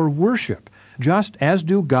deserves our worship, just as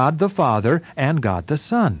do God the Father and God the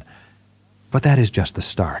Son. But that is just the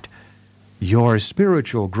start. Your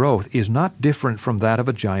spiritual growth is not different from that of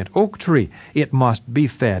a giant oak tree. It must be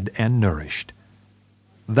fed and nourished.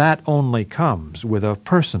 That only comes with a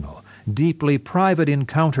personal, deeply private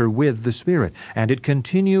encounter with the Spirit, and it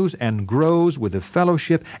continues and grows with a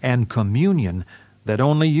fellowship and communion that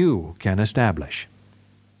only you can establish.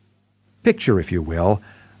 Picture, if you will,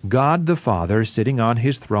 God the Father sitting on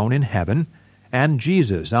His throne in heaven, and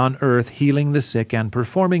Jesus on earth healing the sick and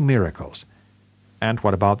performing miracles. And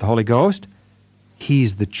what about the Holy Ghost?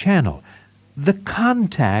 He's the channel, the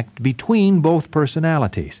contact between both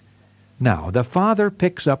personalities. Now, the Father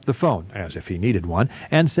picks up the phone, as if he needed one,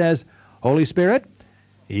 and says, "Holy Spirit?"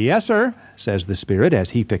 "Yes, sir," says the Spirit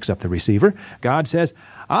as He picks up the receiver. God says,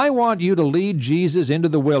 "I want you to lead Jesus into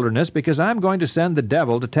the wilderness because I'm going to send the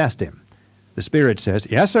devil to test him." The Spirit says,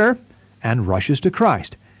 "Yes, sir," and rushes to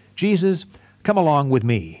Christ. "Jesus, come along with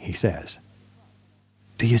me," He says.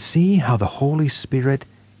 Do you see how the Holy Spirit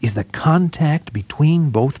is the contact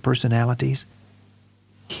between both personalities?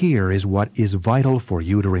 Here is what is vital for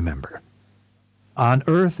you to remember. On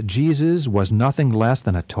earth, Jesus was nothing less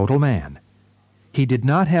than a total man. He did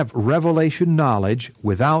not have revelation knowledge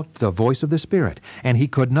without the voice of the Spirit, and He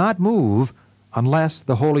could not move unless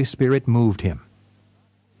the Holy Spirit moved Him.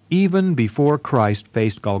 Even before Christ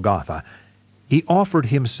faced Golgotha, He offered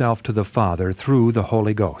Himself to the Father through the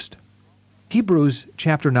Holy Ghost. Hebrews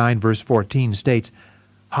chapter 9, verse 14 states,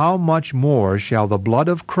 "How much more shall the blood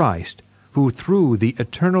of Christ, who through the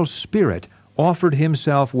eternal Spirit offered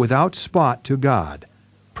Himself without spot to God,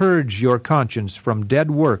 purge your conscience from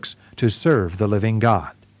dead works to serve the living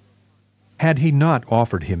God?" Had He not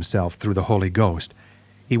offered Himself through the Holy Ghost,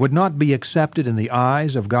 He would not be accepted in the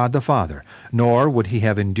eyes of God the Father, nor would He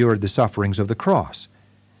have endured the sufferings of the cross.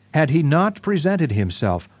 Had He not presented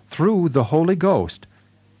Himself through the Holy Ghost,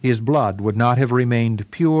 His blood would not have remained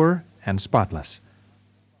pure and spotless.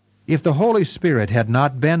 If the Holy Spirit had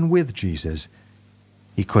not been with Jesus,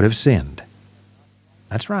 He could have sinned.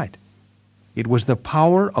 That's right. It was the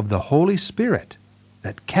power of the Holy Spirit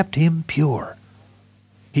that kept Him pure.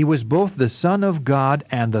 He was both the Son of God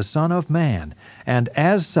and the Son of Man, and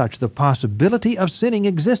as such the possibility of sinning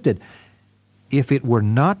existed. If it were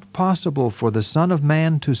not possible for the Son of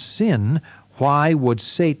Man to sin, why would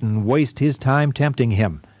Satan waste his time tempting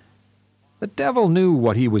Him? The devil knew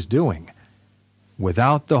what he was doing.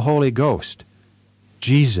 Without the Holy Ghost,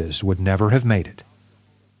 Jesus would never have made it.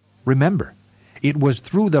 Remember, it was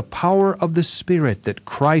through the power of the Spirit that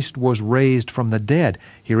Christ was raised from the dead.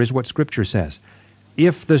 Here is what Scripture says,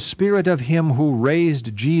 "If the Spirit of Him who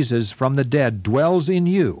raised Jesus from the dead dwells in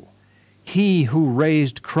you, He who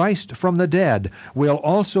raised Christ from the dead will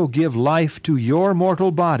also give life to your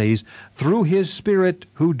mortal bodies through His Spirit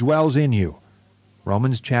who dwells in you."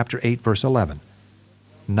 Romans chapter 8, verse 11.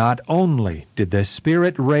 Not only did the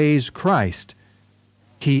Spirit raise Christ,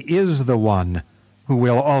 He is the one who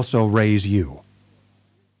will also raise you.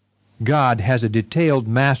 God has a detailed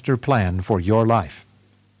master plan for your life.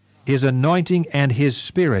 His anointing and His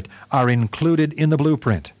Spirit are included in the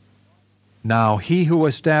blueprint. Now He who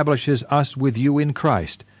establishes us with you in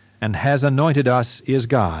Christ and has anointed us is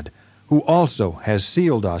God, who also has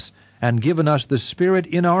sealed us and given us the Spirit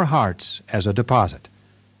in our hearts as a deposit.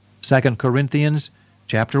 2 Corinthians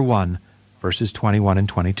chapter 1, verses 21 and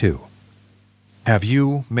 22. Have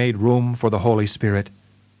you made room for the Holy Spirit?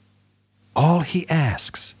 All He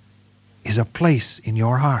asks is a place in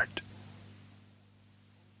your heart.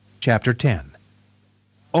 Chapter 10.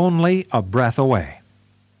 Only a breath away.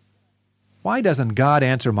 Why doesn't God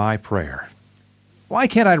answer my prayer? Why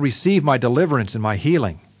can't I receive my deliverance and my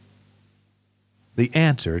healing? The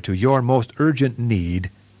answer to your most urgent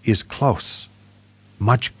need is close,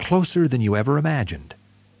 much closer than you ever imagined.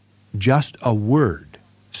 Just a word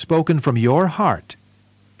spoken from your heart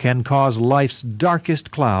can cause life's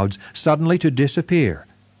darkest clouds suddenly to disappear.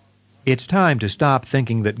 It's time to stop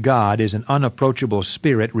thinking that God is an unapproachable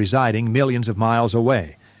spirit residing millions of miles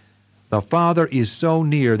away. The Father is so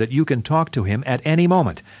near that you can talk to Him at any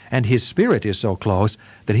moment, and His Spirit is so close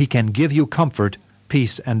that He can give you comfort,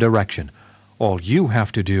 peace, and direction. All you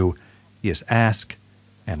have to do is ask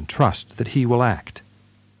and trust that He will act.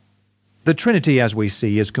 The Trinity, as we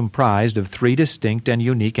see, is comprised of three distinct and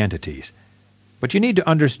unique entities. But you need to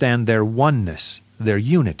understand their oneness, their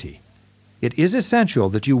unity. It is essential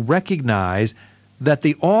that you recognize that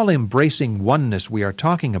the all-embracing oneness we are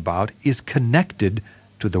talking about is connected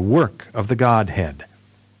to the work of the Godhead.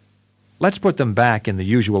 Let's put them back in the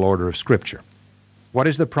usual order of Scripture. What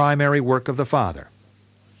is the primary work of the Father?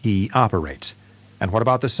 He operates. And what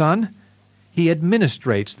about the Son? He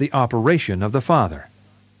administrates the operation of the Father.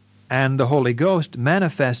 And the Holy Ghost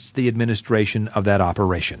manifests the administration of that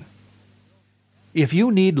operation. If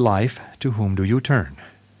you need life, to whom do you turn?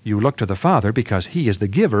 You look to the Father because He is the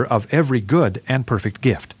giver of every good and perfect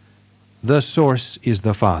gift. The source is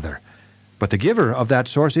the Father, but the giver of that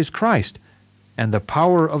source is Christ, and the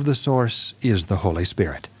power of the source is the Holy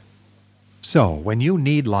Spirit. So, when you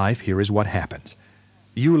need life, here is what happens.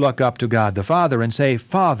 You look up to God the Father and say,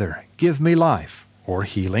 Father, give me life, or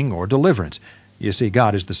healing, or deliverance. You see,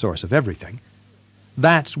 God is the source of everything.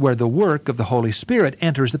 That's where the work of the Holy Spirit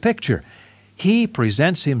enters the picture. He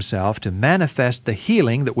presents Himself to manifest the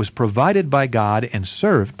healing that was provided by God and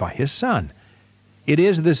served by His Son. It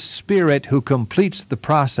is the Spirit who completes the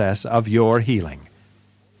process of your healing.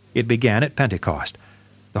 It began at Pentecost.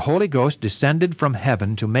 The Holy Ghost descended from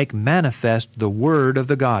heaven to make manifest the Word of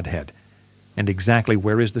the Godhead. And exactly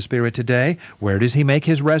where is the Spirit today? Where does He make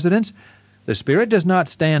His residence? The Spirit does not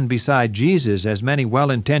stand beside Jesus, as many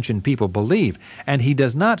well-intentioned people believe, and He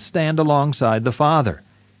does not stand alongside the Father.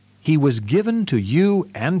 He was given to you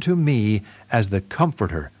and to me as the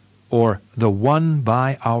Comforter, or the one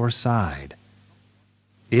by our side.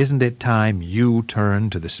 Isn't it time you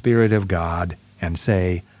turn to the Spirit of God and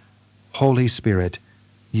say, Holy Spirit,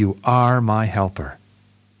 you are my helper.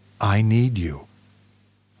 I need you.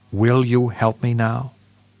 Will you help me now?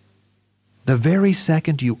 The very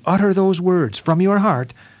second you utter those words from your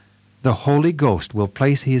heart, the Holy Ghost will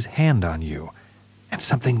place His hand on you, and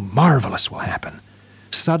something marvelous will happen.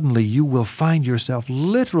 Suddenly you will find yourself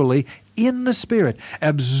literally in the Spirit,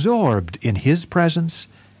 absorbed in His presence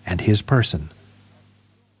and His person.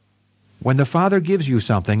 When the Father gives you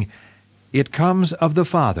something, it comes of the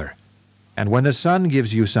Father. And when the Son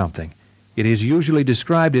gives you something, it is usually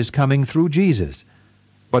described as coming through Jesus.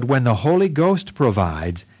 But when the Holy Ghost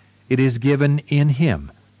provides, it is given in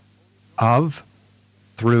Him. Of,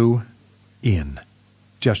 through, in.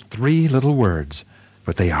 Just three little words,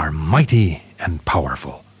 but they are mighty and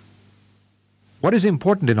powerful. What is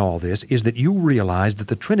important in all this is that you realize that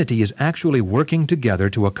the Trinity is actually working together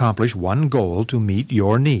to accomplish one goal to meet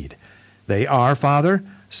your need. They are Father,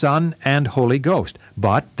 Son, and Holy Ghost,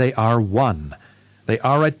 but they are one. They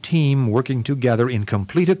are a team working together in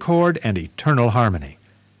complete accord and eternal harmony.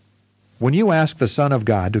 When you ask the Son of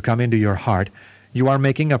God to come into your heart, you are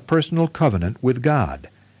making a personal covenant with God.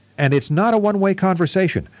 And it's not a one-way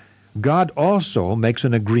conversation. God also makes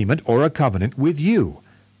an agreement or a covenant with you.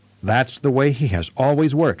 That's the way He has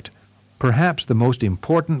always worked. Perhaps the most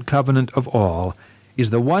important covenant of all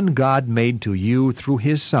is the one God made to you through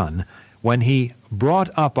His Son when He brought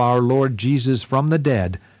up our Lord Jesus from the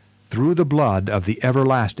dead through the blood of the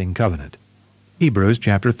everlasting covenant. Hebrews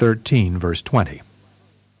chapter 13, verse 20.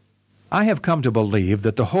 I have come to believe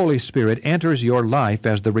that the Holy Spirit enters your life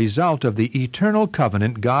as the result of the eternal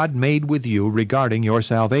covenant God made with you regarding your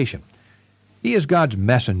salvation. He is God's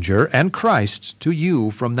messenger and Christ's to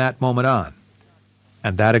you from that moment on.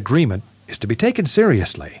 And that agreement is to be taken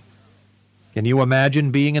seriously. Can you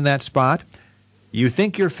imagine being in that spot? You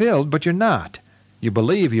think you're filled, but you're not. You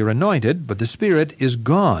believe you're anointed, but the Spirit is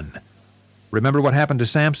gone. Remember what happened to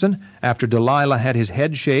Samson? After Delilah had his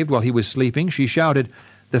head shaved while he was sleeping, she shouted,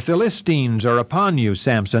 "The Philistines are upon you,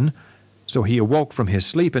 Samson." So he awoke from his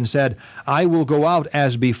sleep and said, "I will go out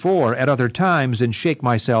as before at other times and shake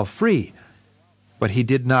myself free." But he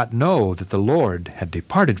did not know that the Lord had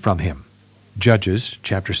departed from him. Judges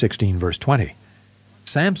chapter 16, verse 20.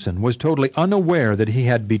 Samson was totally unaware that he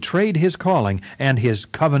had betrayed his calling and his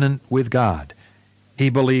covenant with God. He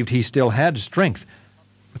believed he still had strength,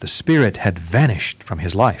 but the Spirit had vanished from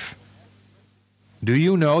his life. Do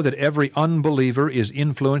you know that every unbeliever is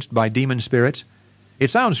influenced by demon spirits? It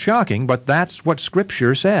sounds shocking, but that's what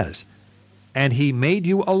Scripture says. And he made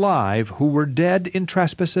you alive who were dead in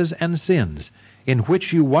trespasses and sins, in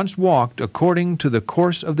which you once walked according to the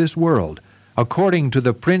course of this world, according to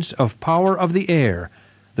the prince of power of the air,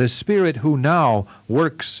 the spirit who now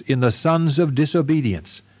works in the sons of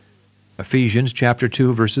disobedience. Ephesians chapter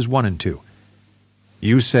 2, verses 1 and 2.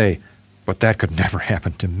 You say, "But that could never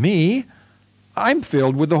happen to me. I'm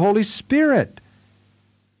filled with the Holy Spirit."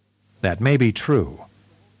 That may be true.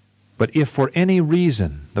 But if for any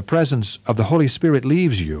reason the presence of the Holy Spirit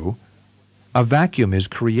leaves you, a vacuum is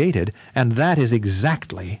created, and that is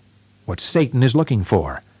exactly what Satan is looking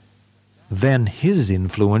for. Then his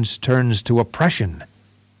influence turns to oppression.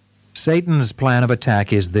 Satan's plan of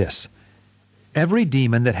attack is this: every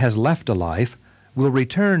demon that has left a life will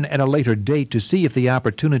return at a later date to see if the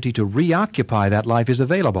opportunity to reoccupy that life is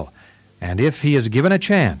available, and if he is given a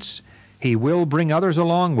chance, he will bring others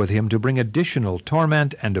along with him to bring additional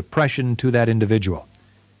torment and oppression to that individual.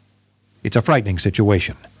 It's a frightening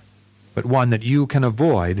situation, but one that you can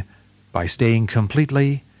avoid by staying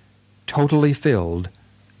completely, totally filled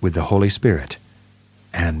with the Holy Spirit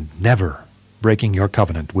and never breaking your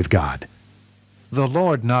covenant with God. The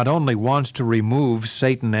Lord not only wants to remove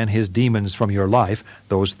Satan and his demons from your life,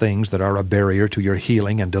 those things that are a barrier to your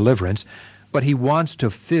healing and deliverance, but he wants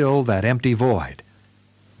to fill that empty void.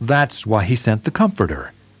 That's why he sent the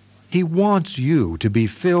Comforter. He wants you to be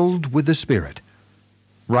filled with the Spirit.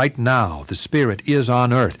 Right now, the Spirit is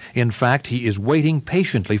on earth. In fact, he is waiting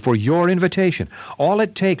patiently for your invitation. All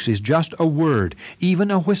it takes is just a word,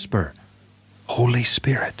 even a whisper. "Holy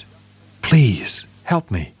Spirit, please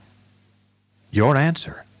help me." Your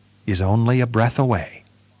answer is only a breath away.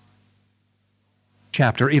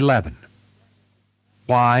 Chapter 11.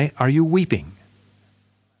 Why are you weeping?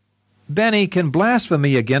 "Benny, can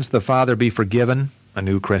blasphemy against the Father be forgiven?" a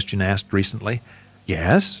new Christian asked recently.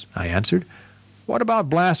 "Yes," I answered. "What about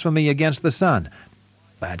blasphemy against the Son?"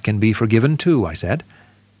 "That can be forgiven too," I said.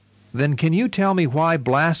 "Then can you tell me why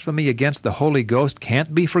blasphemy against the Holy Ghost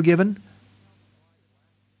can't be forgiven?"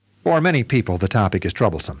 For many people, the topic is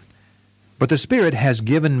troublesome. But the Spirit has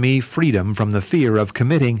given me freedom from the fear of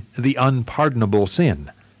committing the unpardonable sin.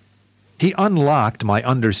 He unlocked my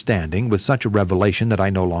understanding with such a revelation that I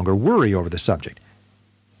no longer worry over the subject.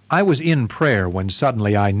 I was in prayer when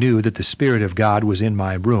suddenly I knew that the Spirit of God was in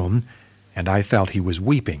my room, and I felt he was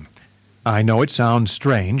weeping. I know it sounds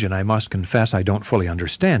strange, and I must confess I don't fully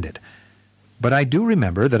understand it. But I do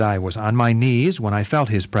remember that I was on my knees when I felt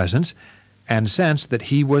his presence, and sensed that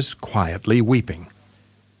he was quietly weeping.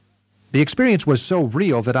 The experience was so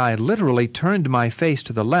real that I literally turned my face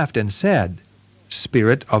to the left and said,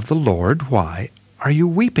 "Spirit of the Lord, why are you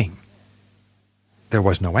weeping?" There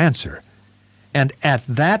was no answer, and at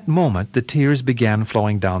that moment the tears began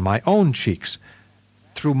flowing down my own cheeks.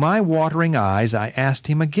 Through my watering eyes I asked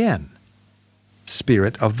him again,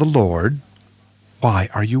 "Spirit of the Lord, why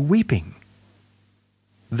are you weeping?"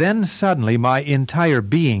 Then suddenly my entire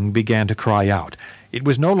being began to cry out. It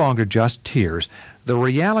was no longer just tears. The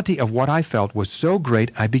reality of what I felt was so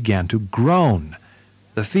great I began to groan.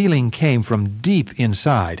 The feeling came from deep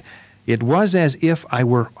inside. It was as if I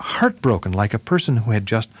were heartbroken, like a person who had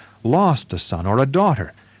just lost a son or a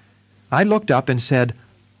daughter. I looked up and said,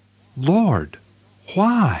 "Lord,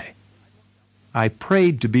 why?" I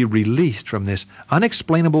prayed to be released from this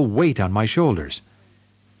unexplainable weight on my shoulders.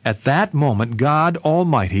 At that moment, God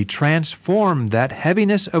Almighty transformed that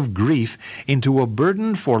heaviness of grief into a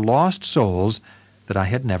burden for lost souls that I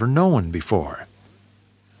had never known before.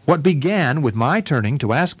 What began with my turning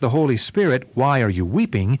to ask the Holy Spirit, "Why are you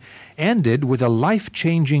weeping?" ended with a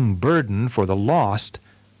life-changing burden for the lost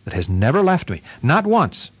that has never left me, not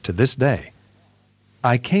once, to this day.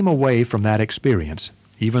 I came away from that experience,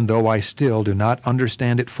 even though I still do not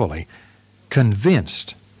understand it fully,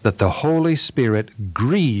 convinced that the Holy Spirit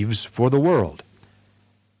grieves for the world.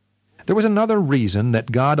 There was another reason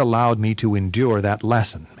that God allowed me to endure that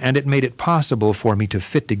lesson, and it made it possible for me to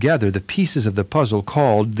fit together the pieces of the puzzle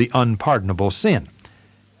called the unpardonable sin.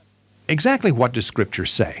 Exactly what does Scripture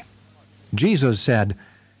say? Jesus said,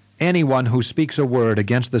 "Anyone who speaks a word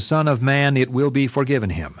against the Son of Man, it will be forgiven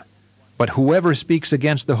him. But whoever speaks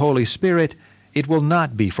against the Holy Spirit, it will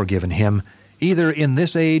not be forgiven him, either in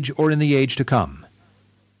this age or in the age to come."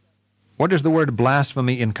 What does the word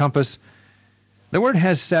blasphemy encompass? The word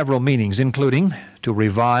has several meanings, including to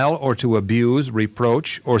revile or to abuse,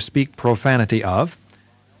 reproach, or speak profanity of,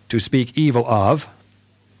 to speak evil of,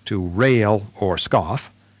 to rail or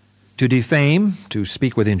scoff, to defame, to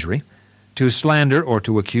speak with injury, to slander or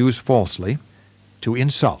to accuse falsely, to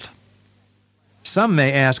insult. Some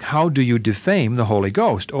may ask, how do you defame the Holy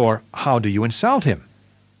Ghost, or how do you insult him?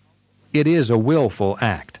 It is a willful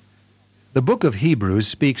act. The book of Hebrews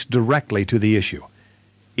speaks directly to the issue.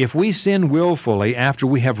 If we sin willfully after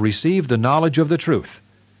we have received the knowledge of the truth,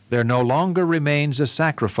 there no longer remains a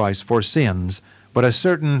sacrifice for sins, but a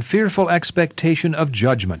certain fearful expectation of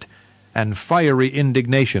judgment and fiery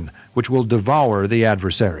indignation which will devour the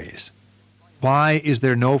adversaries. Why is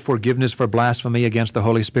there no forgiveness for blasphemy against the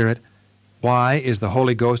Holy Spirit? Why is the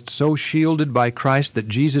Holy Ghost so shielded by Christ that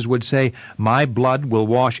Jesus would say, "My blood will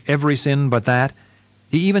wash every sin but that"?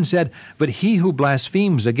 He even said, "But he who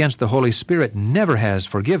blasphemes against the Holy Spirit never has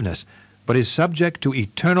forgiveness, but is subject to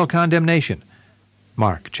eternal condemnation."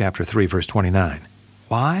 Mark chapter 3, verse 29.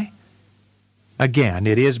 Why? Again,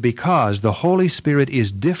 it is because the Holy Spirit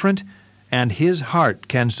is different and his heart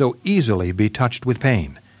can so easily be touched with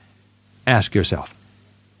pain. Ask yourself,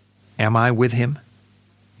 am I with him?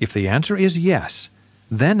 If the answer is yes,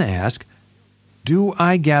 then ask, do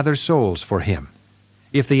I gather souls for him?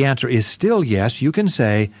 If the answer is still yes, you can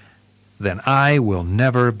say, then I will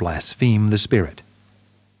never blaspheme the Spirit.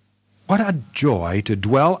 What a joy to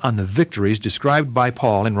dwell on the victories described by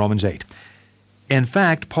Paul in Romans 8. In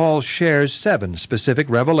fact, Paul shares 7 specific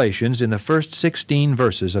revelations in the first 16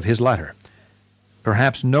 verses of his letter.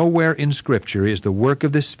 Perhaps nowhere in Scripture is the work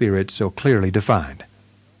of the Spirit so clearly defined.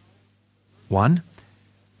 1.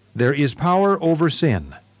 There is power over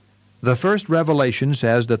sin. The first revelation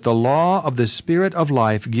says that the law of the Spirit of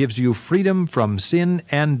life gives you freedom from sin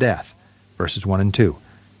and death. Verses 1 and 2.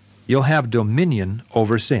 You'll have dominion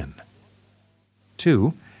over sin.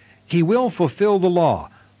 2. He will fulfill the law,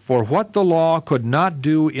 for what the law could not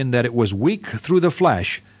do in that it was weak through the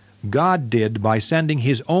flesh, God did by sending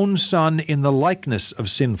his own Son in the likeness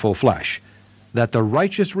of sinful flesh, that the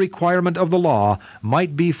righteous requirement of the law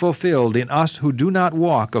might be fulfilled in us who do not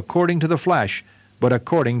walk according to the flesh, but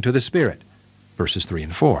according to the Spirit. Verses 3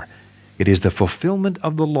 and 4. It is the fulfillment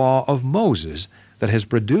of the law of Moses that has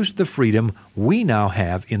produced the freedom we now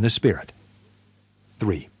have in the Spirit.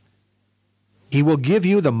 3. He will give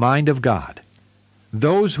you the mind of God.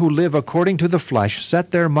 Those who live according to the flesh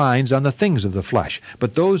set their minds on the things of the flesh,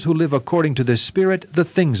 but those who live according to the Spirit, the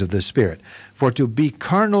things of the Spirit. For to be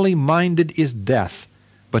carnally minded is death,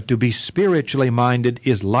 but to be spiritually minded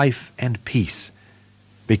is life and peace.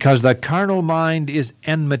 Because the carnal mind is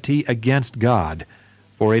enmity against God,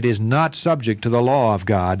 for it is not subject to the law of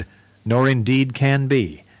God, nor indeed can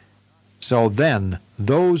be. So then,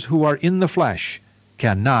 those who are in the flesh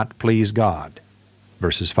cannot please God.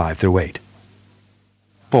 Verses 5 through 8.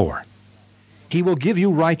 4. He will give you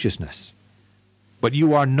righteousness. But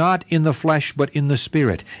you are not in the flesh, but in the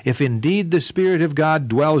Spirit, if indeed the Spirit of God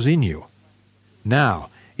dwells in you. Now,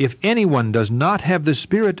 if anyone does not have the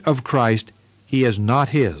Spirit of Christ, he is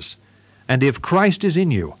not his. And if Christ is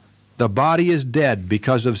in you, the body is dead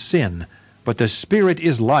because of sin, but the Spirit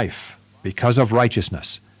is life because of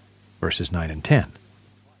righteousness. Verses 9 and 10.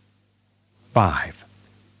 5.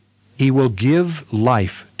 He will give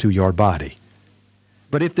life to your body.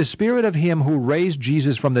 But if the Spirit of him who raised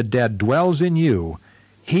Jesus from the dead dwells in you,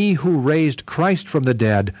 he who raised Christ from the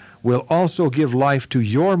dead will also give life to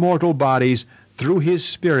your mortal bodies through his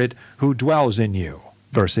Spirit who dwells in you.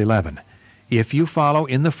 Verse 11. If you follow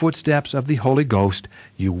in the footsteps of the Holy Ghost,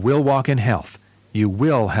 you will walk in health. You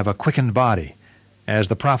will have a quickened body. As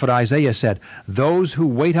the prophet Isaiah said, those who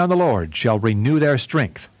wait on the Lord shall renew their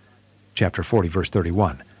strength. Chapter 40, verse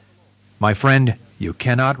 31. My friend, you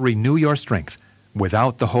cannot renew your strength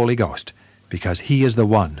without the Holy Ghost, because he is the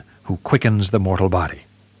one who quickens the mortal body.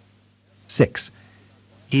 6.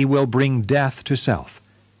 He will bring death to self.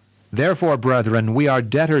 Therefore, brethren, we are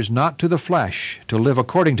debtors not to the flesh, to live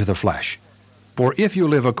according to the flesh. For if you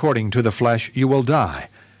live according to the flesh, you will die.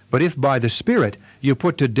 But if by the Spirit you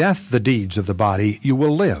put to death the deeds of the body, you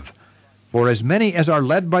will live. For as many as are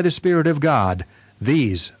led by the Spirit of God,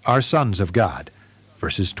 these are sons of God.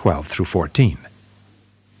 Verses 12 through 14.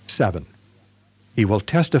 7. He will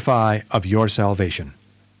testify of your salvation.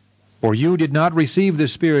 For you did not receive the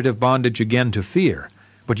spirit of bondage again to fear,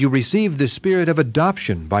 but you received the Spirit of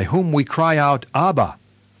adoption, by whom we cry out, Abba,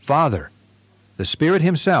 Father. The Spirit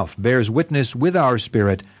himself bears witness with our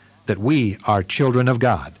spirit that we are children of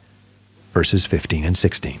God. Verses 15 and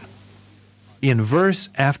 16. In verse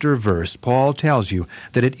after verse, Paul tells you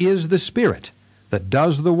that it is the Spirit that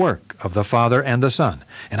does the work of the Father and the Son.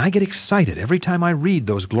 And I get excited every time I read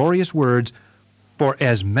those glorious words, for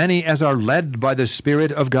as many as are led by the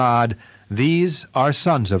Spirit of God, these are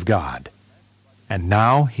sons of God. And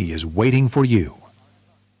now he is waiting for you.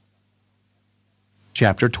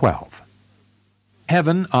 Chapter 12.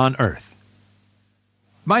 Heaven on Earth.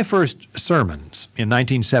 My first sermons in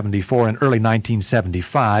 1974 and early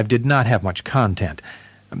 1975 did not have much content.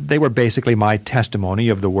 They were basically my testimony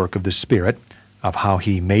of the work of the Spirit, of how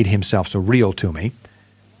he made himself so real to me.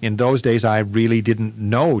 In those days I really didn't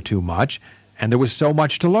know too much, and there was so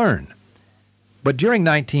much to learn. But during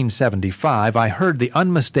 1975 I heard the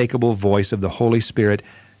unmistakable voice of the Holy Spirit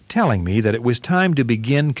telling me that it was time to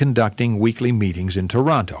begin conducting weekly meetings in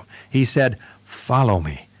Toronto. He said, "Follow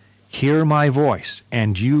me. Hear my voice,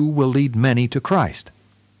 and you will lead many to Christ."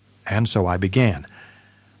 And so I began.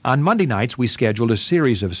 On Monday nights, we scheduled a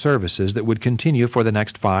series of services that would continue for the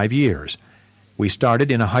next 5 years. We started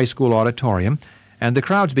in a high school auditorium, and the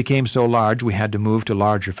crowds became so large we had to move to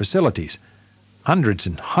larger facilities. Hundreds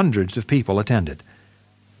and hundreds of people attended.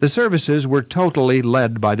 The services were totally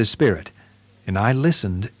led by the Spirit, and I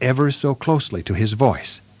listened ever so closely to his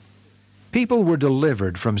voice. People were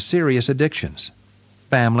delivered from serious addictions.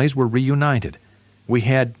 Families were reunited. We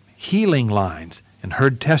had healing lines and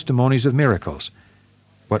heard testimonies of miracles.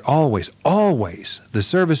 But always, always, the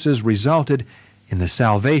services resulted in the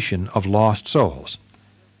salvation of lost souls.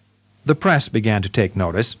 The press began to take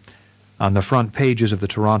notice. On the front pages of the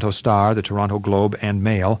Toronto Star, the Toronto Globe and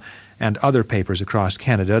Mail, and other papers across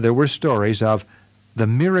Canada, there were stories of the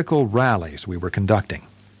miracle rallies we were conducting.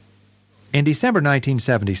 In December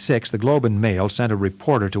 1976, the Globe and Mail sent a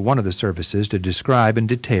reporter to one of the services to describe in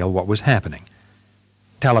detail what was happening.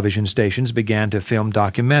 Television stations began to film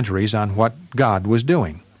documentaries on what God was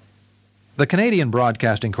doing. The Canadian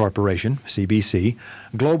Broadcasting Corporation, CBC,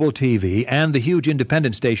 Global TV, and the huge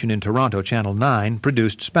independent station in Toronto, Channel 9,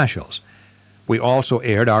 produced specials. We also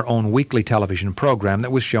aired our own weekly television program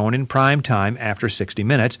that was shown in prime time after 60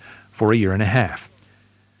 Minutes for a year and a half.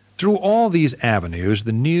 Through all these avenues,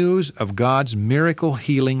 the news of God's miracle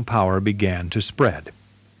healing power began to spread.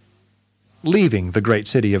 Leaving the great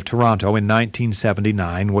city of Toronto in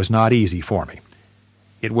 1979 was not easy for me.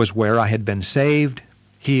 It was where I had been saved,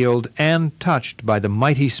 healed, and touched by the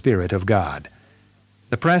mighty Spirit of God.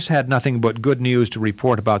 The press had nothing but good news to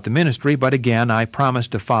report about the ministry, but again I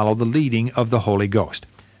promised to follow the leading of the Holy Ghost.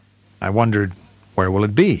 I wondered, where will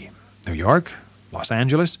it be? New York? Los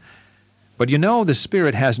Angeles? But you know, the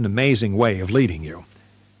Spirit has an amazing way of leading you.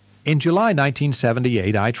 In July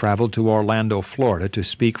 1978, I traveled to Orlando, Florida to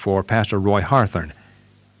speak for Pastor Roy Harthorne.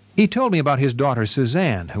 He told me about his daughter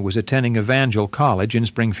Suzanne, who was attending Evangel College in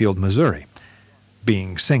Springfield, Missouri.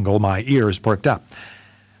 Being single, my ears perked up.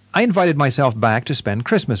 I invited myself back to spend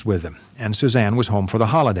Christmas with them, and Suzanne was home for the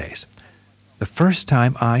holidays. The first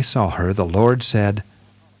time I saw her, the Lord said,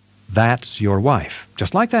 "That's your wife."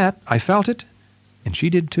 Just like that, I felt it, and she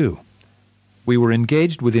did too. We were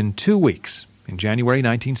engaged within 2 weeks, in January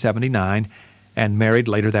 1979, and married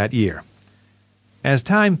later that year. As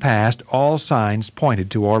time passed, all signs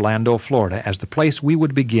pointed to Orlando, Florida as the place we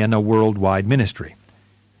would begin a worldwide ministry.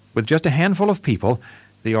 With just a handful of people,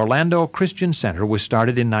 the Orlando Christian Center was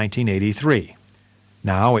started in 1983.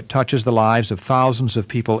 Now it touches the lives of thousands of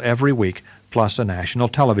people every week, plus a national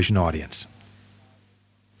television audience.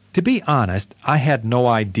 To be honest, I had no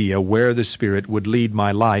idea where the Spirit would lead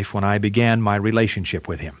my life when I began my relationship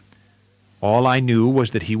with Him. All I knew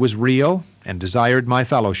was that He was real and desired my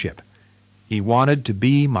fellowship. He wanted to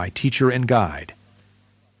be my teacher and guide.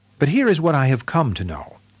 But here is what I have come to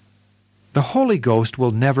know. The Holy Ghost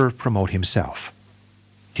will never promote Himself.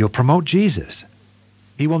 He'll promote Jesus.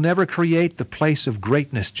 He will never create the place of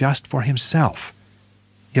greatness just for Himself.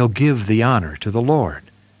 He'll give the honor to the Lord.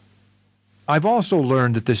 I've also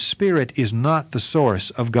learned that the Spirit is not the source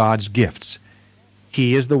of God's gifts.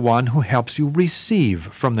 He is the one who helps you receive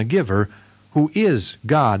from the giver, who is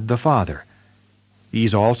God the Father.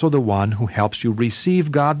 He's also the one who helps you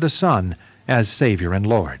receive God the Son as Savior and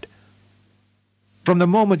Lord. From the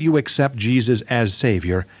moment you accept Jesus as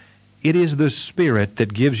Savior, it is the Spirit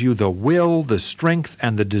that gives you the will, the strength,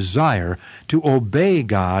 and the desire to obey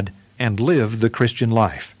God and live the Christian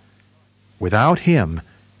life. Without Him,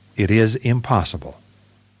 it is impossible.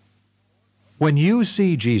 When you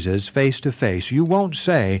see Jesus face to face, you won't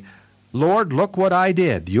say, "Lord, look what I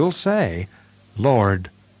did." You'll say, Lord,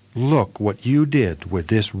 look what you did with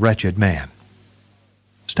this wretched man.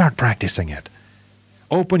 Start practicing it.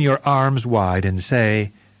 Open your arms wide and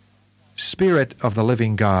say, Spirit of the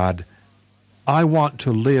living God, I want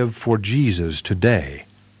to live for Jesus today.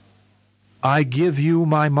 I give you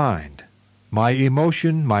my mind, my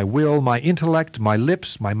emotion, my will, my intellect, my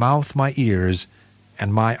lips, my mouth, my ears,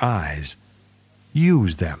 and my eyes.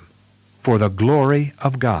 Use them for the glory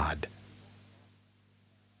of God.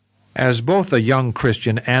 As both a young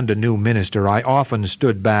Christian and a new minister, I often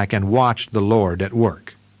stood back and watched the Lord at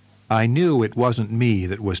work. I knew it wasn't me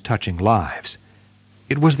that was touching lives.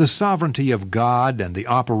 It was the sovereignty of God and the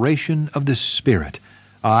operation of the Spirit.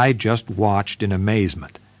 I just watched in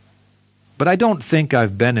amazement. But I don't think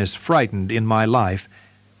I've been as frightened in my life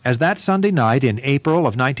as that Sunday night in April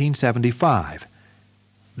of 1975.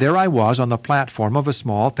 There I was on the platform of a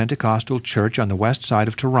small Pentecostal church on the west side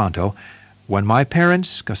of Toronto when my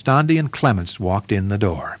parents, Costandi and Clements, walked in the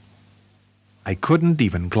door. I couldn't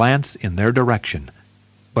even glance in their direction.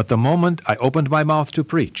 But the moment I opened my mouth to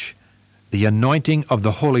preach, the anointing of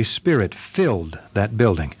the Holy Spirit filled that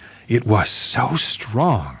building. It was so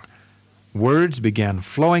strong. Words began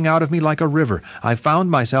flowing out of me like a river. I found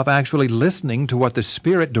myself actually listening to what the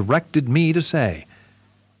Spirit directed me to say.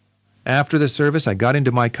 After the service, I got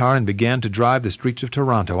into my car and began to drive the streets of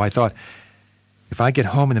Toronto. I thought, if I get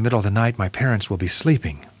home in the middle of the night, my parents will be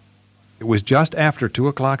sleeping. It was just after 2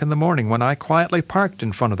 o'clock in the morning when I quietly parked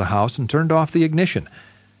in front of the house and turned off the ignition.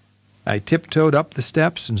 I tiptoed up the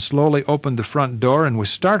steps and slowly opened the front door and was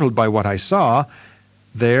startled by what I saw.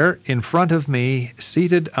 There, in front of me,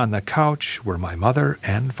 seated on the couch, were my mother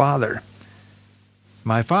and father.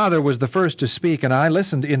 My father was the first to speak, and I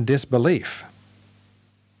listened in disbelief.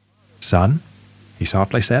 "Son," he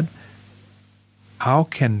softly said, "how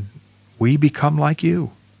can we become like you?"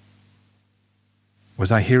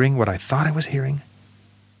 Was I hearing what I thought I was hearing?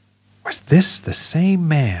 Was this the same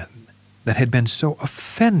man that had been so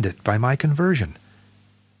offended by my conversion?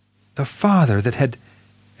 The father that had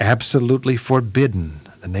absolutely forbidden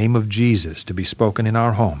the name of Jesus to be spoken in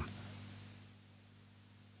our home?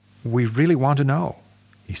 "We really want to know,"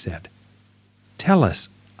 he said. "Tell us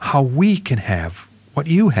how we can have what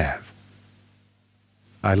you have."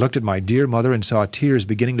 I looked at my dear mother and saw tears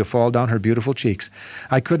beginning to fall down her beautiful cheeks.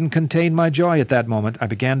 I couldn't contain my joy at that moment. I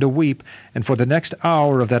began to weep, and for the next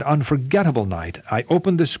hour of that unforgettable night, I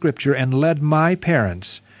opened the Scripture and led my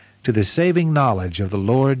parents to the saving knowledge of the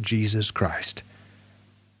Lord Jesus Christ.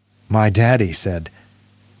 My daddy said,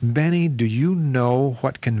 "Benny, do you know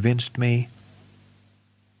what convinced me?"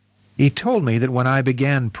 He told me that when I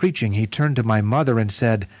began preaching, he turned to my mother and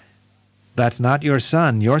said, "That's not your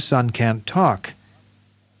son. Your son can't talk.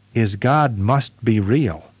 His God must be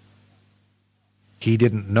real." He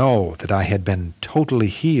didn't know that I had been totally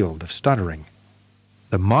healed of stuttering.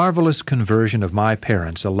 The marvelous conversion of my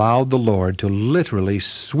parents allowed the Lord to literally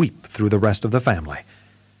sweep through the rest of the family.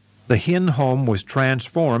 The Hinn home was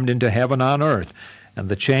transformed into heaven on earth, and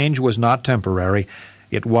the change was not temporary.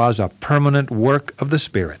 It was a permanent work of the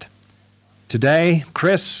Spirit. Today,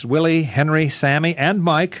 Chris, Willie, Henry, Sammy, and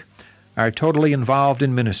Mike are totally involved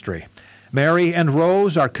in ministry. Mary and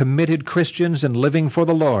Rose are committed Christians and living for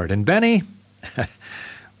the Lord. And Benny,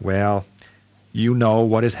 well, you know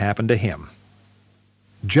what has happened to him.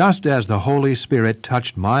 Just as the Holy Spirit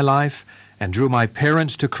touched my life and drew my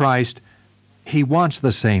parents to Christ, He wants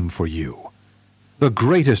the same for you. The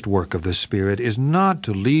greatest work of the Spirit is not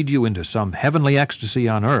to lead you into some heavenly ecstasy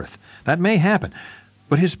on earth. That may happen,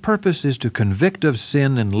 but His purpose is to convict of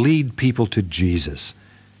sin and lead people to Jesus.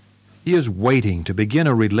 He is waiting to begin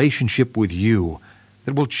a relationship with you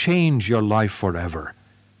that will change your life forever.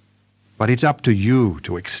 But it's up to you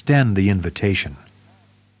to extend the invitation.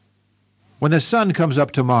 When the sun comes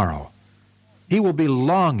up tomorrow, He will be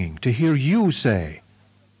longing to hear you say,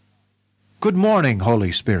 "Good morning,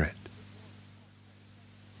 Holy Spirit."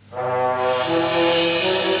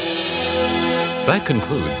 That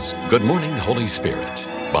concludes Good Morning, Holy Spirit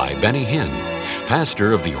by Benny Hinn,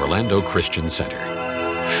 pastor of the Orlando Christian Center.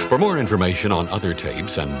 For more information on other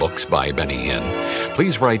tapes and books by Benny Hinn,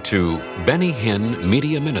 please write to Benny Hinn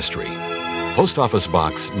Media Ministry, Post Office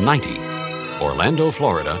Box 90, Orlando,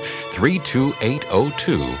 Florida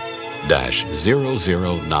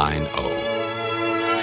 32802-0090.